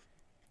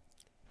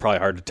probably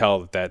hard to tell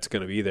that that's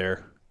going to be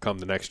there come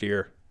the next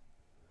year.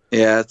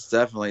 Yeah, it's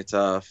definitely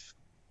tough.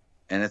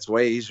 And it's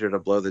way easier to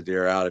blow the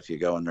deer out if you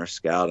go in there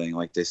scouting.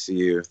 Like they see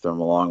you from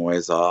a long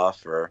ways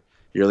off, or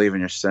you're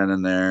leaving your scent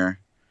in there.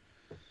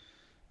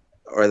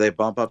 Or they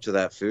bump up to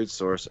that food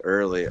source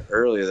early.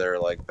 Early, they're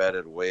like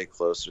bedded way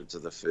closer to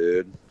the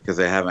food because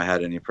they haven't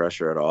had any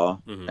pressure at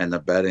all. Mm-hmm. And the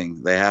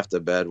bedding, they have to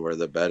bed where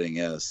the bedding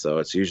is. So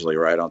it's usually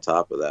right on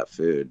top of that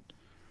food.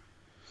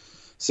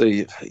 So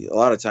a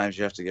lot of times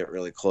you have to get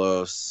really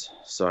close.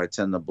 So I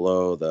tend to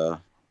blow the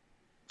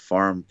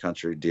farm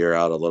country deer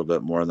out a little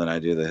bit more than I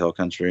do the hill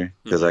country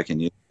because mm-hmm. I can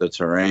use the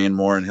terrain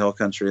more in hill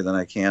country than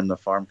I can the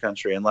farm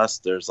country, unless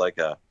there's like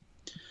a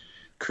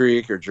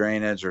creek or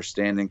drainage or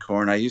standing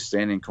corn. I use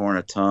standing corn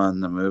a ton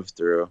to move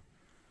through.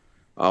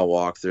 I'll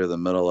walk through the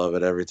middle of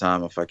it every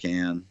time if I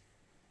can.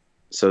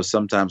 So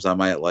sometimes I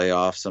might lay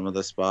off some of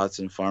the spots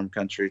in farm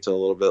country till a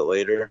little bit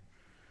later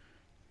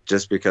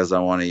just because I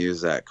want to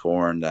use that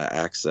corn to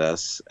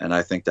access. And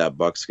I think that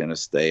buck's going to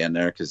stay in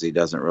there because he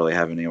doesn't really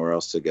have anywhere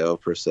else to go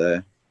per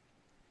se.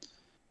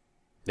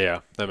 Yeah,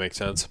 that makes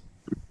sense.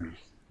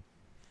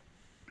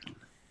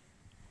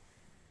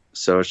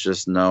 So it's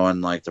just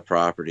knowing like the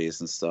properties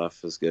and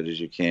stuff as good as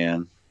you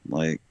can.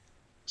 Like,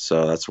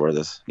 so that's where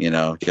this,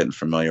 getting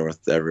familiar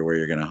with everywhere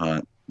you're going to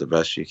hunt the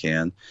best you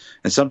can.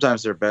 And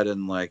sometimes they're bedded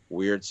in like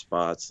weird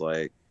spots.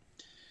 Like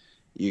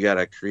you got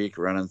a creek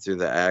running through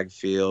the ag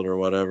field or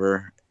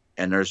whatever,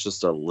 and there's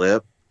just a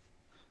lip.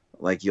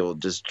 Like you'll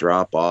just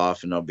drop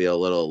off and there'll be a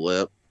little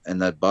lip,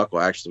 and that buck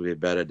will actually be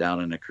bedded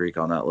down in the creek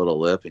on that little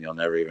lip, and you'll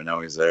never even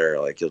know he's there.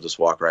 Like you'll just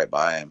walk right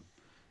by him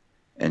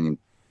and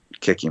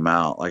kick him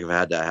out. Like I've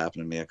had that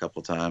happen to me a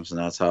couple times, and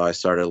that's how I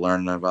started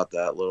learning about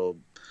that little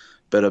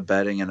bit of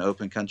bedding in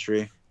open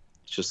country.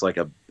 It's just like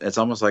it's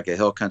almost like a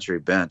hill country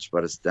bench,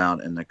 but it's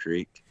down in the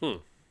creek.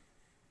 So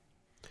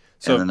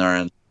and then they're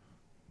in.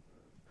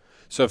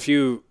 So if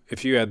you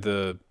had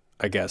the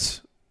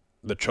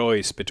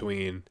choice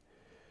between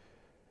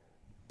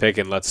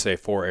picking, let's say,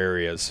 4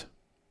 areas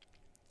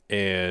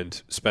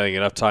and spending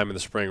enough time in the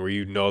spring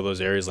where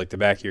those areas like the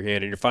back of your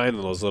hand, and you're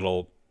finding those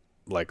little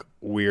like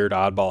weird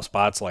oddball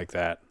spots like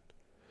that,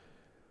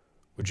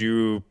 would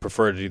you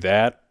prefer to do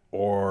that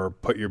or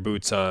put your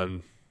boots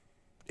on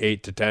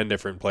 8 to 10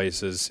 different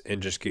places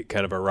and just get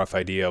kind of a rough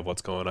idea of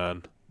what's going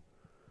on?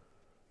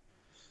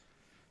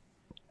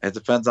 It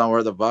depends on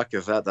where the buck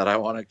is at that I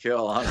want to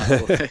kill,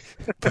 honestly.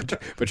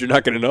 but you're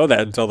not going to know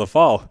that until the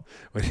fall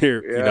when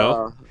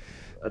you're,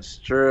 That's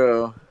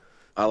true.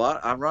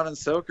 I'm running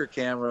soaker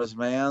cameras,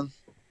 man.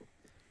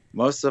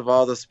 Most of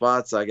all the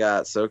spots I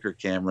got soaker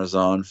cameras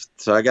on.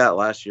 So I got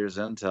last year's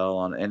intel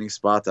on any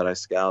spot that I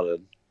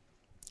scouted.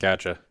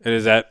 Gotcha. And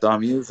is that so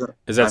I'm using,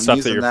 is that I'm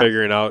stuff that you're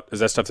figuring out? Is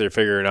that stuff that you're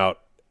figuring out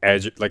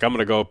like I'm going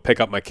to go pick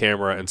up my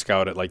camera and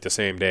scout it like the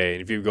same day.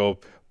 And if you go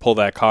pull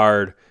that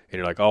card and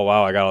you're like, oh,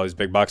 wow, I got all these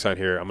big bucks on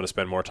here, I'm going to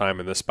spend more time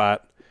in this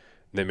spot.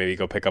 And then maybe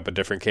go pick up a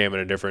different cam in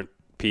a different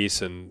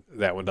piece, and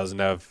that one doesn't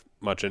have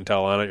much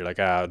intel on it. You're like,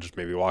 I'll just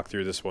maybe walk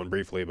through this one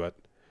briefly, but.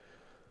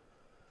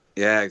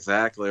 Yeah,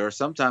 exactly. Or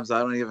sometimes I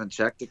don't even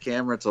check the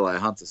camera till I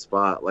hunt the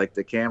spot. Like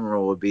the camera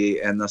will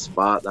be in the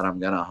spot that I'm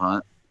going to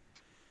hunt,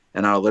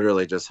 and I'll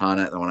literally just hunt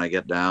it. And when I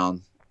get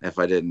down, if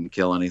I didn't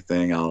kill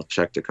anything, I'll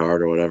check the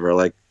card or whatever.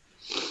 Like,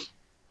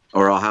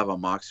 or I'll have a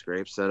mock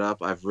scrape set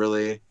up. I've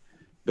really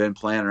been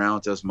playing around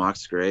with those mock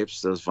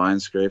scrapes, those vine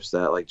scrapes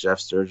that like Jeff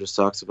Sturgis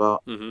talks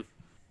about. Mm-hmm.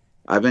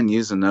 I've been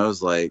using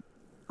those like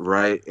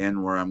right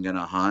in where I'm going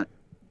to hunt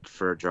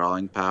for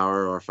drawing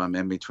power, or if I'm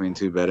in between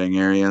two bedding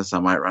areas, I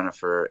might run it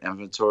for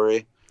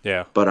inventory.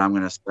 Yeah. But I'm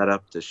going to set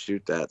up to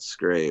shoot that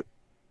scrape.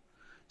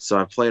 So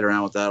I played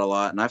around with that a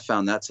lot, and I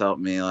found that's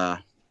helped me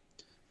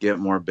get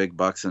more big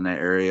bucks in that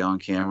area on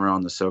camera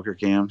on the soaker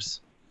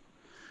cams.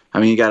 I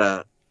mean,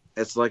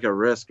 it's like a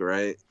risk,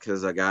 right?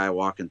 Because a guy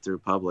walking through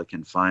public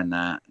can find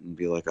that and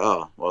be like,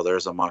 oh, well,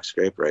 there's a mock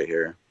scrape right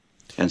here,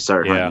 and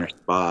start hunting your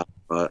spot.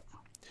 But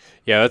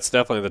yeah, that's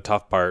definitely the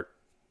tough part.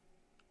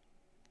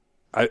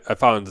 I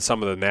found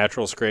some of the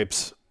natural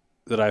scrapes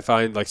that I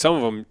find, like some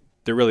of them,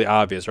 they're really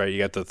obvious, right? You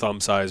got the thumb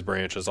size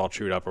branches all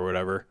chewed up or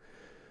whatever.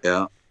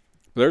 Yeah.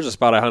 There's a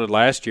spot I hunted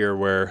last year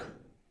where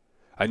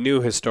I knew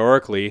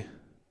historically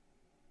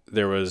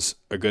there was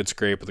a good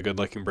scrape with a good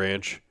looking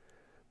branch,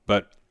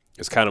 but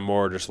it's kind of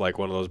more just like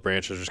one of those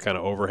branches just kind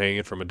of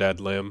overhanging from a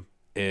dead limb,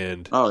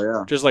 and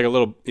just like a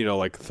little,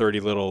 like 30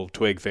 little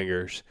twig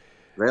fingers.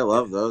 They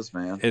love those,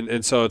 man.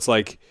 And so it's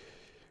like,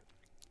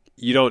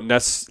 you don't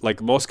like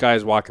most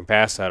guys walking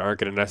past that aren't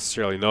going to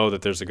necessarily know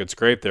that there's a good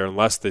scrape there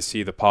unless they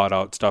see the pawed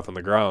out stuff on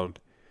the ground.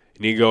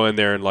 And you go in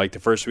there and like the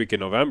first week in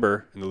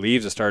November and the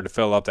leaves have started to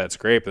fill up that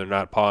scrape and they're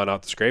not pawing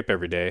out the scrape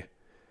every day.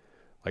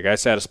 Like I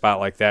sat a spot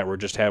like that where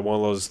just had one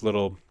of those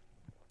little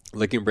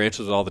licking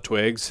branches with all the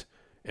twigs,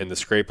 and the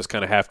scrape was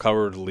kind of half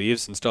covered with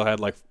leaves, and still had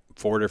like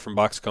 4 different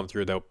bucks come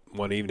through that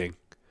one evening.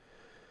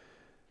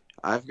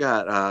 I've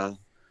got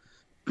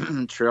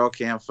trail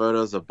cam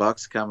photos of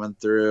bucks coming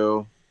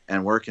through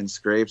and working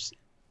scrapes,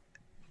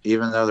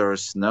 even though there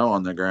was snow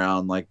on the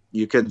ground. Like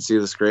you couldn't see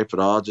the scrape at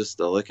all, just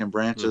the licking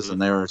branches,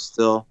 and they were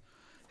still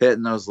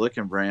hitting those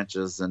licking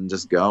branches and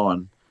just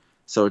going.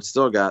 So it's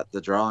still got the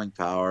drawing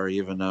power,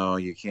 even though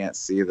you can't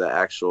see the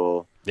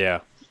actual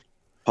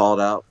pawed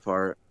out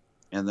part.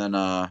 And then,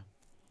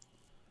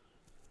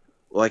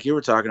 like you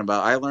were talking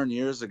about, I learned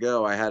years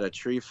ago I had a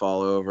tree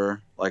fall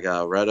over, like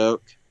a red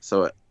oak.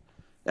 So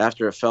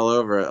after it fell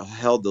over, it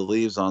held the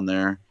leaves on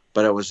there,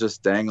 but it was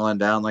just dangling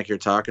down like you're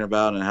talking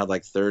about, and it had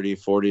like 30,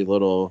 40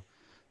 little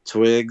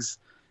twigs.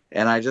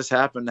 And I just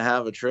happened to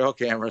have a trail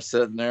camera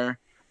sitting there.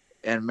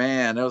 And,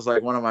 man, it was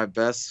like one of my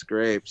best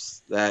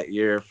scrapes that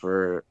year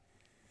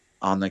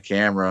on the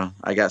camera.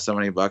 I got so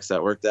many bucks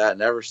that worked that,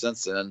 and ever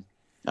since then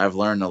I've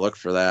learned to look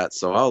for that.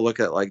 So I'll look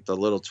at like the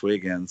little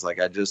twig ends, like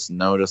I just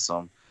notice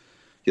them.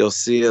 You'll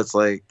see it's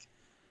like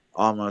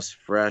almost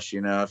fresh,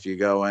 if you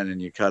go in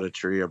and you cut a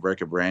tree or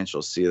break a branch,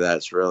 you'll see that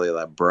it's really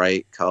that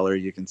bright color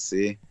you can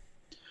see.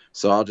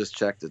 So I'll just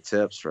check the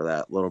tips for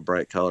that little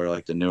bright color,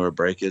 like the newer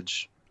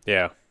breakage.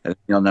 Yeah. And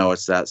you'll know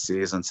it's that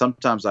season.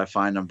 Sometimes I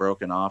find them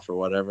broken off or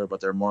whatever,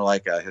 but they're more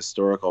like a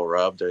historical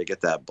rub. They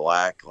get that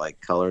black like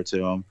color to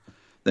them.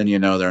 Then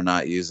they're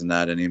not using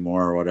that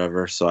anymore or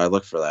whatever. So I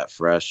look for that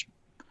fresh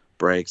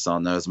breaks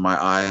on those.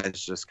 My eyes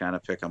just kind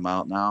of pick them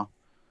out now.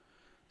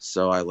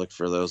 So I look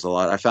for those a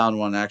lot. I found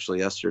one actually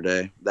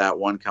yesterday. That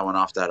one coming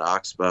off that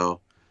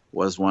oxbow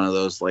was one of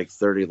those like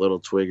 30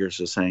 little twiggers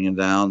just hanging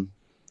down,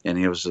 and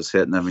he was just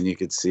hitting them, and you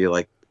could see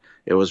like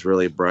it was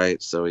really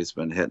bright. So he's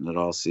been hitting it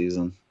all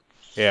season.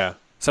 Yeah.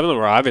 Some of them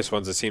are obvious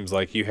ones. It seems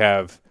like you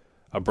have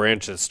a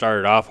branch that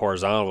started off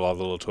horizontal with all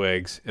the little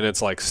twigs, and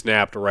it's like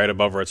snapped right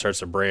above where it starts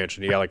to branch,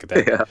 and you got like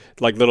that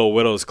like little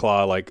widow's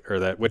claw, or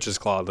that witch's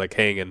claw, like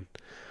hanging.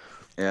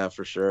 Yeah,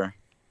 for sure.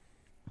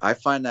 I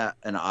find that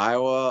in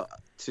Iowa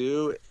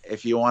too,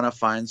 if you want to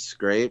find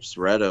scrapes,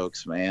 red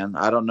oaks, man.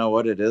 I don't know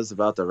what it is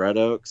about the red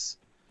oaks,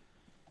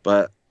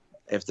 but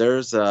if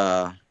there's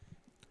a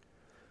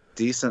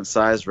decent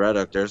sized red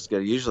oak, there's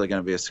usually going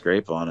to be a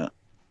scrape on it.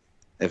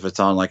 If it's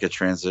on like a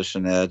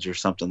transition edge or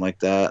something like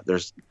that,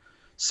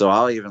 so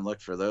I'll even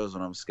look for those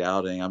when I'm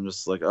scouting. I'm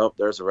just like, oh,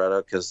 there's a red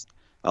oak, because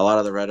a lot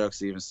of the red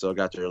oaks even still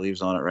got their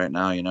leaves on it right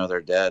now.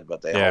 They're dead,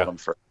 but they hold them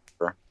forever.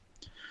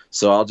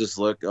 So I'll just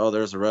look, oh,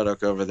 there's a red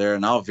oak over there,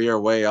 and I'll veer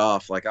way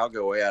off. Like I'll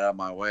go way out of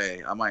my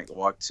way. I might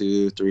walk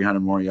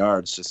 200-300 more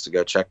yards just to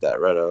go check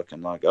that red oak,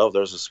 and like, oh,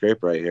 there's a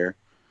scrape right here.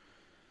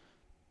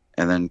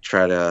 And then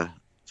try to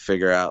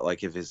figure out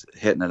like if he's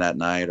hitting it at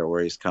night or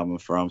where he's coming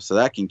from. So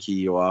that can key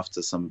you off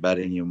to some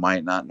bedding you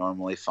might not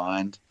normally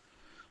find,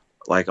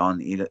 like on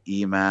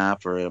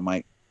EMAP, or it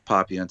might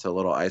pop you into a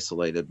little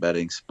isolated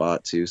bedding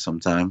spot too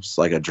sometimes,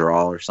 like a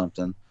draw or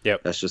something.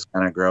 Yep. That's just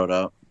kind of growed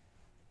up.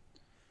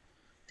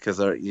 Because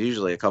there are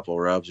usually a couple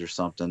rubs or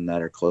something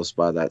that are close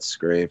by that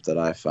scrape that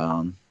I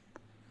found.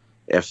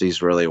 if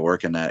he's really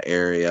working that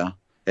area.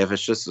 If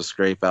it's just a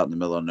scrape out in the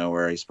middle of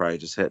nowhere, he's probably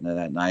just hitting it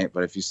at night.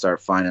 But if you start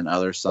finding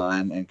other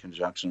sign in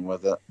conjunction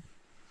with it,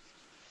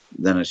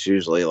 then it's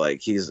usually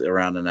like he's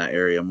around in that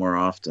area more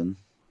often.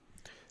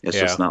 It's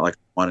just not like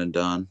one and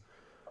done.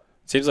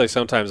 Seems like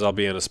sometimes I'll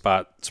be in a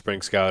spot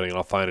spring scouting and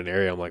I'll find an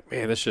area. I'm like,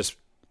 man, this just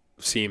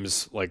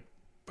seems like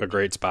a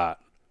great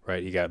spot,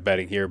 right? You got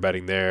bedding here,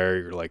 bedding there.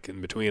 You're like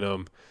in between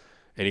them.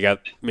 And you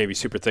got maybe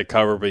super thick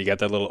cover, but you got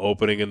that little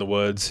opening in the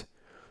woods.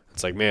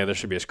 It's like, man, there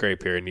should be a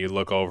scrape here. And you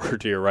look over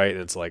to your right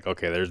and it's like,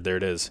 okay, there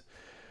it is.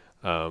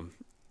 And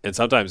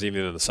sometimes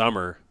even in the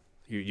summer,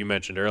 you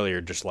mentioned earlier,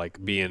 just like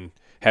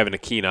having a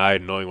keen eye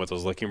and knowing what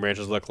those licking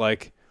branches look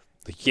like.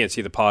 Like you can't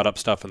see the pawed up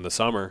stuff in the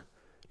summer,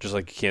 just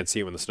like you can't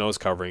see when the snow's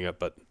covering it.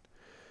 But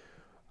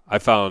I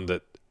found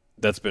that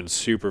that's been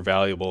super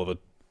valuable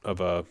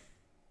of a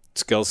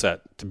skill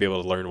set to be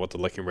able to learn what the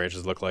licking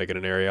branches look like in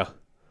an area.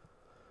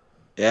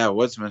 Yeah,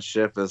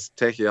 woodsmanship is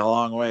taking you a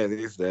long way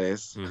these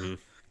days. Mm-hmm.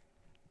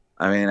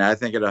 I mean, I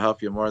think it'll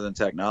help you more than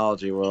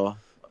technology will.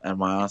 In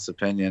my honest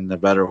opinion, the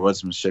better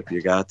woodsmanship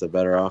you got, the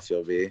better off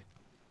you'll be.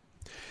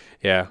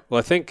 Yeah. Well,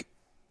 I think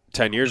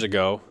 10 years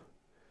ago,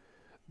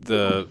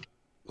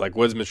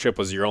 woodsmanship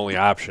was your only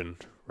option,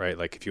 right?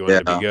 Like if you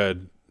wanted to be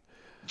good,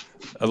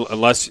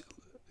 unless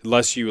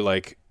you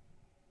like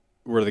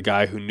were the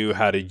guy who knew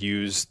how to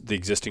use the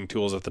existing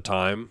tools at the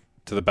time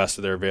to the best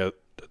of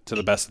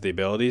the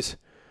abilities,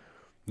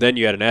 then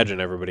you had an edge on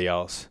everybody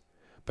else.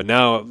 But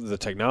now the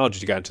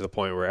technology's gotten to the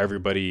point where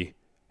everybody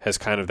has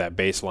kind of that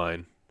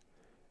baseline.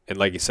 And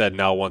like you said,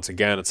 now once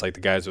again, it's like the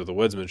guys with the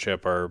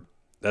woodsmanship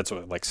that's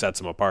what like sets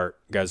them apart.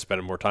 Guys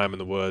spending more time in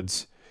the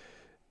woods,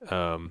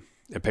 and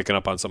picking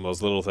up on some of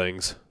those little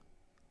things.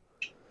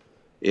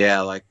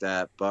 Yeah, like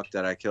that buck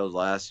that I killed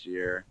last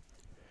year.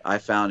 I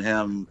found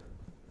him,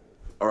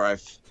 or I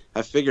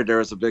figured there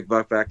was a big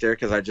buck back there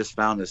because I just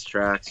found his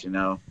tracks,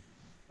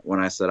 when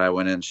I said I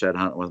went in shed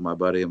hunting with my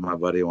buddy and my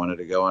buddy wanted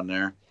to go in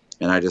there.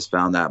 And I just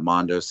found that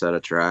Mondo set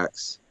of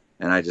tracks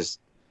and I just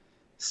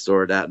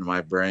stored that in my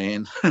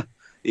brain.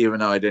 Even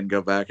though I didn't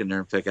go back in there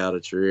and pick out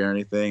a tree or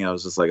anything, I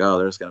was just like, oh,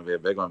 there's going to be a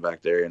big one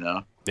back there,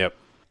 Yep.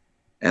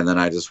 And then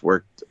I just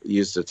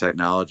used the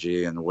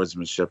technology and the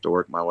woodsmanship to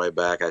work my way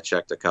back. I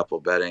checked a couple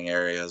bedding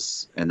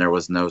areas and there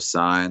was no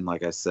sign.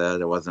 Like I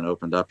said, it wasn't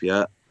opened up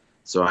yet.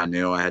 So I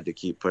knew I had to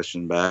keep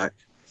pushing back.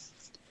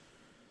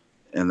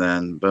 And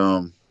then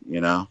boom,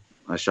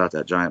 I shot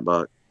that giant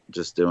buck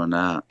just doing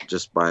that,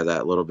 just by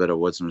that little bit of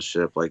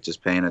woodsmanship, like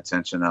just paying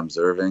attention,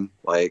 observing.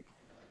 Like,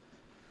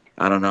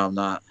 I don't know, I'm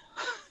not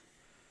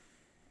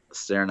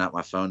staring at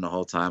my phone the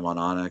whole time on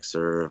Onyx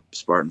or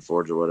Spartan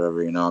Forge or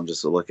whatever, I'm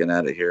just looking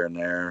at it here and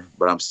there,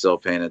 but I'm still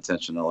paying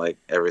attention to like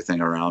everything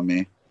around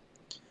me.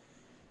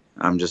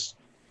 I'm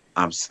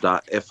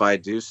stop. If I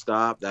do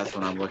stop, that's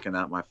when I'm looking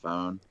at my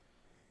phone.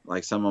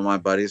 Like some of my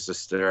buddies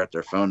just stare at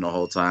their phone the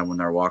whole time when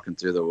they're walking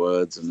through the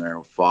woods and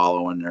they're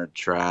following their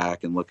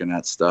track and looking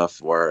at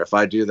stuff, where if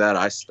I do that,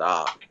 I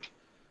stop.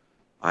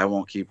 I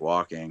won't keep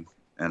walking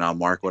and I'll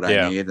mark what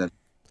I need and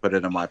put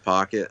it in my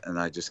pocket and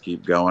I just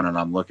keep going and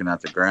I'm looking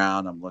at the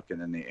ground. I'm looking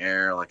in the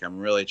air. Like I'm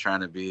really trying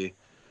to be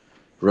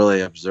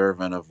really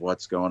observant of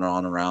what's going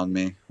on around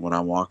me when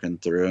I'm walking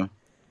through.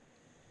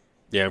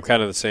 Yeah, I'm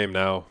kind of the same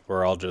now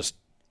where a lot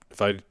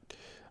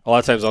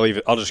of times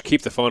I'll just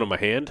keep the phone in my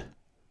hand.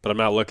 But I'm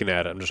not looking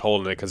at it. I'm just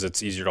holding it because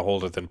it's easier to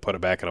hold it than put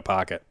it back in a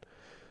pocket.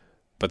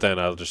 But then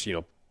I'll just,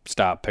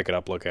 stop, pick it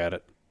up, look at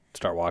it,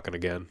 start walking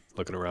again,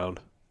 looking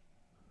around.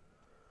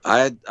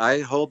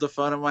 I hold the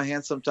phone in my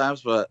hand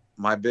sometimes, but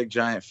my big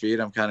giant feet,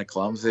 I'm kind of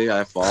clumsy.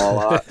 I fall a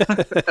lot,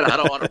 and I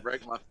don't want to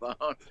break my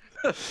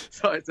phone.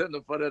 So I tend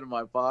to put it in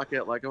my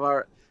pocket. Like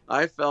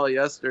I fell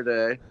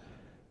yesterday.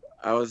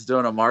 I was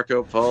doing a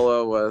Marco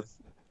Polo with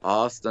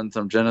Austin,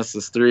 some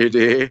Genesis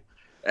 3D.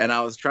 And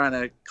I was trying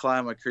to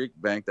climb a creek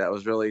bank that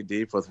was really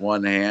deep with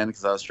one hand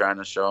because I was trying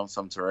to show him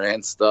some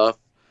terrain stuff.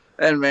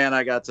 And, man,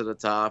 I got to the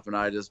top, and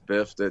I just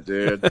biffed it,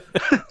 dude. And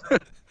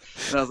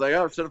I was like,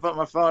 oh, I should have put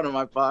my phone in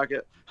my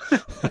pocket.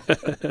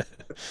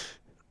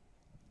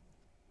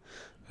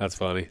 That's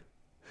funny.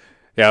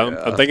 Yeah,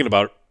 I'm thinking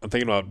about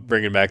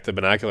bringing back the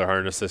binocular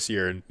harness this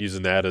year and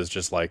using that as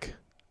just, like,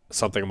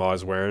 something I'm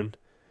always wearing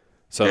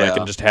so that I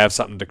can just have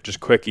something to just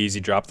quick,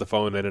 easy drop the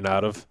phone in and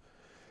out of.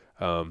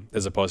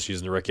 As opposed to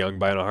using the Rick Young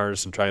bino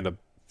harness and trying to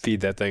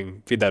feed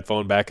that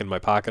phone back in my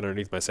pocket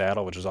underneath my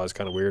saddle, which is always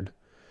kind of weird.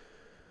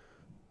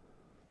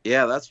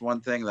 Yeah, that's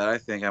one thing that I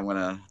think I'm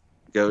gonna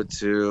go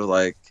to.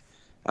 Like,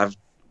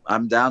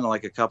 I'm down to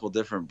like a couple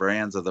different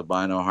brands of the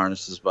bino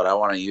harnesses, but I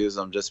want to use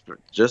them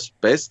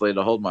just basically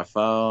to hold my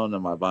phone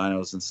and my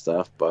binos and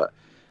stuff. But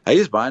I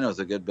use binos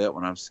a good bit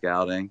when I'm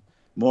scouting,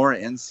 more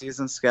in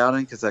season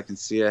scouting because I can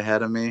see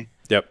ahead of me.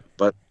 Yep.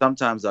 But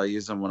sometimes I'll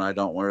use them when I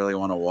don't really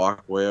want to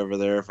walk way over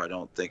there if I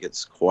don't think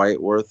it's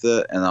quite worth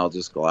it, and I'll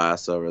just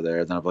glass over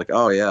there. Then I'm like,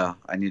 oh, yeah,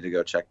 I need to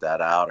go check that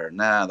out, or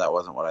nah, that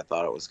wasn't what I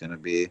thought it was going to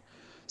be.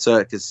 So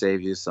it could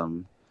save you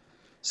some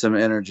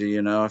energy,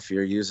 if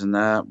you're using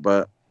that.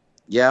 But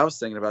Yeah, I was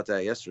thinking about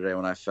that yesterday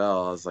when I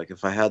fell. I was like,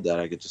 if I had that,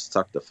 I could just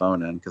tuck the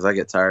phone in because I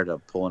get tired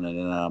of pulling it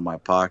in and out of my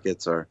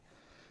pockets or,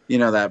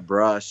 that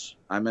brush.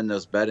 I'm in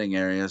those bedding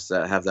areas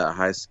that have that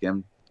high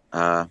stem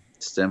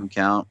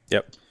count.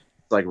 Yep.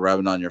 It's like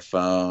rubbing on your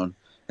phone.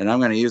 And I'm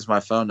going to use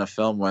my phone to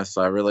film with,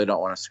 so I really don't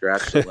want to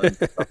scratch the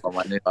lens up on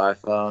my new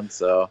iPhone.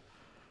 So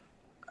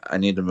I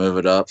need to move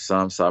it up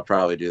some, so I'll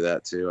probably do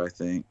that too, I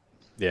think.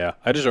 Yeah,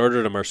 I just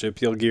ordered a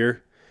marsupial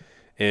gear,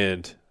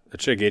 and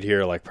it should get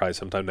here like probably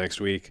sometime next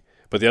week.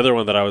 But the other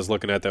one that I was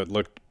looking at that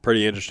looked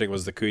pretty interesting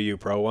was the Kuiu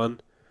Pro one.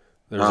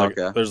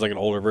 There's like an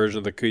older version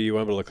of the Kuiu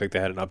one, but it looked like they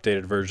had an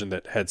updated version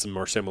that had some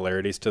more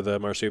similarities to the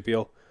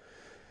marsupial.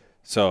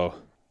 So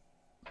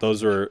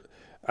those were,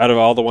 out of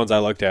all the ones I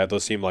looked at,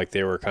 those seemed like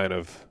they were kind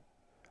of,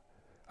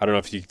 I don't know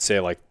if you could say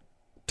like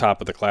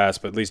top of the class,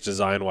 but at least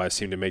design-wise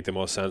seemed to make the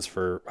most sense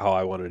for how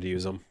I wanted to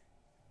use them.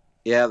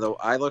 Yeah,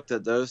 I looked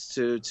at those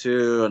two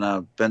too, and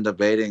I've been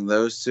debating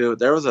those two.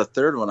 There was a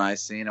third one I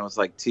seen. It was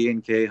like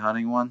T&K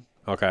hunting one.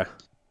 Okay.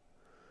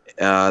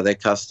 They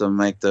custom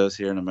make those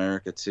here in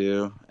America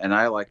too, and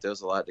I like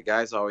those a lot. The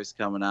guy's always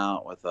coming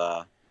out with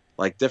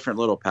like different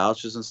little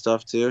pouches and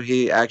stuff too.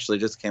 He actually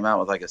just came out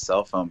with like a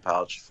cell phone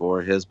pouch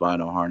for his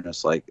bino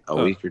harness like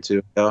a week or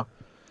two ago.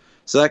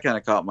 So that kind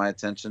of caught my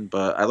attention.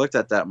 But I looked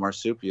at that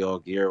marsupial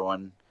gear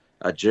one.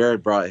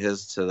 Jared brought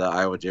his to the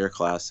Iowa Deer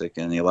Classic,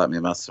 and he let me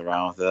mess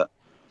around with it.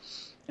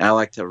 And I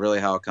liked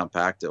how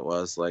compact it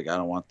was. Like, I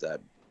don't want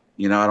that,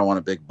 I don't want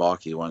a big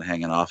bulky one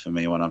hanging off of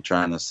me when I'm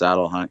trying to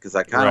saddle hunt, because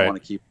I kind of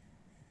want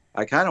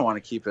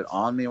to keep it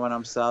on me when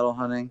I'm saddle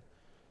hunting.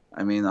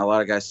 I mean, a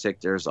lot of guys take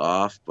theirs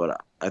off,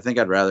 but I think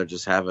I'd rather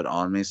just have it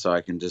on me so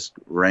I can just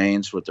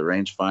range with the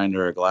rangefinder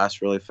or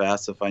glass really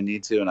fast if I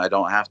need to, and I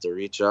don't have to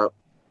reach up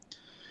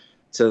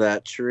to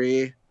that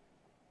tree.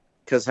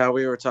 Because how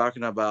we were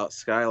talking about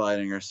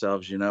skylighting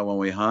ourselves, when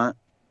we hunt,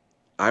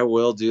 I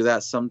will do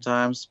that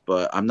sometimes,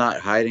 but I'm not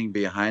hiding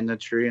behind the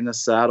tree in the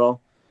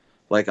saddle.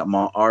 Like, I'm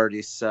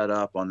already set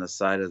up on the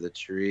side of the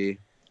tree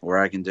where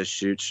I can just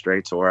shoot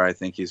straight to where I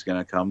think he's going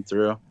to come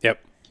through.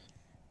 Yep.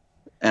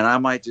 And I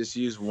might just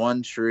use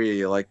one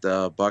tree, like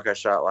the buck I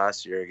shot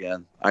last year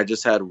again. I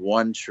just had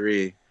one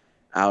tree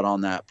out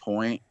on that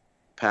point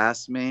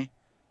past me.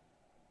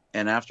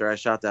 And after I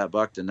shot that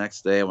buck the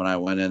next day, when I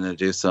went in to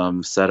do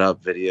some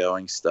setup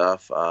videoing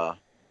stuff, I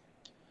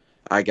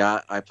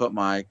put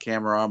my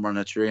camera arm on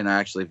the tree, and I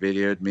actually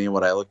videoed me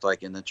what I looked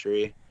like in the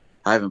tree.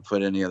 I haven't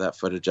put any of that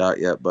footage out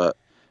yet, but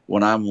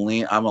when I'm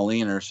a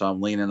leaner, so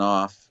I'm leaning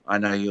off. I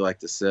know you like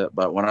to sit,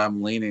 but when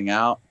I'm leaning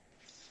out,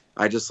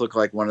 I just look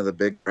like one of the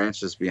big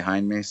branches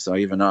behind me. So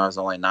even though I was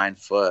only 9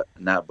 foot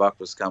and that buck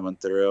was coming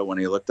through, when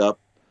he looked up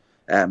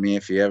at me,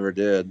 if he ever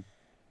did,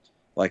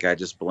 like, I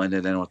just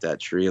blended in with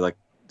that tree, like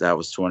that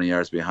was 20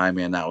 yards behind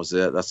me, and that was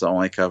it. That's the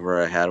only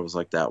cover I had, was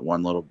like that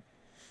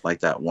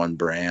one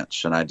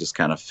branch, and I just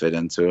kind of fit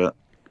into it.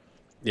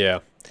 Yeah.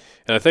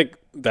 And I think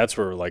that's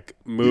where like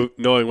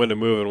knowing when to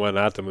move and when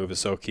not to move is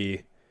so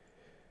key.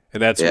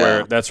 And that's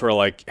where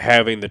like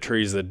having the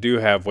trees that do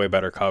have way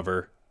better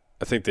cover,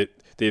 I think that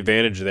the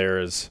advantage there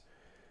is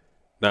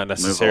not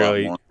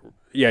necessarily,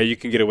 you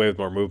can get away with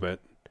more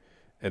movement,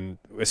 and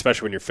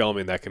especially when you're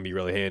filming, that can be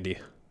really handy.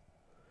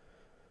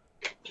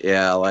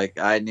 Yeah, like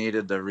I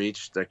needed to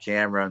reach the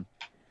camera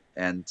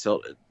and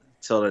tilt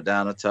it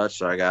down a touch,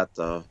 so I got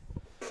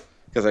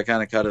because I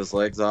kind of cut his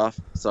legs off,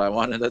 so I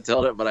wanted to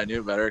tilt it, but I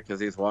knew better because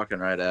he's walking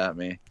right at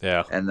me.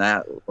 Yeah. And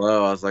that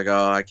low, I was like,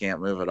 oh, I can't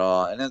move at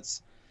all. And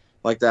it's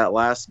like that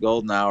last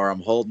golden hour,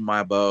 I'm holding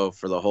my bow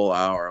for the whole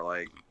hour.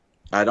 Like,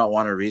 I don't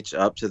want to reach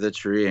up to the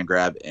tree and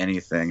grab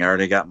anything. I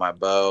already got my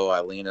bow.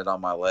 I lean it on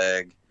my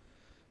leg.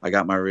 I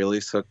got my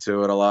release hook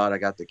to it a lot. I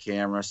got the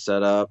camera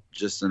set up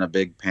just in a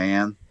big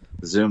pan,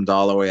 zoomed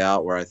all the way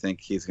out where I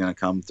think he's going to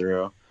come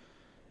through.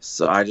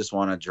 So I just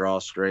want to draw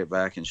straight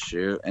back and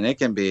shoot. And it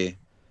can be,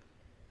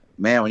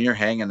 man, when you're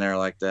hanging there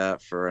like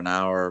that for an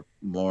hour or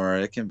more,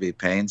 it can be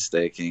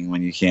painstaking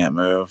when you can't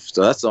move.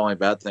 So that's the only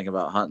bad thing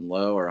about hunting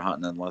low or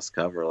hunting in less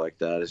cover like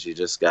that, is you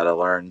just got to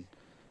learn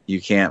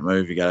you can't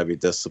move. You got to be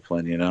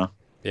disciplined,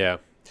 Yeah.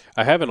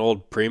 I have an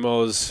old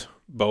Primo's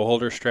bow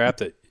holder strap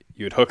that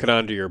you would hook it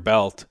onto your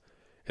belt,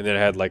 and then it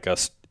had like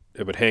it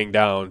would hang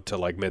down to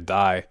like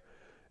mid-thigh,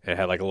 and it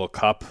had like a little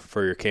cup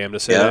for your cam to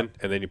sit in,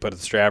 and then you put the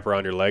strap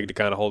around your leg to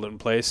kind of hold it in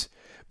place.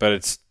 But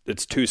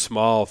it's too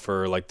small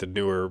for like the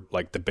newer,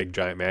 like the big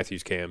giant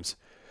Matthews cams.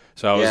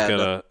 So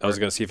I was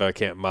gonna see if I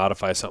can't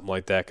modify something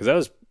like that, because that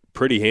was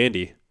pretty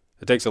handy.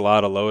 It takes a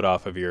lot of load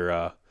off of your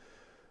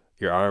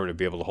arm to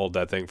be able to hold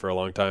that thing for a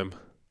long time.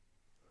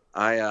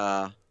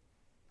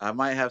 I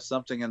might have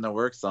something in the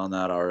works on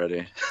that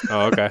already.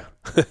 Oh, okay.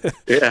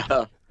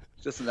 Yeah,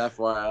 just an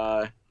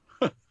FYI.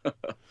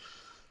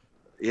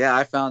 Yeah,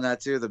 I found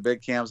that too. The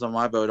big cams on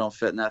my bow don't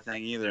fit in that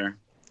thing either.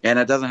 And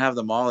it doesn't have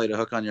the molly to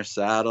hook on your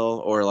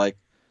saddle, or like,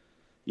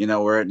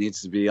 where it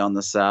needs to be on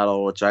the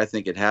saddle, which I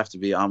think it'd have to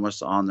be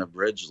almost on the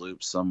bridge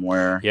loop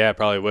somewhere. Yeah, it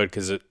probably would,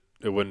 because it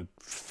wouldn't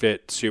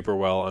fit super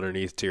well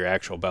underneath to your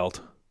actual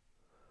belt.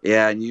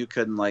 Yeah, and you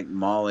couldn't like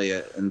molly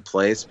it in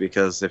place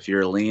because if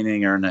you're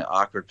leaning or in an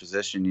awkward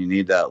position, you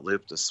need that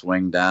loop to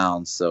swing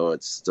down so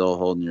it's still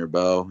holding your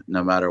bow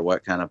no matter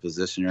what kind of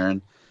position you're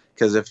in.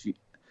 Because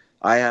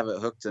I have it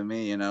hooked to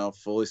me,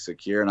 fully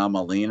secure, and I'm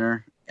a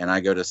leaner, and I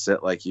go to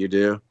sit like you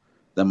do,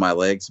 then my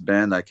legs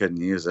bend, I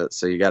couldn't use it.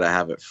 So you got to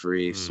have it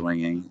free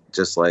swinging,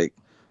 just like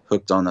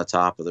hooked on the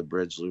top of the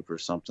bridge loop or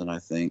something, I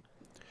think.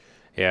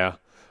 Yeah.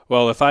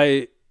 Well, if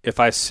I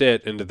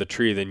sit into the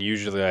tree, then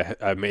usually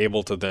I'm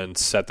able to then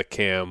set the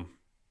cam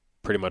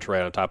pretty much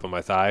right on top of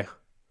my thigh.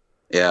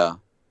 Yeah.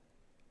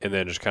 And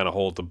then just kind of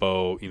hold the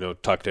bow,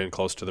 tucked in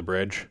close to the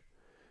bridge.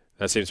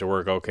 That seems to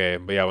work okay.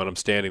 But yeah, when I'm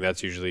standing,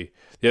 that's usually,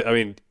 I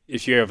mean,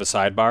 if you have a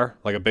sidebar,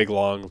 like a big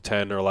long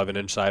 10 or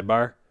 11-inch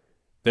sidebar,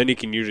 then you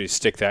can usually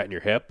stick that in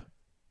your hip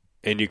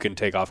and you can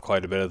take off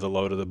quite a bit of the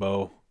load of the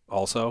bow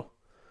also.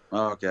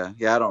 Oh, okay.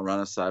 Yeah, I don't run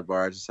a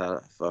sidebar. I just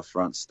have a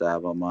front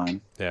stab on mine.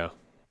 Yeah.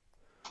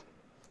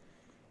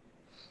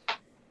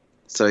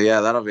 So yeah,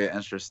 that'll be an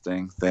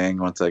interesting thing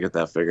once I get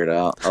that figured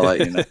out. I'll let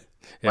you know.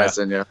 Yeah. I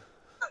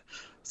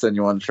send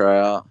you one to try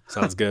out.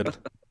 Sounds good.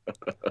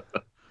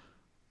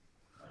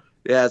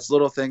 Yeah, it's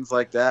little things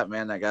like that,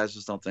 man, that guys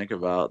just don't think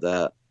about.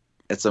 That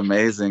it's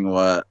amazing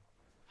what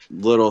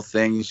little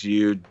things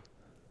you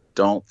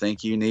don't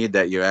think you need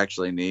that you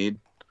actually need.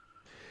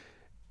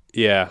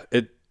 Yeah,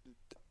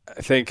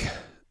 I think,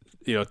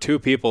 two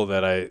people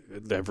that I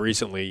have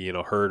recently,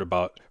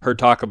 heard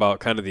talk about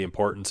kind of the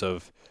importance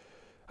of,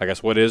 I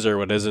guess, what is or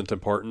what isn't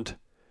important.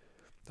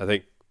 I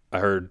think I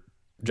heard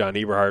John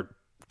Eberhart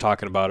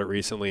talking about it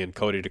recently, and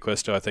Cody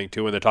DeQuisto, I think,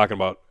 too, when they're talking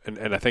about,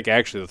 and I think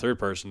actually the third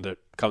person that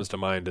comes to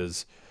mind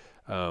is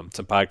some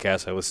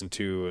podcasts I listened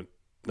to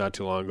not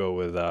too long ago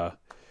with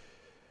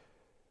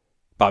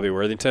Bobby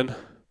Worthington,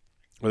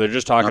 where they're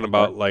just talking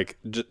about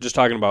just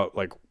talking about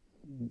like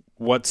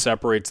what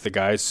separates the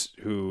guys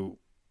who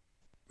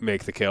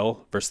make the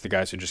kill versus the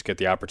guys who just get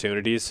the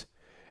opportunities,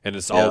 and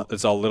it's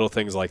all little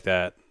things like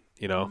that,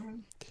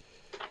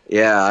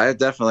 Yeah, I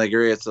definitely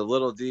agree. It's the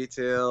little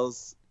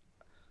details,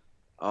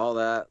 all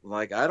that.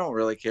 Like, I don't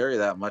really carry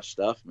that much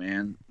stuff,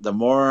 man. The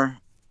more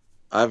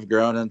I've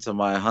grown into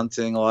my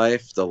hunting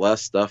life, the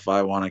less stuff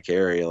I want to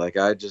carry. Like,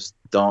 I just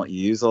don't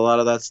use a lot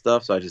of that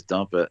stuff, so I just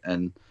dump it.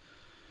 And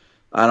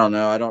I don't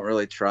know. I don't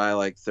really try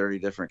like 30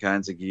 different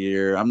kinds of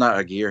gear. I'm not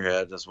a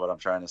gearhead, that's what I'm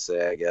trying to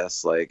say, I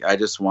guess. Like, I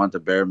just want the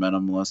bare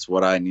minimalist,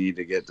 what I need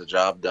to get the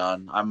job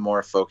done. I'm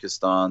more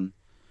focused on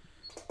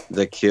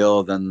the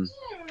kill than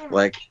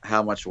like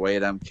how much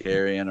weight I'm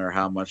carrying or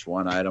how much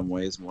one item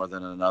weighs more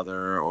than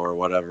another or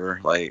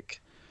whatever.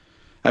 Like,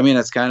 I mean,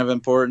 it's kind of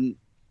important,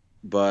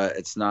 but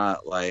it's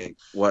not like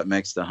what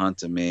makes the hunt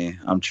to me.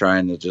 I'm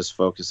trying to just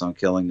focus on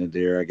killing the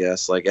deer, I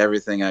guess. Like,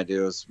 everything I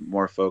do is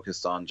more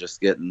focused on just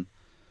getting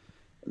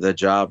the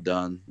job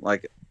done.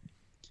 Like,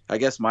 I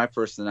guess my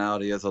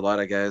personality is a lot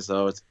of guys,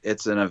 though,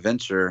 it's an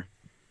adventure,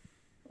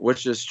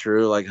 which is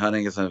true. Like,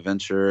 hunting is an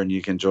adventure and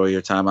you can enjoy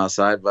your time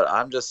outside, but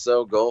I'm just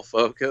so goal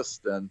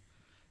focused, and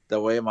the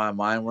way my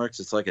mind works,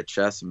 it's like a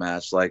chess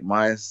match. Like,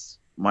 my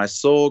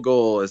sole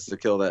goal is to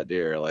kill that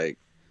deer. Like,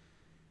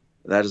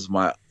 that is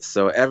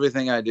so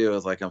everything I do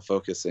is like I'm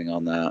focusing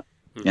on that.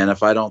 Mm-hmm. And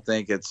if I don't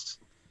think it's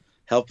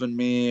helping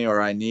me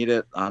or I need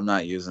it, I'm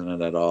not using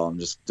it at all. I'm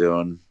just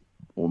doing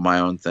my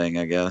own thing,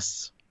 I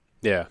guess.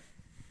 Yeah.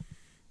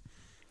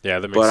 Yeah,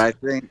 that makes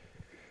sense.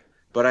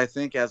 But I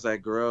think as I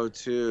grow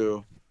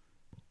too,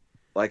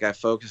 like, I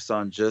focused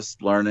on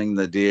just learning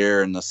the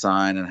deer and the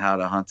sign and how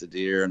to hunt the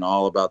deer and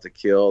all about the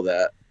kill,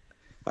 that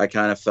I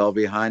kind of fell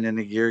behind in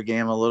the gear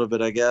game a little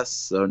bit, I guess.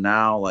 So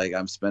now, like,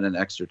 I'm spending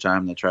extra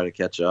time to try to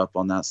catch up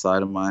on that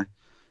side of my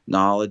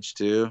knowledge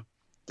too,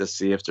 to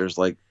see if there's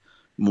like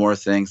more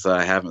things that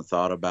I haven't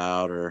thought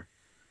about or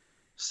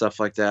stuff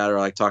like that. Or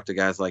like talk to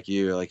guys like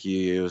you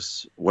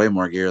use way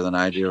more gear than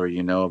I do,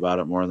 or about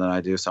it more than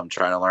I do. So I'm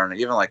trying to learn.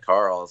 Even like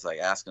Carl is like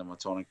asking him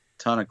a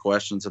ton of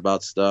questions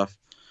about stuff,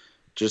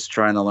 just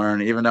trying to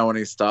learn, even though when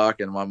he's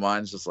talking, my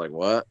mind's just like,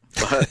 what?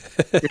 But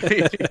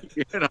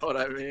you know what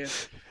I mean?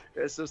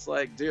 It's just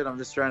like, dude, I'm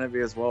just trying to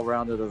be as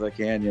well-rounded as I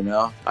can,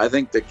 I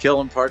think the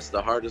killing part's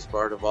the hardest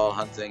part of all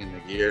hunting, and the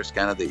gear is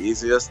kind of the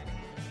easiest.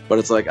 But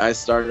it's like I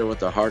started with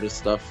the hardest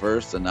stuff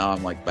first, and now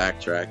I'm like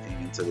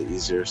backtracking into the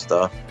easier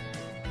stuff.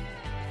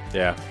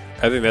 Yeah,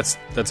 I think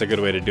that's a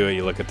good way to do it.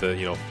 You look at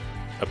the,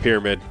 a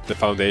pyramid, the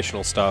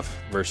foundational stuff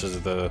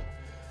versus the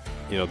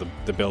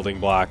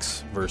building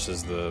blocks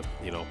versus the,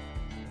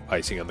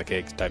 icing on the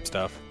cake type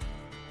stuff.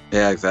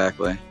 Yeah,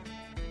 exactly.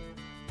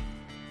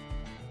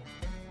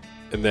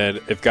 And then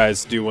if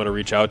guys do want to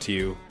reach out to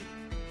you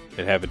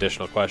and have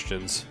additional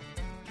questions,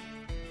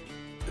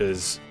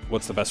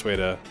 what's the best way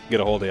to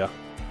get a hold of you?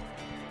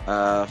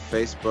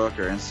 Facebook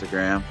or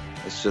Instagram.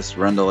 It's just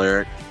Rendell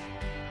Eric.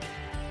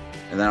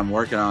 And then I'm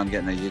working on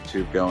getting a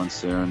YouTube going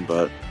soon,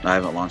 but I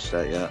haven't launched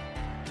that yet.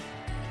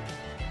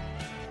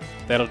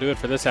 That'll do it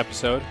for this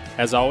episode.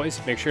 As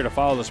always, make sure to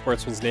follow the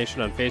Sportsman's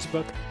Nation on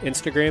Facebook,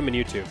 Instagram, and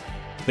YouTube.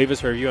 Leave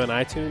us a review on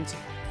iTunes.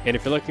 And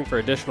if you're looking for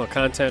additional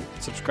content,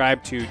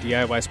 subscribe to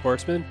DIY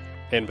Sportsman.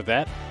 And with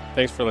that,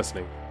 thanks for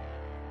listening.